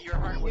 I bet your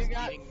heart was You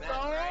got beating then,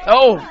 so right?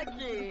 Oh!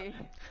 lucky.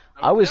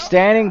 I was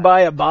standing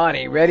by a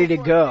body, ready to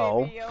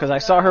go, because I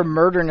saw her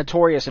murder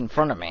Notorious in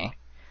front of me.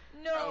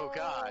 No. Oh,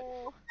 God.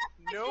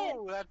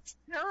 No, that's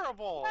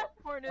terrible.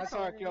 Poor That's how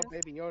I Notorious. killed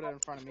Baby Yoda in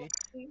front of me.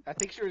 I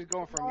think she was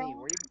going for me.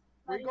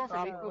 Were you going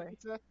for me, Cool Probably.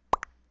 Pizza?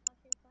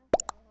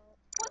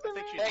 I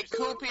think she Hey, just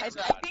Cool got Pizza.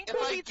 I think If I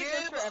Cool Pizza's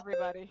good give for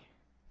everybody.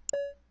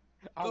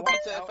 I Cool walked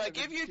Pizza, out if I and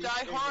give then you she Die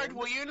came Hard, in.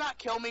 will you not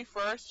kill me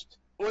first?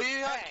 Will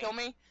you not Hey. kill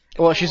me?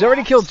 Well, she's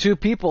already killed 2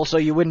 people, so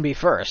you wouldn't be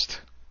first.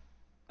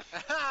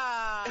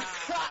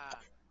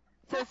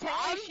 So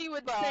technically she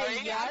would Sorry,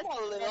 say yes,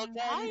 I'm a little and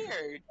then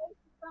tired.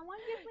 Someone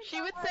give me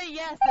she would the say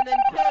yes and then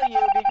kill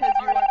you because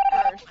you weren't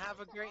first. Have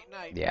a great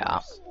night. Yeah.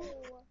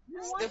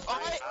 If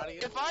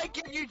I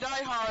give you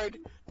Die Hard,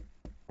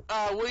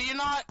 will you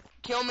not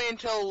kill me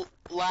until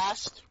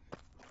last?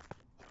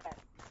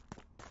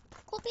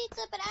 Cool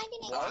pizza, but I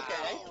didn't Okay.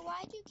 kill you.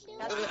 Why'd you kill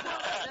me?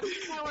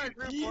 That's how our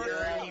group You're works.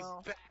 a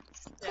so.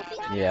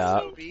 backstabber, Yeah.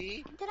 SOB.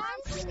 Did I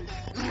see the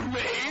game?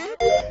 Me?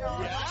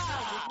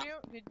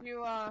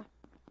 Yeah.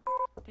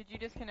 Did you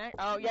disconnect?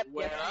 Oh, yep,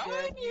 Where yes, you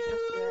are did. You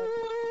just did.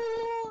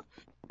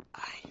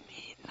 I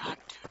need not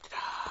to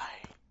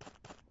die.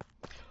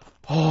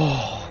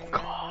 Oh, We are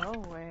God.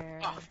 nowhere.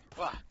 Oh,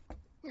 fuck.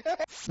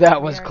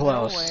 That was We are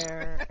close.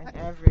 Nowhere and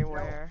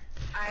everywhere.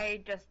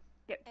 I just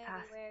get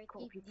past Everywhere,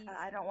 Cool keep Pizza. easy.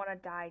 I don't want to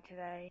die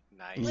today.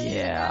 Nice. Wait, guys,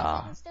 Yeah.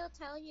 I can still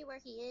tell you where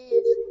he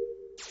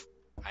is.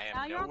 I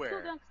Now am you're on nowhere.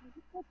 cooldown 'cause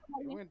you killed It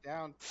somebody. went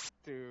down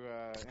to,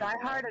 Die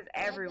Hard is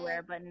Yeah,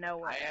 everywhere, good. but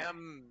nowhere. I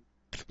am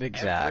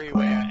Exactly.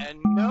 everywhere and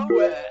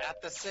nowhere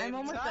at the same I'm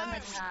almost done my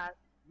time. task.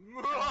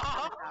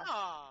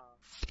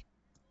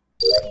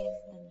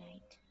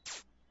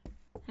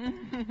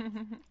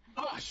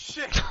 Oh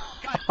shit!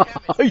 God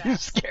damn it! You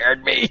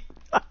scared me.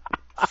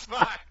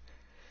 Fuck!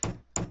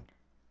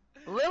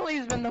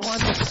 Lily's been the one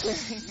that's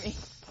scaring me.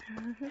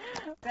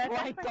 That's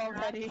Like my task.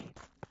 already.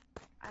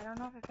 I don't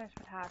know if I finished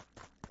my task.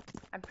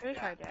 I'm pretty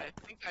sure I did. I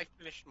think I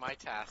finished my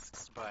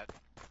tasks, but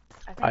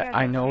think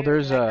I know did,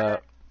 there's and I a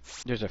got-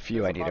 there's a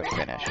few I need to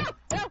finish.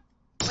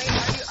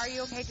 Wait, are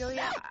you okay,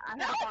 Julia? I have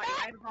a body. I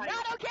have a body.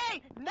 Not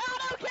okay!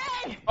 Not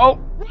okay! Oh.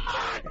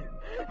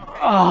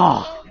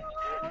 Oh.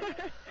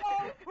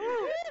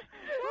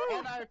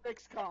 and I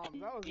fixed comms.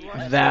 That was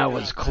right. That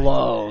was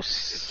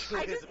close.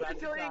 I Julia's just about put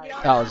to Julia die.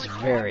 down. That was I'm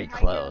like, very oh, I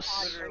close.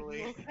 can't bother. Are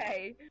you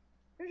okay?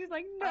 They're just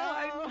like, no,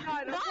 Oh,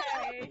 I'm not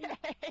okay.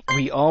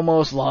 We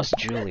almost lost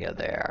Julia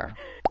there.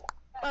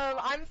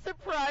 I'm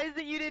surprised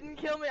that you didn't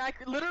kill me. I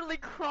literally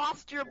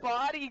crossed your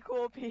body,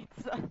 Cool Pizza.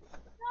 No, I'm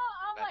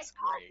like, That's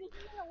oh, great. did you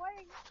get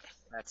away?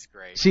 that's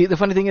great. See, the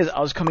funny thing is, I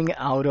was coming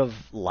out of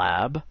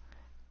lab,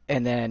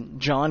 and then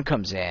John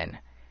comes in,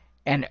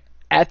 and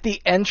at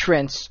the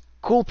entrance,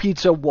 Cool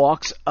Pizza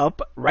walks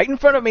up right in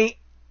front of me,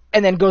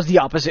 and then goes the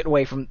opposite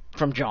way from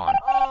John.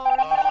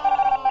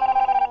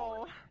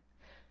 Oh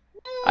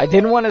I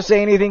didn't want to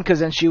say anything because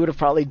then she would have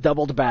probably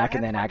doubled back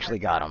and then actually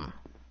got him.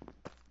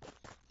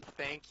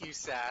 Thank you,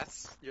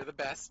 Sass. You're the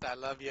best. I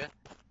love you.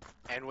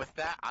 And with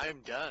that, I'm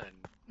done.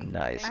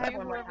 Nice. I no! have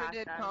one more Whoever task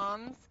did done.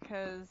 comms,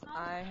 because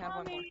I have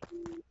one more.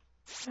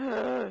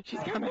 She's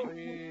coming.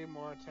 3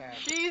 more tabs.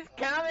 She's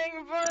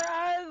coming for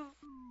us.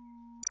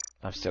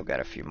 I've still got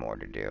a few more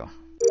to do.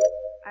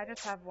 I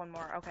just have one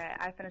more. Okay,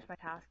 I finished my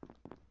task.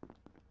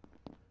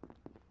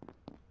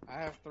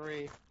 I have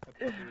 3. That's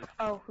 3.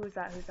 Oh, who's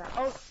that? Who's that?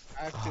 Oh,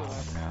 I have 2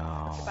 left.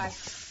 No. goodbye.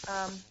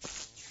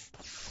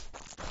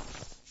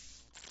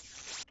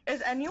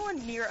 Is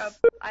anyone near up?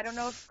 I don't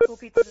know if Cool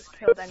Pizza has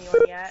killed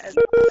anyone yet.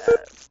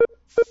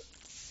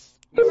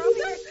 You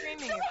probably were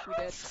screaming if she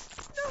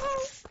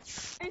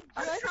did.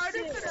 I'm trying to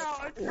figure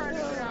out. I'm trying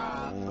to figure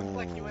out. Looks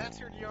like you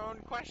answered your own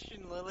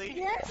question, Lily.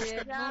 Did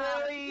Yeah.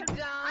 Lily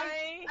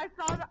die? I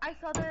saw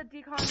the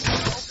decon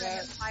open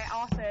in my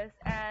office,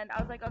 and I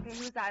was like, okay,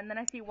 who's that? And then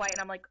I see white,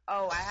 and I'm like,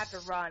 oh, I have to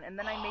run. And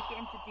then I make it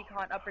into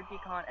decon, upper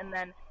decon, and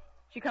then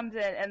she comes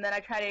in, and then I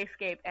try to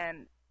escape,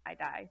 and I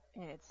die.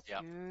 It's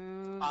Yep.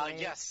 too late.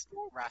 Yes,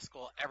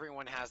 Rascal.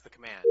 Everyone has the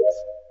commands.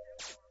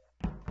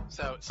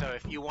 So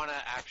if you want to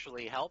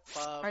actually help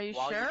Are you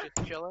while sure? you're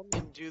just chilling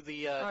and do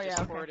the Oh, yeah,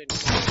 Discord okay. and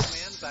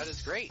commands, that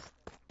is great.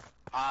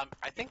 I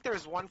think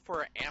there's one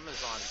for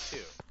Amazon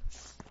too.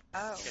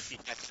 Oh. If you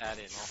type that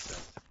in also.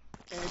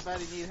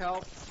 Anybody need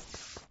help?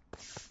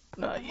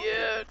 Not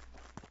yet.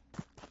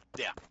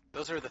 Yeah,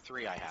 those are the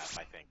 3 I have.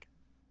 I think.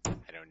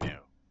 I don't know.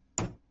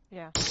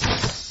 Yeah.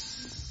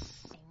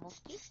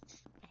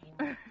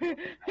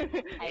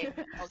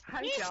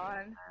 Hi,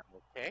 John.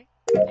 Okay.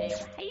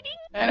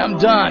 And I'm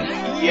done.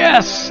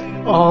 Yes!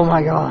 Oh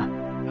my god.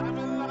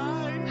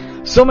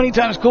 So many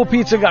times Cool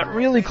Pizza got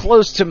really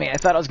close to me. I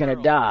thought I was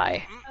gonna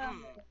die.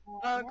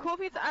 Cool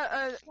Pizza,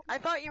 I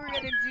thought you were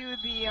gonna do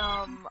the,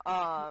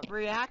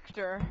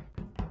 reactor.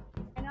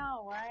 I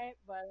know, right?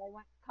 But I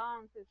went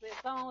comms to see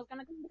if someone was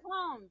gonna come to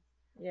comms.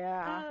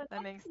 Yeah,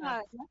 that makes sense.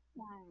 Next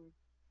time.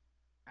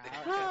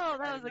 Oh,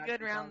 that was a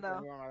good round,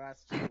 though.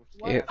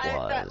 It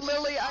That, was.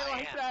 Lily, I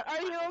like that.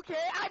 Are you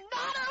okay? I'm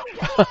not okay!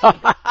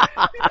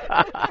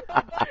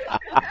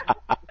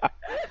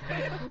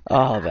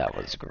 Oh, that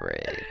was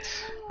great.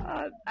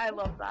 I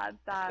love that.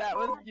 That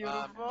was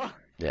beautiful.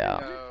 Yeah.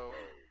 So,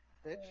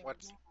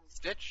 what's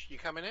Stitch? You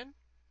coming in?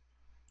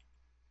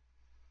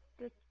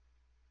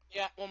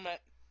 Yeah, 1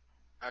 minute.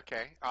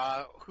 Okay.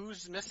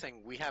 Who's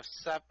missing? We have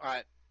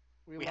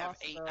we have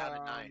 8 out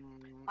of 9.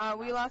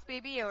 We lost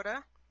Baby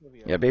Yoda.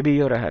 Yeah, Baby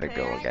Yoda had to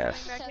go, I Okay.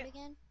 guess. Show it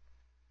again.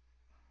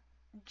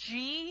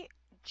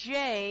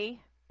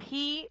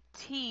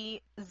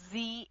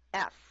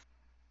 GJPTZF.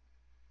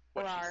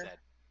 what Rar.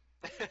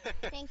 she said.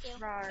 Thank you.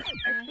 Rar.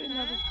 Actually,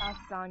 no, this house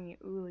is on you.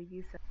 Ula,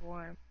 you said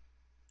warm.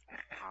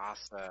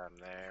 Awesome.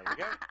 There we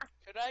go.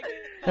 Could I get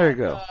There you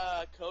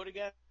that, go. code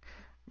again?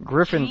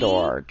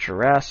 Gryffindor,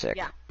 Jurassic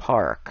Yeah.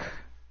 Park,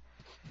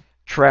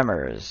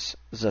 Tremors,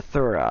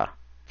 Zathura,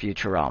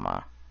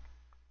 Futurama.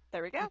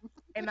 There we go.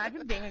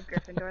 Imagine being a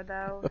Gryffindor,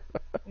 though.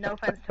 No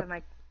offense to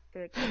my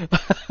dick.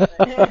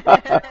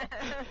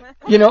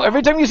 You know,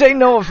 every time you say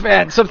no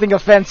offense, something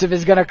offensive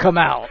is gonna come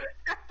out.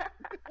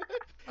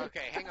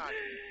 Okay, hang on.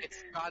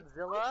 It's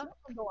Godzilla,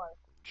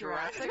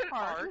 Jurassic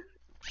Park,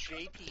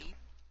 JP,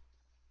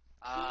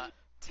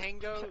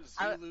 Tango,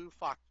 Zulu,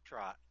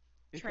 Foxtrot.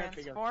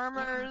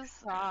 Transformers,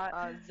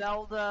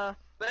 Zelda.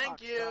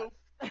 Thank you.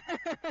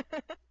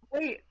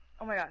 Wait.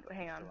 Oh my god.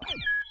 Hang on.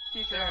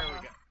 There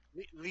we go.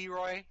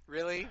 Leroy,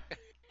 really?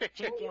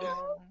 Chicken.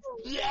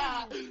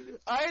 Yeah,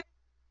 I had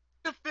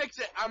to fix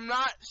it. I'm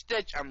not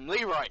Stitch. I'm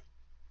Leroy.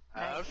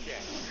 Okay.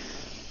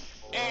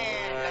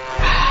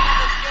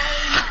 And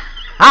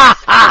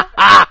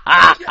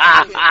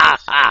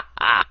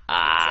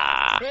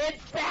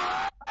It's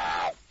fast!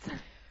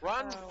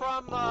 Run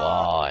from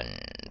 1,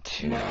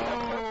 2,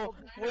 No.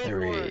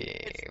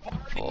 3,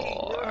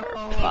 4,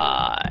 No.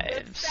 5,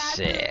 It's fast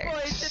 6,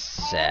 voice. It's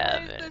always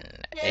 7,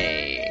 the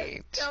same.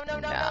 8, No, no,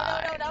 no, no,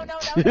 9, no, no, no,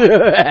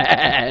 no,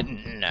 10.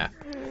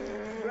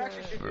 You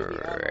actually should do the Elmo.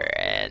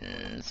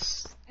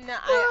 Friends. No,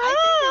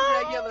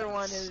 I think the regular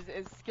one is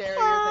scarier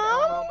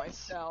than Elmo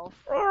myself.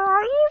 Where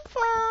are you,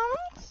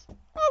 friends?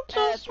 I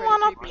just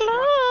wanna Thank you.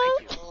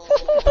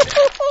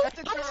 That's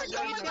a No,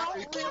 turn. you don't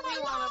really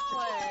want to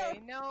play.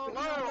 No, you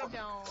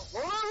don't.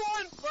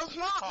 everyone, let's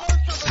not go to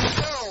the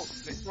show.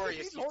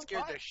 Victoria, you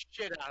scared the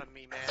shit out of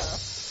me, man.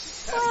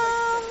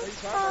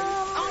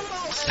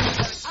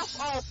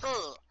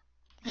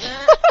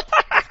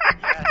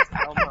 Yes,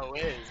 Elmo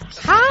is.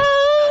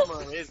 Hi! Elmo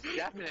is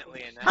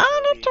definitely an Hi,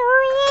 SOB.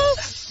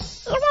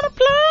 Notorious! You wanna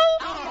play?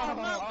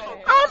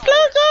 Oh, I'll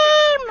play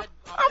game!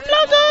 I'll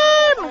play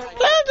game!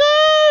 Play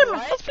game!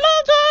 Let's play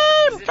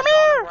game! He's Come in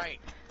here! bottom right.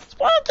 Let's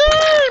play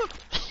game!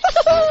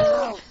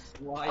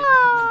 Why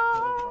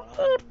Oh, is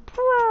he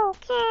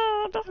broke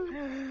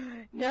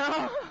it.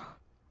 No.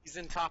 He's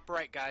in top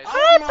right, guys.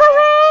 Hi,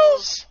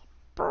 Burrows!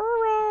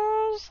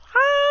 Burrows!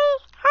 Hi!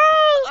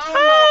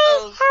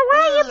 Hi! How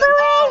are you,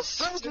 Burrows?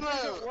 This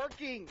isn't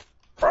working.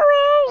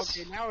 Burrows!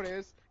 Okay, now it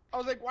is. I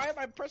was like, why am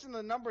I pressing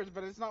the numbers,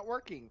 but it's not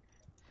working?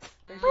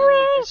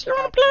 Burrows, you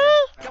wanna play?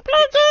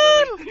 Play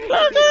game!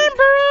 Play game,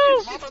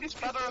 Burrows! Mama's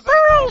better than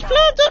Burrows, Elmo.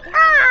 play game!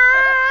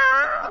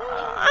 Ah,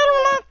 I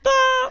don't like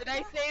that! Did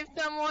I save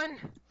someone?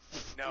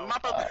 No.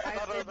 Mama's I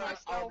better saved than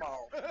myself. Elmo.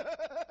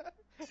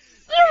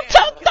 You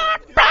take that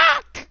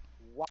back!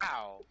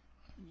 Wow.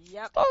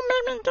 Yep.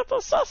 Don't make me get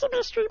the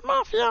Sesame Street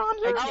Mafia on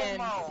you. Again,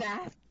 Elmo.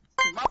 sass.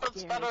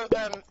 Mama's better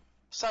than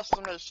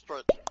Sesame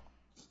Street.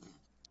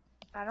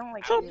 I don't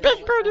like. So, Big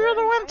Bird, you're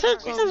the one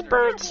taking his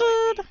bird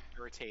seed.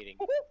 Irritating.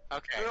 You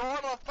Okay.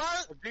 wanna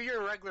fight? Do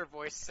your regular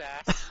voice,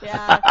 Sass.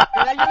 Yeah. The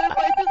regular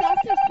voice is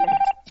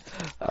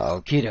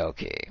also Okie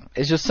dokie.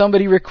 It's just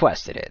somebody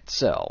requested it.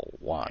 So,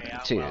 1, Yeah,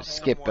 2, well,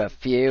 skip a someone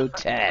few,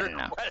 10.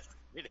 requested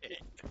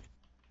it.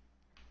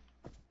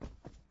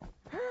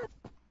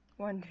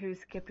 1, 2,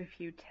 skip a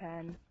few,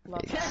 10.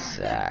 Love that.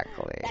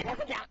 Exactly.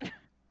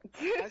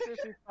 I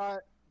seriously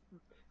thought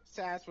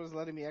Sass was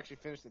letting me actually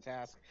finish the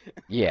task.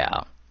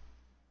 Yeah.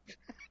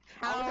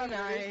 How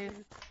nice.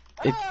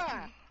 It-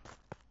 Ah!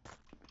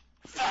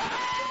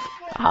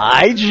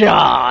 Hi,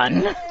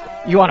 John.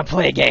 You want to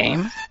play a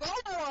game?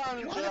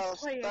 Someone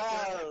just play a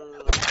died.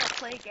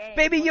 Play game.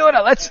 Baby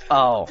Yoda, let's.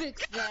 Oh.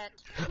 Fix that.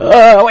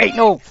 Wait,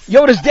 no.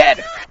 Yoda's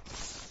dead.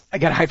 I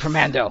gotta hide from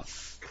Mando.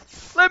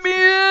 Let me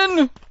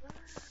in.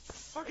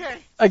 Okay.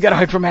 I gotta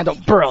hide from Mando.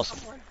 Burrows.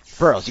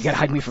 Burrows, you gotta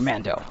hide me from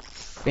Mando.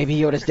 Baby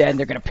Yoda's dead and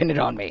they're gonna pin it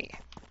on me.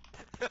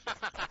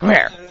 Come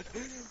here.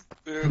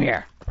 Come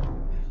here.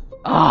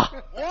 Ah.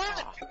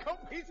 What? Go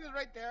pieces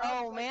right there.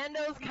 Oh,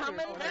 Mando's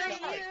coming for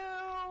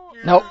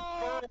you. Nope.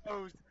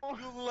 Burrows,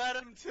 you led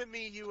him to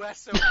me, you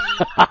SOB.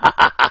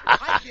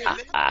 I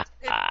didn't.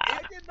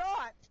 I did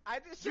not. I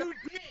just. You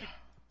did.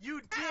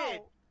 You did.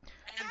 Ow.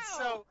 And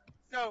Ow.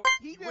 so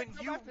He didn't when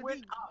come you after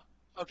went me. up,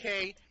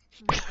 okay,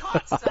 he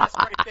caught Sass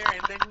right there,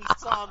 and then he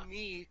saw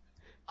me,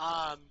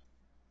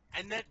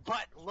 and then,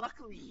 but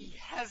luckily he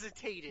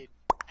hesitated,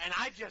 and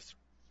I just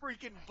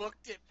freaking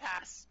booked it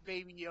past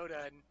Baby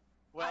Yoda, and I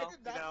well, did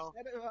you not know,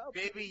 set it up.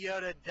 Baby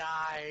Yoda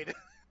died.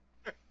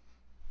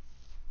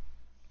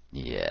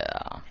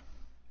 Yeah.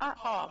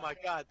 Oh my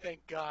God!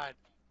 Thank God,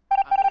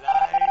 I'm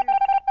alive.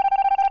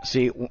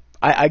 See,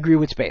 I agree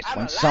with Space. I'm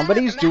When alive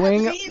somebody's and I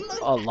haven't doing eaten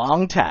a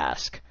long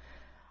task,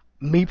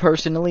 me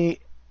personally,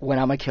 when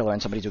I'm a killer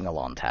and somebody's doing a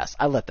long task,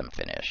 I let them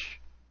finish.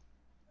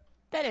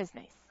 That is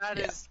nice. That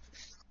Yeah. is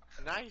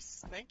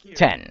nice. Thank you.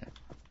 10.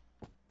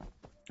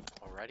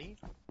 Already?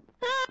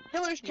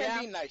 Killers can Yeah.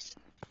 be nice.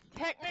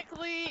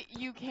 Technically,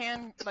 you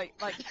can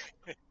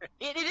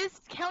it is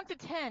count to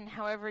 10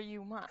 however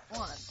you want.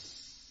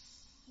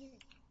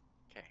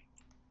 Okay.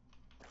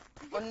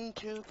 1,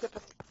 2,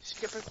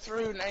 skip it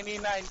through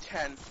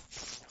 9910.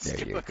 There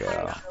Skip you a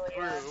go.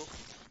 through.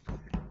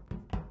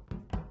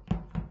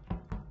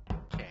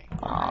 Okay.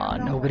 Aw, I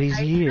don't know nobody's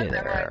where- I here can't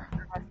memorize there.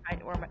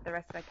 the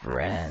rest of my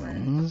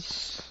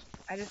Friends?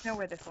 I just know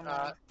where this one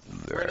was.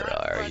 We're Where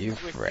not are friends you,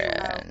 with you,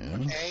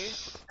 friends? Okay,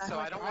 so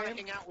I don't want to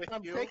hang out with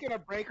I'm you. taking a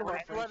break of I our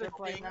want to do other friendship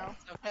right things, now.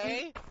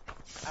 okay?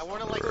 I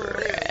want to like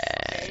live,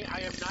 okay? I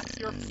am not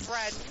your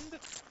friend,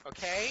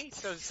 okay?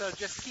 So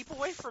just keep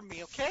away from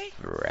me, okay?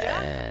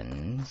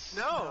 Friends?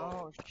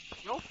 No,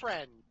 no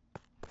friend.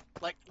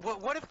 Like,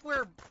 what if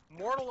we're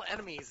mortal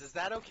enemies? Is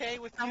that okay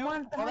with you?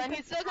 Well, then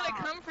he's still gonna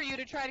come for you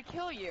to try to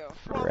kill you. It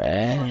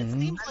Friends?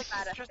 seems like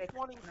he's just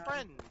wanting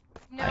friends.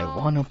 No. I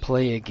want to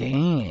play a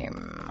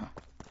game.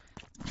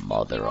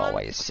 Mother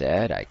always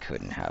said I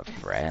couldn't have That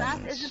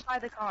friends. isn't by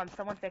the comms.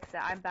 Someone fix it.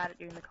 I'm bad at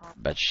doing the comms.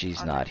 But she's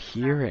Okay. not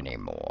here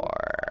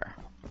anymore.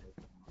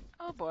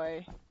 Oh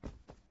boy.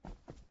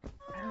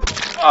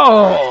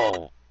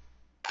 Oh!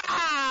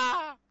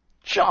 Ah!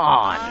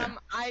 John!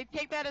 I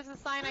take that as a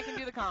sign I can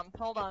do the comms.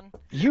 Hold on.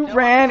 You No,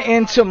 ran no,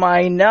 into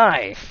my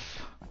knife.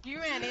 You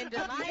ran into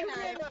my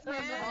knife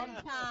 10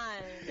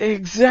 times.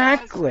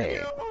 Exactly.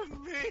 Kill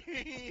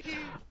me!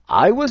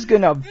 I was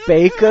gonna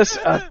bake us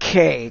a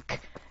cake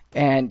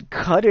and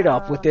cut it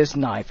up with this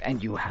knife,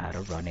 and you had to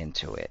run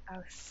into it.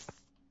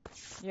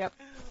 Yep.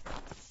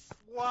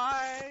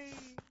 Why?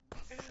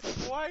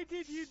 Why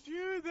did you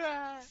do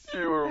that?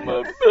 You were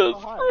my best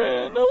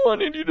friend. I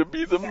wanted you to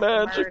be the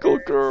magical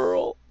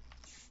girl.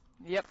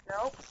 Yep.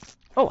 Nope.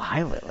 Oh,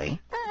 hi, Lily.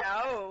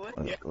 No.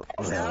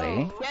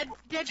 Lily?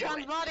 Get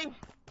John's body.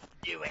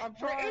 Do it. I'm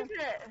Where trying. is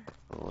it?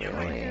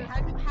 Lily.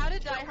 How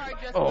did Die Hard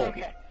just Oh.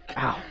 okay.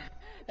 Ow.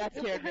 That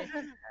scared me.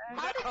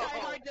 How did Die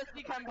Hard just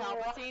become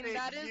Palpatine?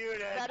 That is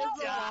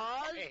the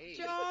law's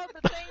job.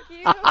 Thank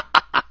you.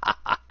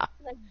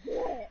 Like,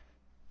 yeah.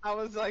 I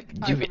was like,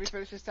 Do alright, let me it.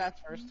 finish this task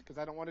first, because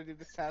I don't want to do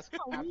this task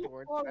Oh, you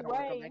afterwards. go I don't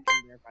want to come away. back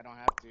in there if I don't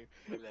have to.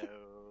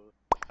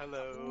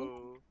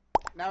 Hello.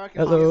 Now I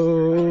can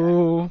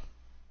Hello.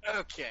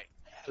 Okay.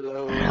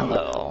 Hello.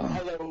 Hello.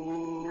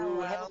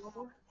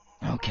 Hello.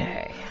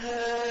 Okay.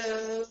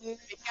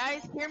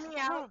 Guys, hear me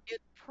out.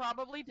 It's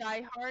probably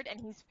Die Hard, and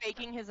he's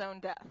faking his own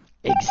death.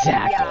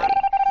 Exactly.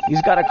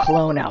 He's got a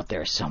clone out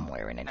there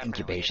somewhere in an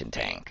incubation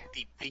tank.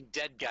 The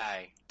dead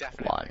guy.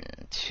 Definitely. 1,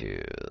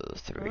 2,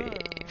 3,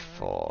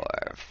 4,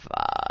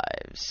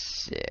 5,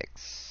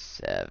 6,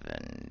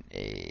 7,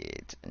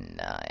 8,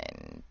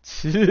 9,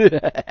 10.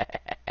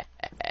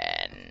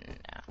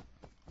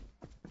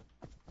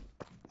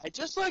 I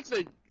just like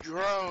the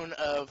drone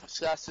of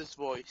Sass's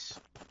voice.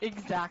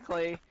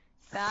 Exactly.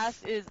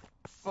 Sass's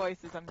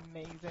voice is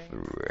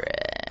amazing.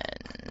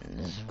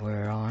 Friends,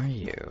 where are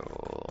you?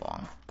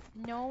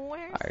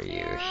 Nowhere. Are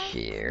you Sass?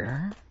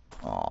 here?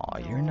 Aw,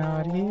 you're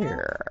not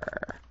here.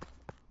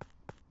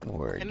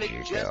 Where'd And it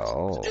you just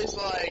go? is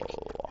like-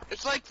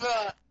 It's like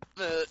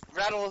the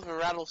rattle of a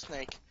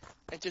rattlesnake.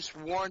 It just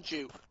warned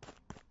you.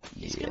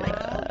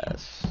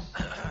 Yes.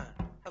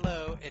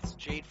 Hello, it's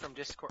Jade from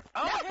Discord.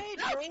 Oh, hey,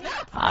 Jade.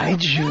 Hi,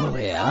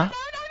 Julia.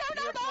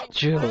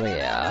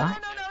 Julia.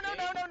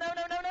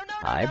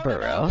 Hi,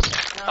 Burrows.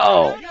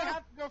 Oh, You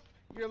have to go.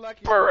 You're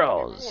lucky.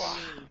 Burrows.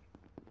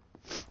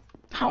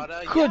 How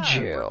But, could yeah,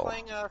 you? We're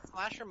playing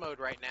slasher mode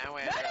right now,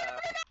 and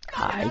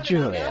Hi,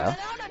 Julia.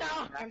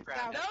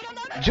 background.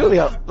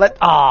 Julia,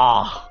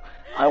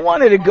 I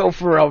wanted to go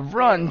for a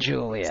run, It's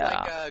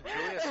Julia. like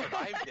Julia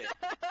survived it.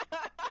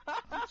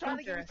 I'm trying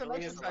to give you some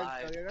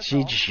exercise, Julia, that's She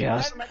all.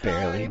 just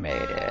barely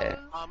made it.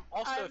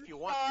 Also, I'm if you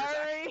want, there's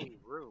sorry. actually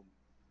room.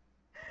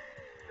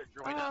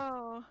 Join us.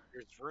 Oh,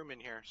 There's room in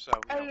here, so.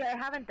 Oh You know. yeah, I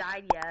haven't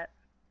died yet.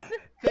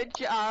 good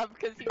job,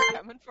 because he's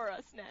coming for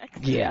us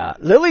next. Yeah,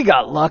 Lily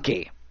got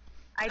lucky.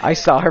 I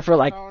did. saw her for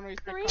like No, no, you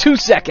 2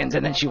 seconds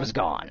and then she was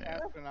gone.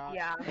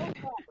 Yeah. Because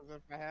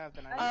if I have,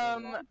 then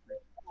I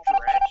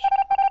Stretch.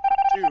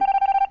 Dude,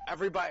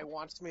 everybody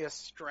wants me to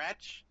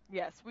stretch.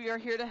 Yes, we are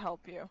here to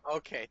help you.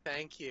 Okay,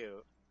 thank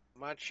you.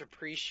 Much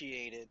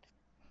appreciated.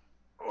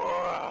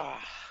 Ugh.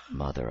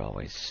 Mother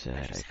always said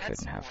I just had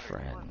couldn't have some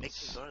water. You wanna Make me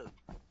friends. go to the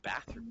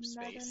bathroom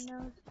space.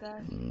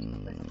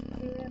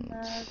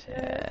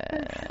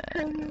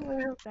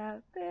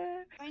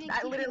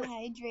 I literally-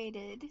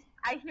 hydrated.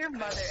 I hear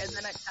Mother, and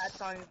then that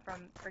song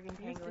from friggin'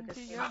 Tango with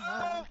this.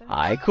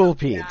 Hi, Cool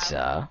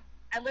Pizza.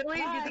 I literally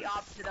do the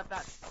opposite of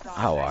that song.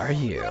 How are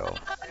you?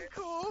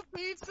 Cool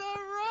pizza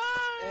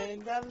run!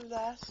 And the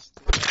last.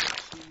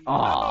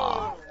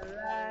 Aw.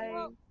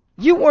 Right.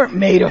 You weren't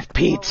made of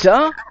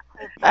pizza.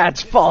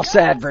 That's false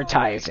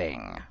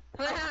advertising.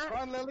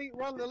 Run, Lily!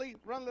 Run, Lily!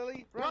 Run,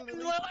 Lily! Run,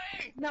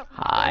 Lily! No.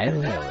 Hi,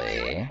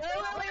 Lily.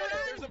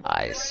 There's a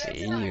I right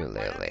see outside. you, Right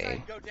Lily.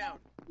 outside. Go down.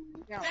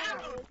 Down,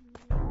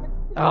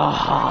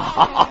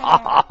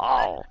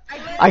 Oh.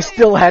 I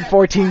still had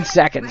 14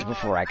 seconds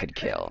before I could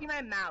couldn't kill. see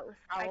my mouse.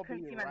 I I will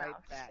couldn't be see my right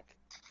mouse. back.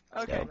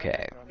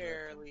 Okay.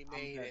 Barely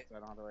made it. So I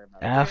don't have to worry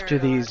about it. After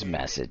these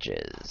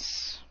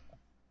messages.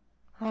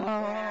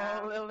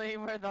 Oh, Lily,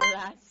 we're the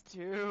last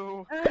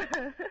two.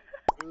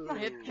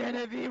 It's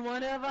gonna be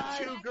one of us.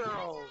 Two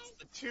girls.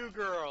 The two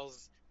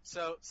girls.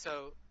 So,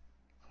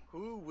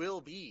 who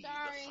will be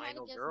Sorry, the I had to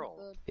final get some girl?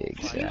 food.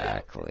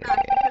 Exactly. I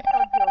should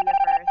tell Julia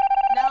first.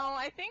 No,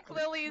 I think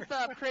Lily's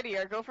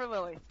prettier. Go for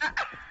Lily.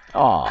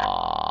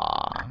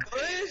 Aww.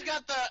 Lily's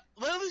got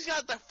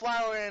the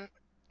flower in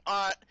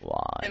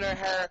One, her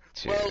hair.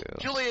 two, Well,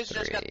 Julia's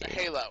just got the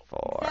three, halo.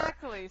 4,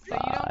 Exactly. So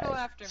you don't go 5,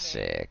 after me.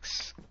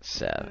 6,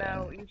 7,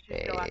 No, you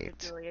should go after 8,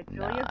 Julia.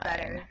 Julia's 9,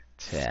 better.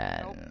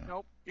 10.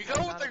 Nope. You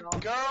go with the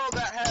girl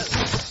that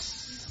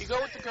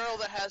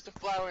has the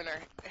flower in her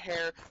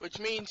hair, which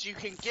means you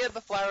can give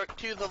the flower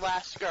to the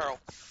last girl.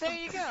 There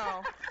you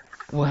go.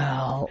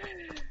 Well,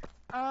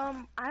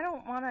 I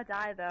don't want to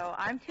die though.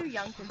 I'm too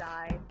young to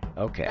die.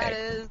 That okay.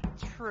 is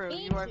true.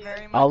 Me You are too.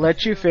 very much I'll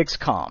let you true. fix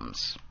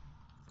comms.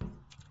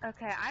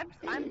 Okay,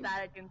 I'm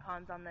bad at doing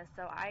cons on this,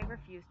 so I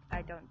refuse.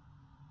 I don't.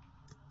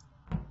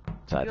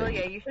 So I think-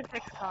 Julia, you should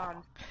fix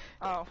comms.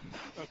 Oh.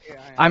 Okay,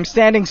 I'm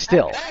standing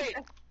still. Hey,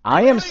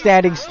 I am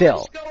standing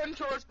still. Lily's going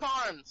towards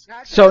ponds.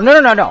 So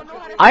no.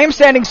 I am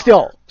standing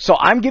still. So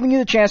I'm giving you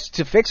the chance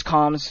to fix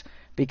comms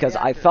because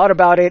I thought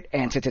about it,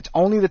 and since it's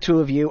only the two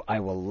of you, I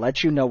will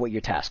let you know what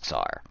your tasks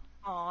are.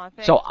 Aw,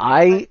 thank So you.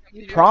 I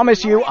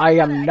promise you, I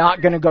am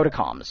not gonna go to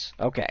comms.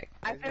 Okay.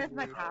 I finished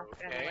my task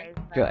anyways.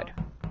 So. Good.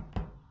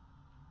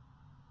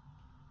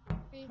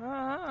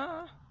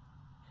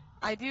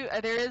 I do.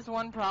 There is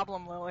one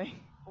problem, Lily.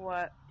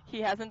 What?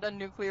 He hasn't done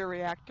nuclear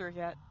reactor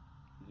yet.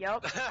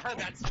 Yup.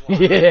 That's why.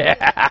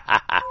 Yeah.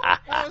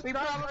 We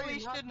probably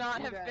should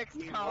not have fixed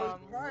comms.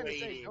 Trying to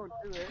say don't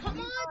do it. Come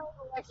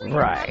on.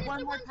 Right.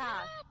 One more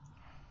task.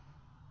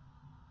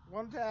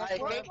 One task I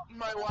left. hate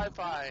my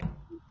Wi-Fi.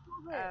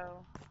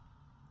 Oh.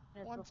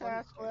 One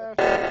task left.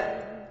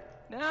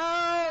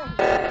 No!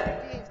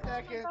 15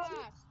 seconds.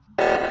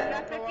 You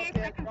have Don't go 58 up yet.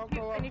 seconds Don't to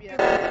go up finish yet. your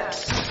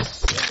task.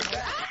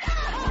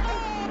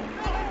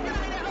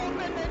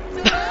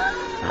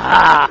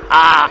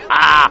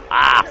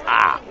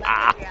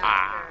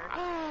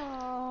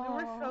 We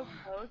were so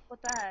close.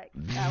 What the heck?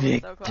 That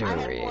was so close. I had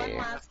Victory. one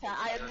last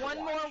I had one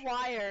more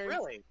wire.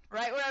 Really?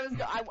 Right where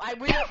I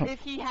was if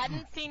he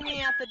hadn't seen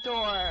me at the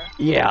door,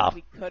 Yeah.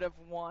 we could have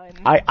won.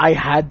 I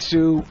had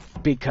to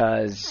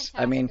because,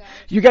 I mean,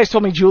 you guys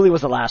told me Julie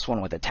was the last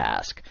one with a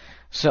task.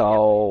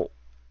 So,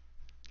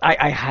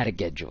 I had to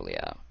get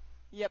Julia.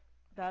 Yep,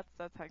 that's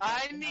how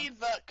I need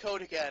the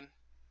code again.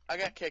 I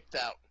got kicked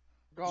out.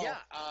 Go. Yeah,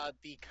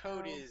 the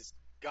code is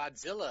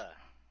Godzilla,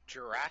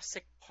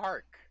 Jurassic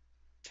Park,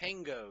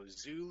 Tango,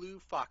 Zulu,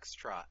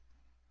 Foxtrot.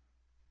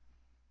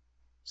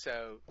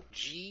 So,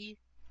 GJPTEF.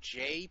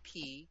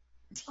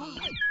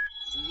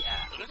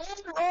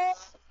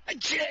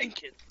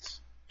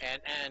 Jenkins.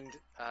 And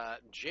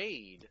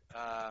Jade,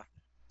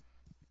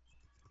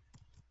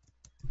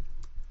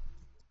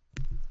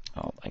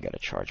 Oh, I gotta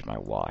charge my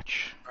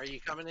watch. are you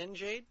coming in,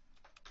 Jade?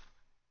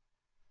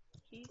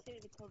 Can you say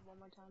the code one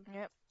more time?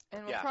 Yep.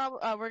 And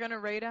Yeah. we're gonna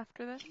raid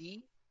after this.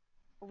 We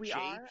JP.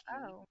 are?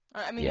 Oh.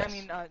 Yes.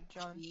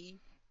 John.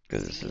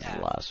 Because this is the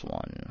last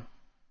one.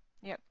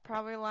 Yep,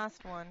 probably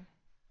last one.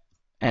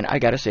 And I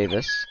gotta say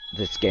this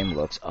game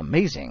looks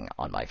amazing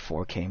on my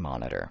 4K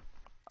monitor.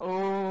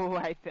 Oh,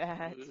 I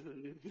bet.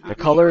 The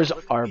colors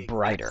Look are the exact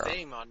brighter.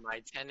 Same on my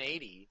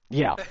 1080.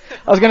 Yeah.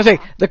 I was gonna say,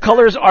 the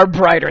colors are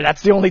brighter,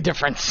 that's the only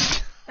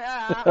difference.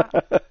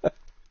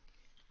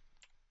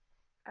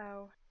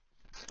 Oh.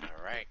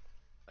 Alright,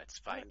 let's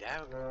find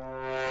out. Oh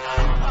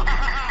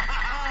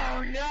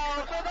no,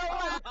 for the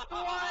last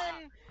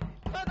one!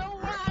 For the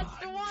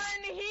last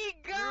one, he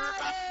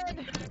got it!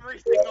 Every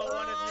single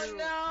one of Oh you.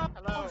 no!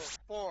 Hello.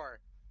 4,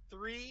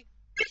 3,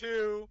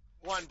 2,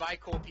 1. Bye,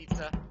 cool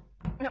pizza.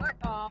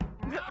 Oh.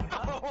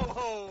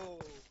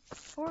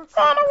 Oh,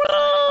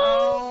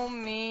 So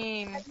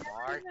mean.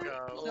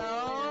 Marco.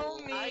 So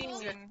Hi,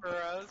 mean. Chick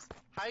Burrows.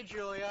 Hi,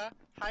 Julia.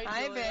 Hi,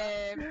 Hi, Julia.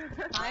 babe.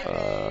 Hi, Uh,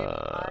 babe.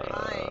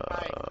 Hi.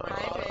 Hi,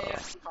 Call it, babe.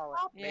 yes, call it.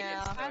 Make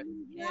Yeah. it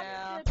fun.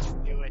 Yeah.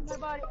 Do it.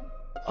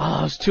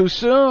 Oh, it's too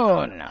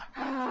soon.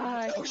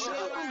 I knew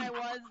where I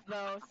was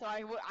though, so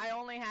I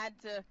only had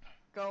to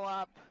go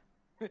up.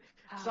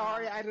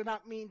 Sorry, I did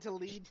not mean to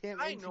lead him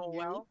Hi, into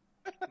Noel.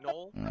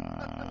 Noel.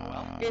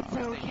 It's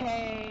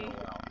okay.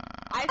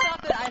 I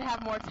thought that I'd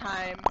have more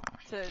time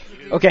to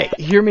do Okay, that.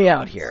 hear me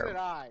out So did here.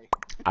 I.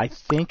 I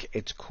think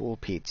it's cool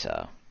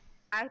pizza.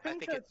 I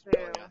think so it's too.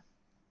 Julia.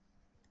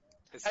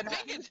 I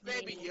think it's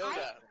Baby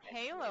Yoda.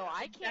 Halo,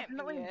 I can't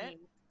Definitely be it. me.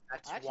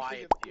 That's I actually why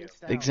think it's it's you. Bruce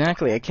Stout.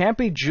 Exactly. It can't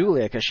be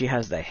Julia because she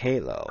has the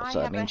halo. I So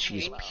that have a means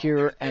she's halo.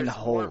 pure and There's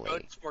more holy.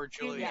 votes for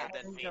Julia Yeah,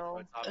 than me, Angel. so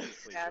it's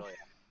obviously Yes. Julia.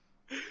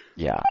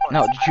 Yeah.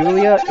 No,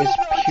 Julia is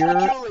pure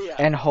Julia.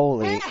 and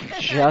holy. I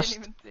didn't Just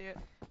even see it.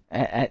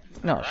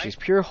 no, Alright. she's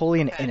pure, holy,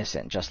 and 10,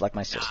 innocent, just like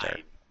my sister.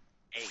 9,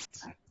 8,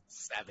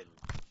 7,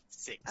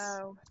 6,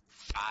 Oh.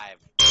 5,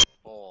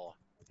 4,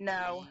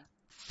 No.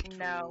 3,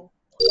 No.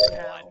 2, No.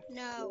 1.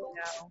 No.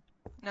 No.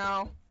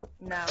 No.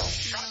 No.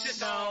 Shut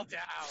it all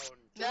down.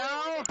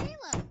 No.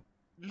 Halo.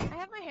 I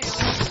have my halo.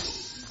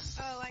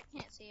 Oh, I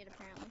can't see it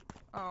apparently.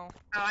 Oh. Oh,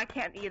 I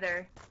can't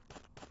either.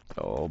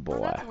 Oh Oh, boy.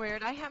 that's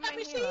weird. I have my Let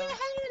me see your Halo.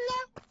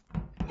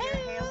 halo. Your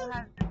halo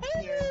has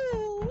disappeared.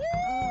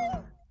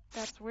 Oh,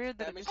 that's weird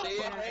that Let me it see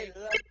your disappeared.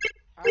 halo.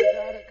 I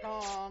got it,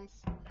 comms.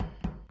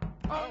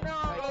 Oh Like, no!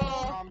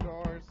 comm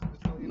doors.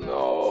 Just so you know.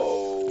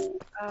 No.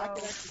 I Oh. can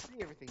actually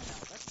see everything now.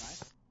 That's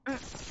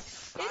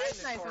nice. It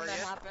is nice when that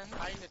happens.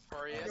 Hi,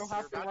 Notorious. You don't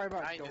have to You're worry to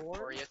about die, doors.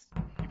 Notorious.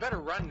 You better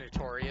run,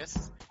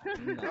 Notorious.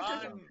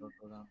 Run!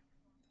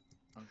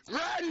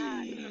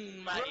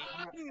 Run, my.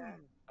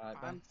 Alright,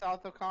 Ben. I'm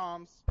south of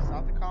comms.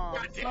 South of comms.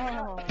 God damn it.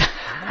 Oh.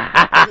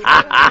 I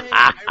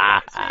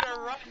want you to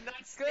run,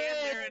 not stand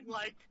there and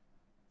like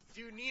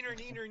do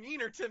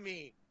neener to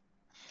me.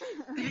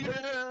 Good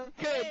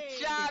Hey.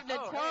 job,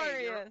 Oh,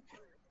 hey, Notorious.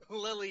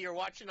 Lily, you're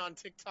watching on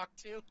TikTok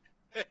too?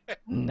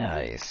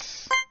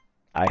 Nice.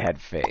 I had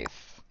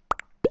faith.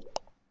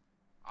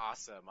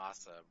 Awesome.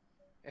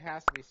 It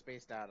has to be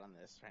spaced out on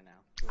this right now.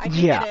 I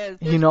think Yeah, it is.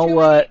 you There's know too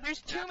what? Many,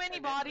 there's too many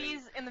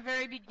bodies in the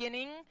very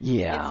beginning.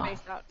 Yeah. It's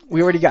spaced out.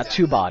 We already got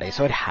 2 bodies,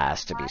 so it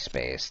has to be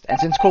spaced. And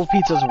since Cold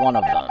Pizza's one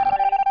of them.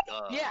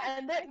 Yeah,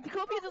 and the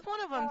Cool Piece is one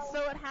of them,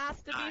 so it has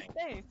to be Nine.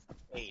 spaced.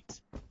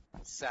 8,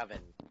 7,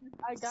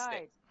 I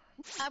died.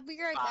 I'll be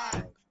right 5,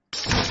 back.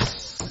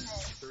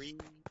 3,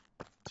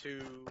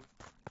 2,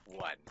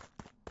 1.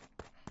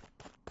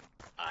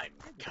 I'm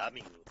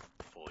coming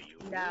for you.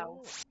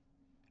 No.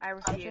 I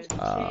refuse.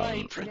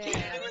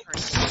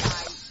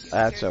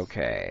 That's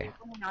okay.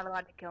 You're not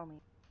allowed to kill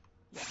me.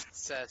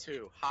 Says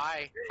who?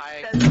 Hi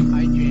Says-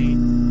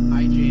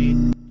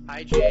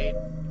 Jade.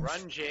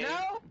 Run, Jade. No!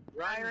 I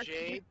Run, refuse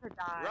Jade. to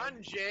die. Run,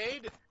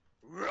 Jade.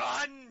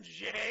 Run,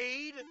 Jade.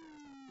 Hey,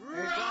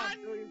 Run, John,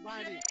 Julie's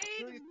behind you. Jade.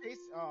 Julie's face.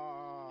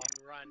 Oh.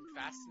 Run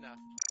fast enough.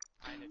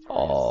 Hi, Notorious.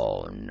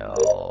 Oh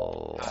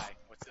no. Hi,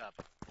 what's up?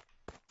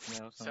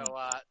 No, So,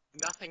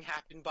 nothing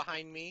happened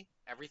behind me.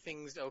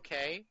 Everything's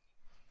okay.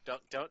 No,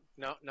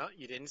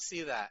 you didn't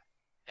see that.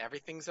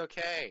 Everything's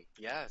okay.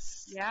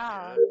 Yes.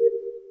 Yeah. Good.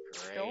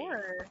 Great.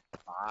 Sure.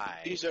 Bye.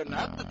 These are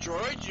not the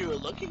droids you were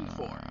looking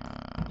for.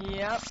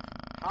 Yep.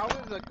 How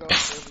does a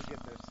ghost able to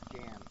get their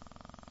scan?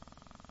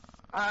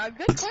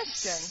 Good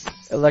question.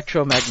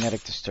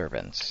 Electromagnetic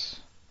disturbance.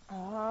 Oh,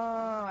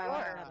 I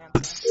like Sure. that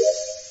answer.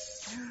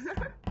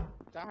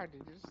 Dar,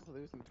 did you just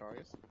lose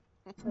Notorious?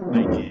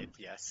 I did,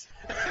 yes.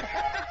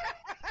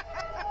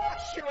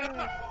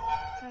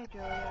 Hi,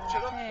 Julia.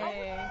 Shut up.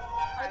 Hey.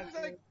 I was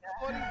like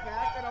floating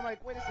back, and I'm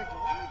like, wait a second,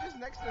 you were just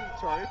next to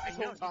Notorious I this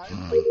know, whole you time.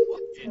 just like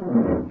booked it.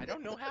 I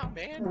don't know how,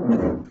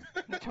 man.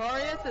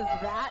 Notorious is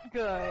that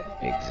good.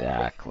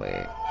 Exactly.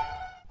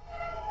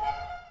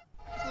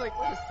 Just like,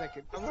 wait a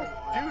second. I'm like,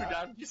 dude,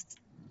 I'm just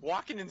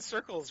walking in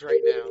circles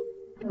right now.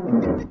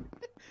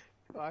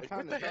 Oh, I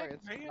found what the heck,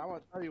 Notorious. man? I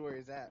won't tell you where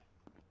he's at.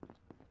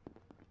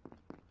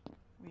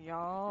 We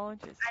all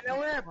just. I know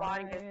where a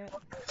body quiet. is.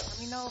 Let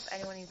me know if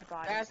anyone needs a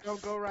body. Bass,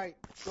 don't go right.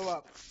 Go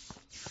up.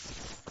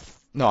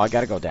 No, I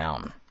gotta go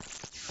down.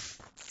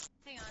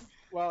 Hang on.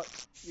 Well,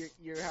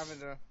 you're having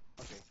to.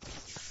 Okay.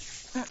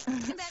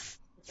 Come back.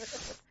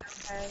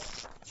 Okay.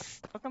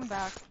 Welcome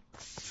back.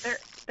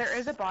 There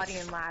is a body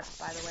in labs,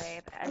 by the way,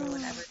 if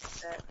anyone ever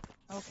needs it.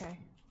 Okay.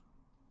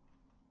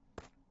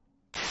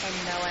 And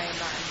no, I am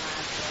not in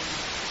labs.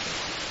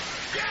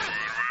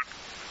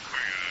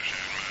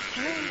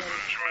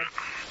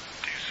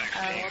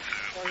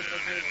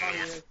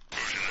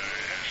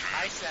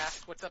 Hi,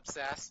 Sass. What's up,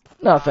 Sass?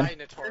 Nothing. Hi,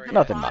 Notorious.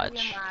 Nothing There's a body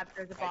much. in labs.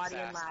 There's a Hey, body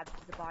in Sass. labs.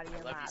 There's a body in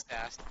Love you, labs.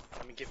 Sass.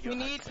 Let me give Do you you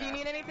a hug, need? Do you Sass.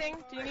 need anything?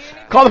 Do you need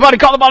anything? Call the body,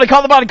 call the body,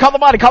 call the body, call the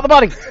body, call the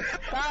body!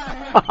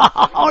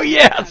 Oh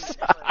yes!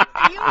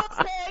 You will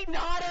say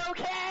not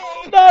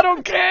okay. Not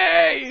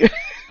okay!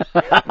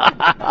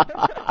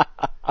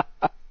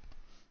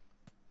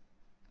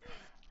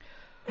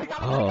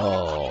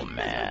 Oh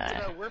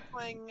man. So we're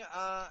playing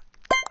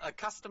a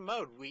custom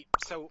mode. We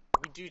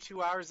do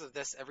 2 hours of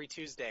this every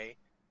Tuesday.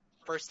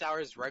 First hour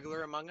is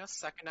regular Among Us.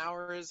 Second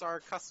hour is our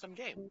custom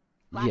game,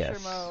 Slasher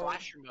Yes. mode.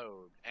 Slasher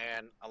mode.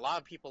 And a lot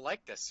of people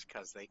like this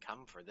because they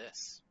come for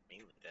this,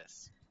 mainly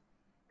this.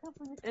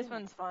 This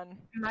one's fun.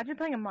 Imagine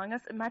playing Among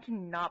Us.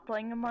 Imagine not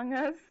playing Among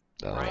Us.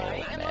 Oh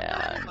Right? And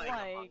man. Playing Like-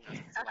 Among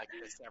Us like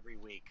this every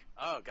week.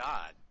 Oh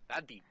God,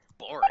 that'd be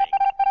boring.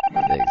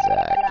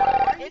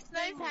 Exactly. It's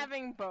nice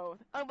having both.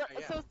 But,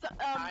 Yeah. so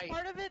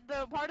part of it,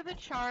 part of the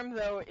charm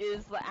though,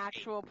 is the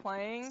actual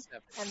playing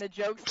 7, and the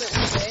jokes that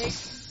we make.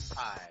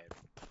 5.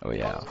 Oh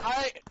yeah.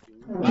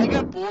 I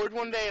got bored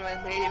one day and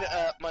I made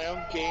my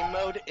own game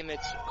mode and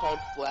it's called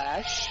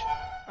Flash.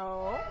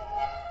 Oh.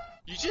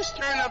 You just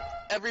turn up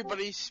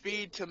everybody's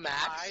speed to max,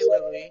 Hi,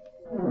 Lily.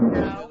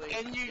 No. Lily.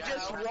 and you Yeah,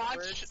 just no, watch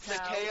words. the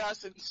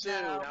chaos ensue.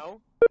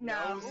 No.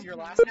 No. Is your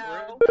last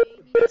No. word?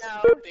 Best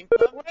No. you can think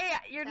of? Wait,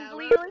 you're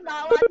legally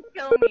not allowed to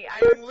kill me.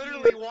 I'm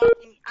literally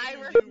walking I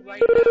into refuse. you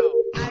right now.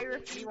 I Any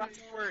refuse.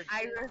 last words?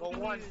 I Go refuse.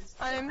 once.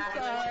 I'm I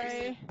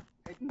sorry.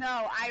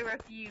 No, I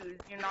refuse.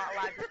 You're not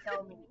allowed to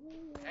kill me.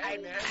 Hey,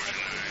 man.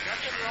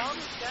 Nothing wrong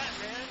with that,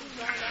 man.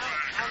 You're going out.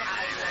 I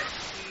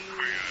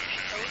refuse.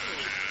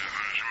 Totally.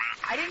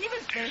 I didn't even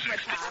finish my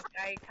task.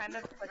 I kind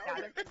of clicked out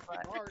of it,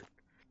 but Hard.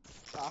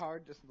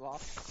 Hard just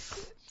lost.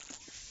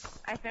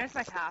 I finished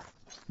my task.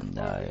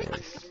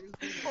 Nice.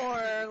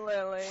 Poor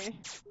Lily.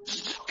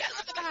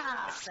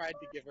 I tried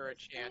to give her a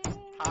chance.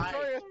 Hi,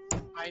 Notorious.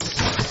 hi,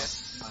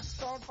 Notorious.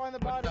 Someone find the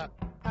body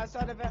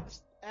outside of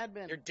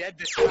admin. You're dead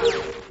this time.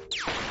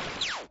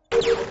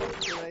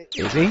 Too late.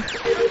 Is he?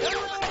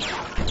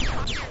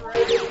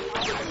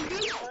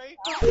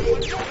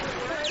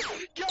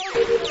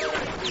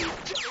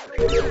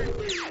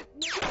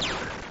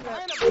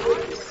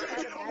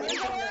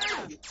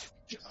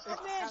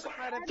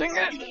 Dang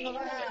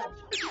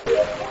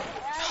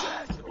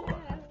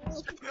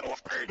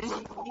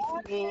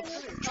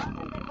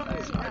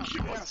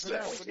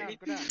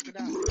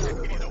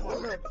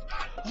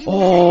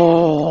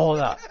Oh,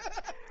 that.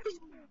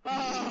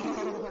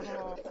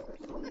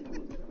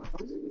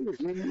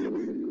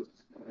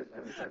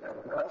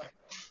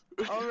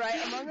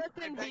 Alright, Among Us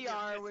in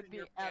VR would be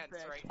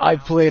epic. I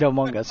played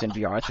Among Us in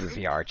VR through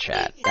VR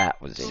chat.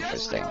 That was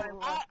interesting.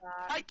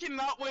 I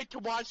cannot wait to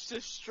watch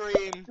this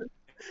stream.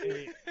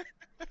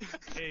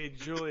 Hey,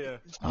 Julia.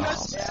 Oh,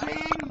 Just man.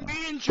 seeing me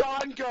and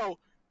John go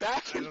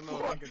back I and don't know if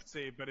forth. you can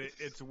see, but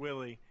it's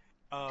Willie.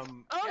 Oh,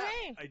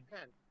 hey!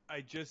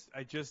 I just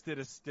did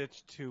a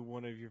stitch to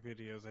one of your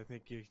videos. I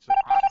think you should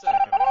Awesome.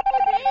 check it out.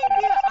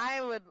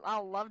 Thank you!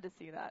 I'll love to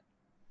see that.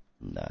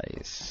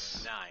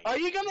 Nice. Nice. Are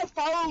you gonna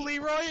follow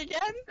Leroy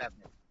again?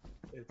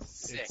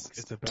 7,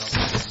 It's about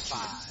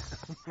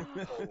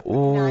 5,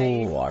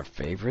 Ooh, our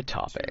favorite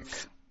topic.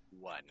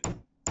 1.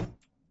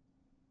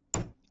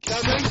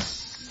 Coming,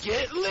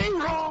 get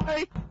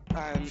Leroy.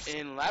 I'm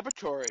in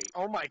laboratory.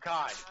 Oh my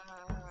god.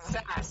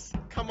 Sass,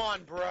 come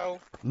on,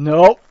 bro.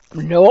 Nope,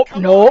 nope,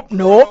 nope,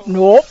 nope,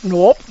 nope,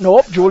 nope,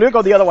 nope. Julia,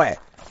 go the other way.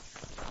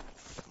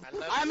 I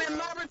love I'm you, in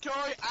bro.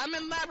 laboratory. I'm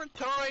in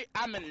laboratory.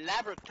 I'm in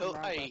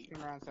laboratory.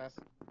 Turn around, Sass.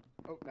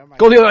 Oh, never mind.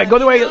 Go the other way, go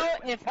the other way. So,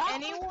 if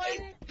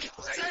anyone...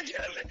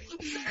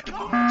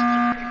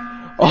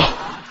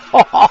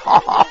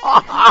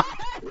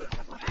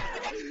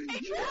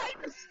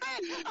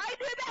 I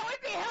knew that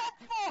would be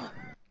helpful!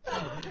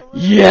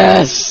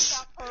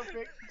 Yes!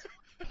 Perfect.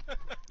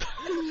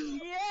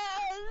 Yes!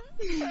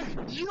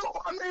 You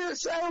want me to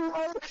say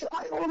words?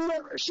 I will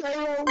never say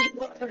those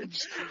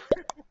words.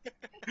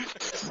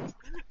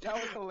 That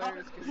was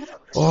hilarious.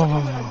 Oh. He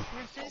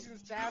was chasing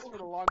Sass for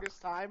the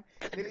longest time,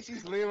 and then he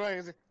sees Leroy and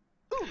he's like,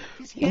 ooh,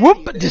 he's handy.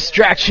 Whoop!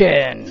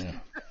 Distraction!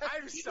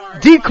 I'm sorry.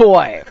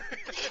 Decoy!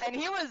 And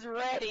he was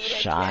ready to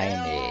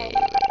Shiny.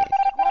 kill.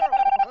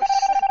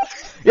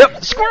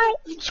 Yep, squirrel!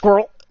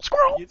 Squirrel!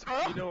 Squirrel! You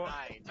know,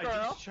 I Girl.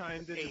 just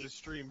chimed into the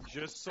stream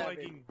just so I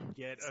can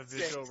get a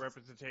visual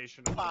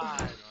representation of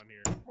Five. what's going on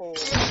here. 4,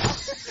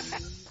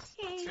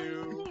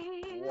 2,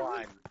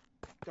 1.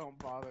 Don't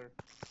bother.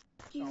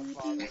 Don't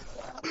bother.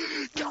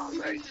 Don't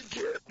make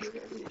it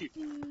get me.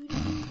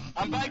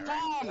 I'm back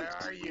down. Where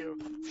are you?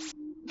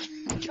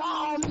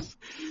 John.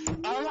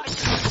 I'm like,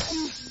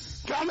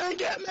 come and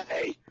get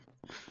me.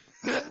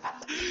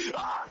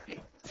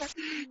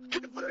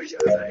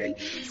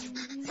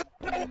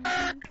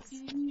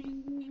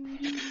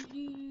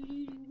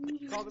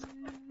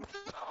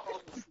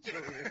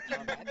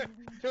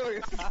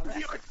 Julia, stop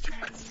it.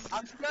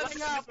 I'm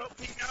setting up.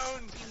 Be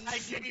known. I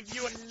gave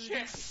you a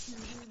chance,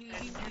 and you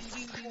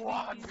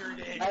squandered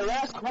it. My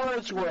last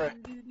words were,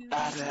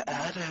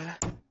 ada.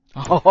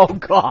 Oh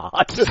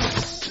god.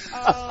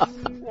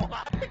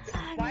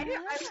 Why did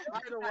I By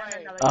the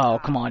way, Oh,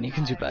 come on, you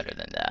can do better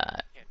than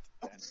that.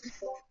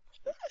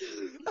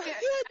 I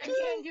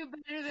can't do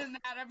better than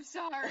that. I'm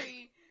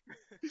sorry.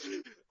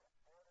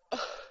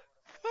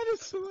 That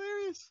is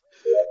hilarious.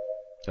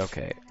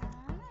 Okay,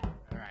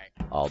 Alright.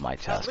 all my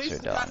At tasks are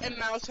least done. Cat and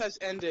Mouse has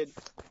ended.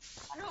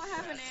 I don't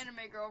have an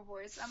anime girl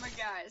voice. I'm a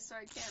guy, so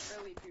I can't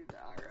really do the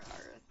ara.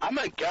 I'm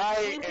a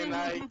guy and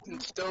I can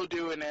still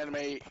do an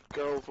anime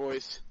girl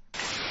voice.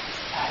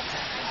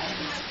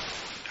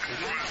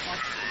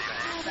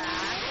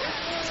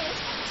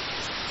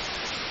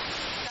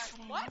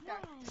 What?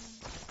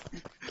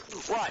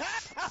 What?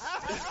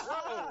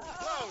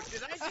 Whoa,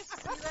 did I just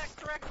see that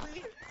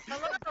correctly?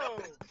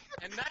 Hello!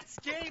 And that's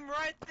game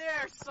right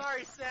there.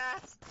 Sorry,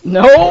 Sass.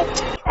 No! Oh!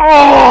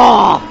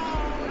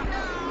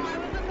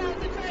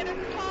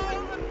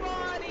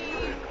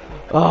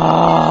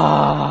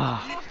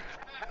 Ah!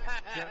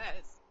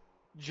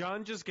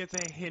 John just gets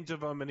a hint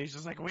of him, and he's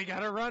just like, "We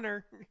got a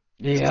runner."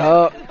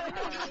 Yep.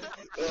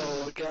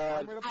 Oh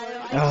god.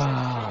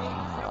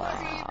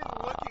 Ah.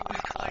 Looking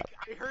like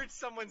I heard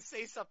someone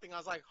say something. I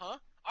was like, huh?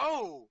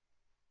 Oh!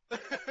 Done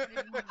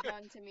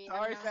to me. Sorry,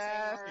 I'm not saying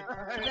Fast.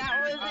 ara.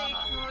 That was a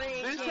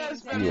great This game.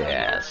 has been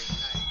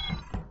Yes.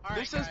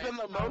 This has been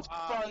the most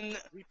fun.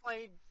 We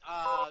played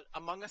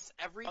Among Us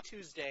every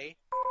Tuesday,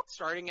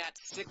 starting at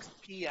 6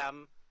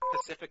 p.m.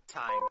 Pacific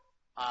time.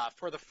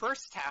 For the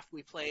first half,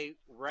 we play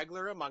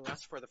regular Among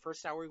Us. For the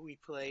first hour, we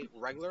play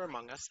regular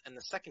Among Us, and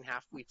the second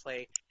half, we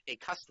play a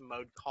custom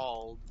mode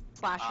called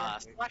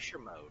Slasher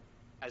Mode.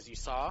 As you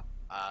saw,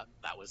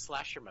 that was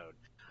Slasher Mode.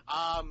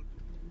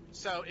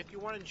 So if you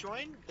want to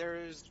join,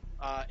 there's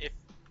if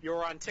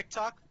you're on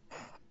TikTok,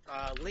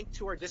 link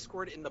to our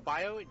Discord in the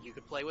bio, and you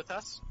can play with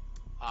us.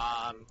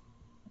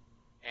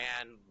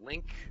 and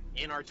link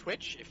in our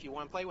Twitch if you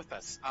want to play with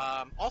us.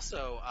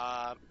 Also,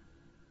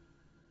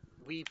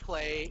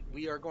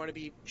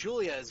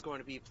 Julia is going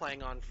to be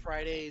playing on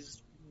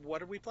Fridays.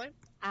 What are we playing?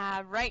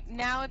 Right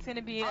now it's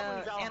gonna be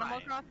Probably Valheim. Animal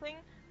Crossing,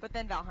 but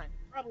then Valheim.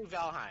 Probably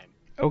Valheim.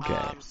 Okay.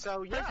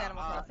 So yeah, First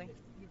Animal Crossing.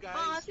 if you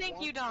guys thank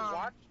want you, to Dom.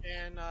 watch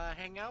and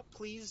hang out,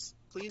 please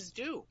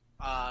do.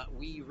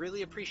 We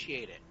really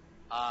appreciate it.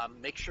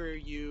 Make sure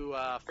you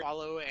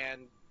follow,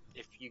 and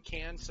if you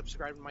can,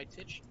 subscribe to my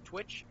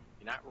Twitch.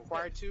 You're not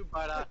required to,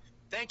 but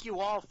thank you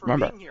all for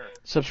Remember, being here.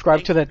 subscribe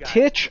Thank to the you, guys.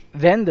 Titch,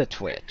 then the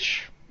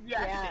Twitch.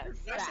 Yes.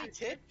 Did I say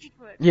Titch?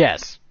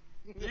 Yes.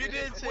 You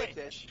did say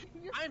Twitch.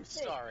 I'm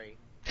sorry.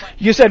 But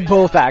You said guys,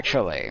 both, those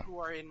actually. Who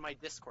are in my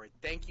Discord?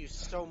 Thank you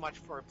so much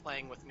for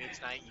playing with me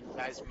tonight. You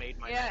guys made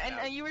my Yeah, night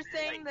out. and you were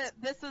saying that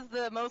this is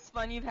the most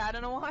fun you've had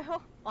in a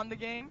while on the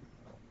game.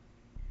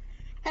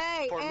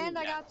 Hey, For me, and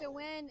I yeah. got to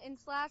win in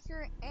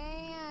Slasher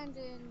and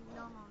in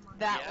No More Money.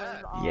 That Yeah.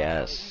 was awesome.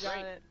 Yes. You got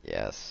it.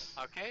 Yes.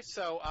 Okay,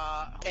 so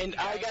hope And you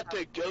I guys got to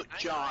have a goat great night.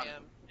 John. I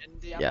am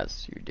ending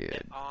Yes, you it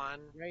did. on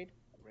Raid.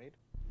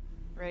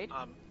 Right?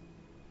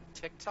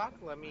 TikTok.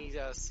 Let me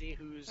see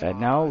who's And on.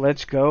 now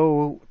let's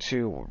go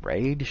to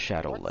Raid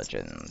Shadow What's-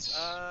 Legends.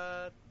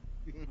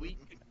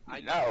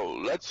 Now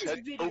let's This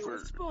head video over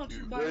is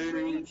sponsored to by Raid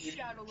Raid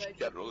Shadow Legends.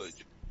 Shadow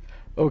Legends.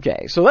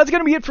 Okay, so that's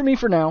gonna be it for me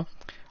for now.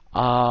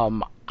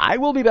 I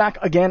will be back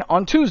again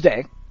on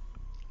Tuesday,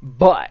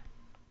 but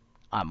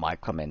I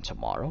might come in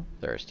tomorrow,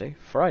 Thursday,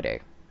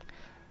 Friday.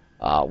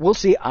 We'll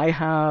see. I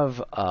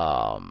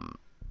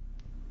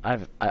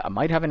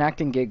might have an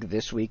acting gig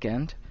this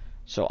weekend,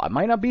 so I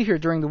might not be here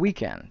during the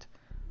weekend.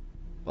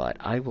 But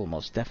I will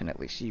most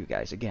definitely see you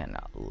guys again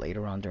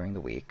later on during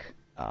the week.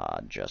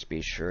 Just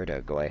be sure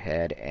to go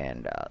ahead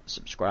and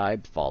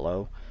subscribe,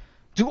 follow,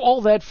 do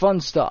all that fun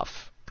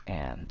stuff.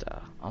 And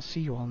I'll see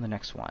you all in the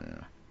next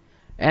one.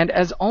 And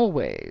as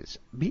always,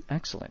 be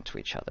excellent to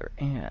each other.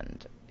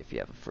 And if you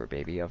have a fur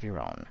baby of your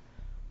own,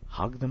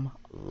 hug them,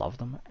 love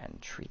them, and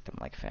treat them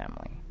like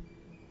family.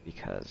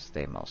 Because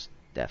they most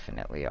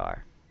definitely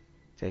are.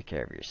 Take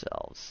care of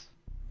yourselves.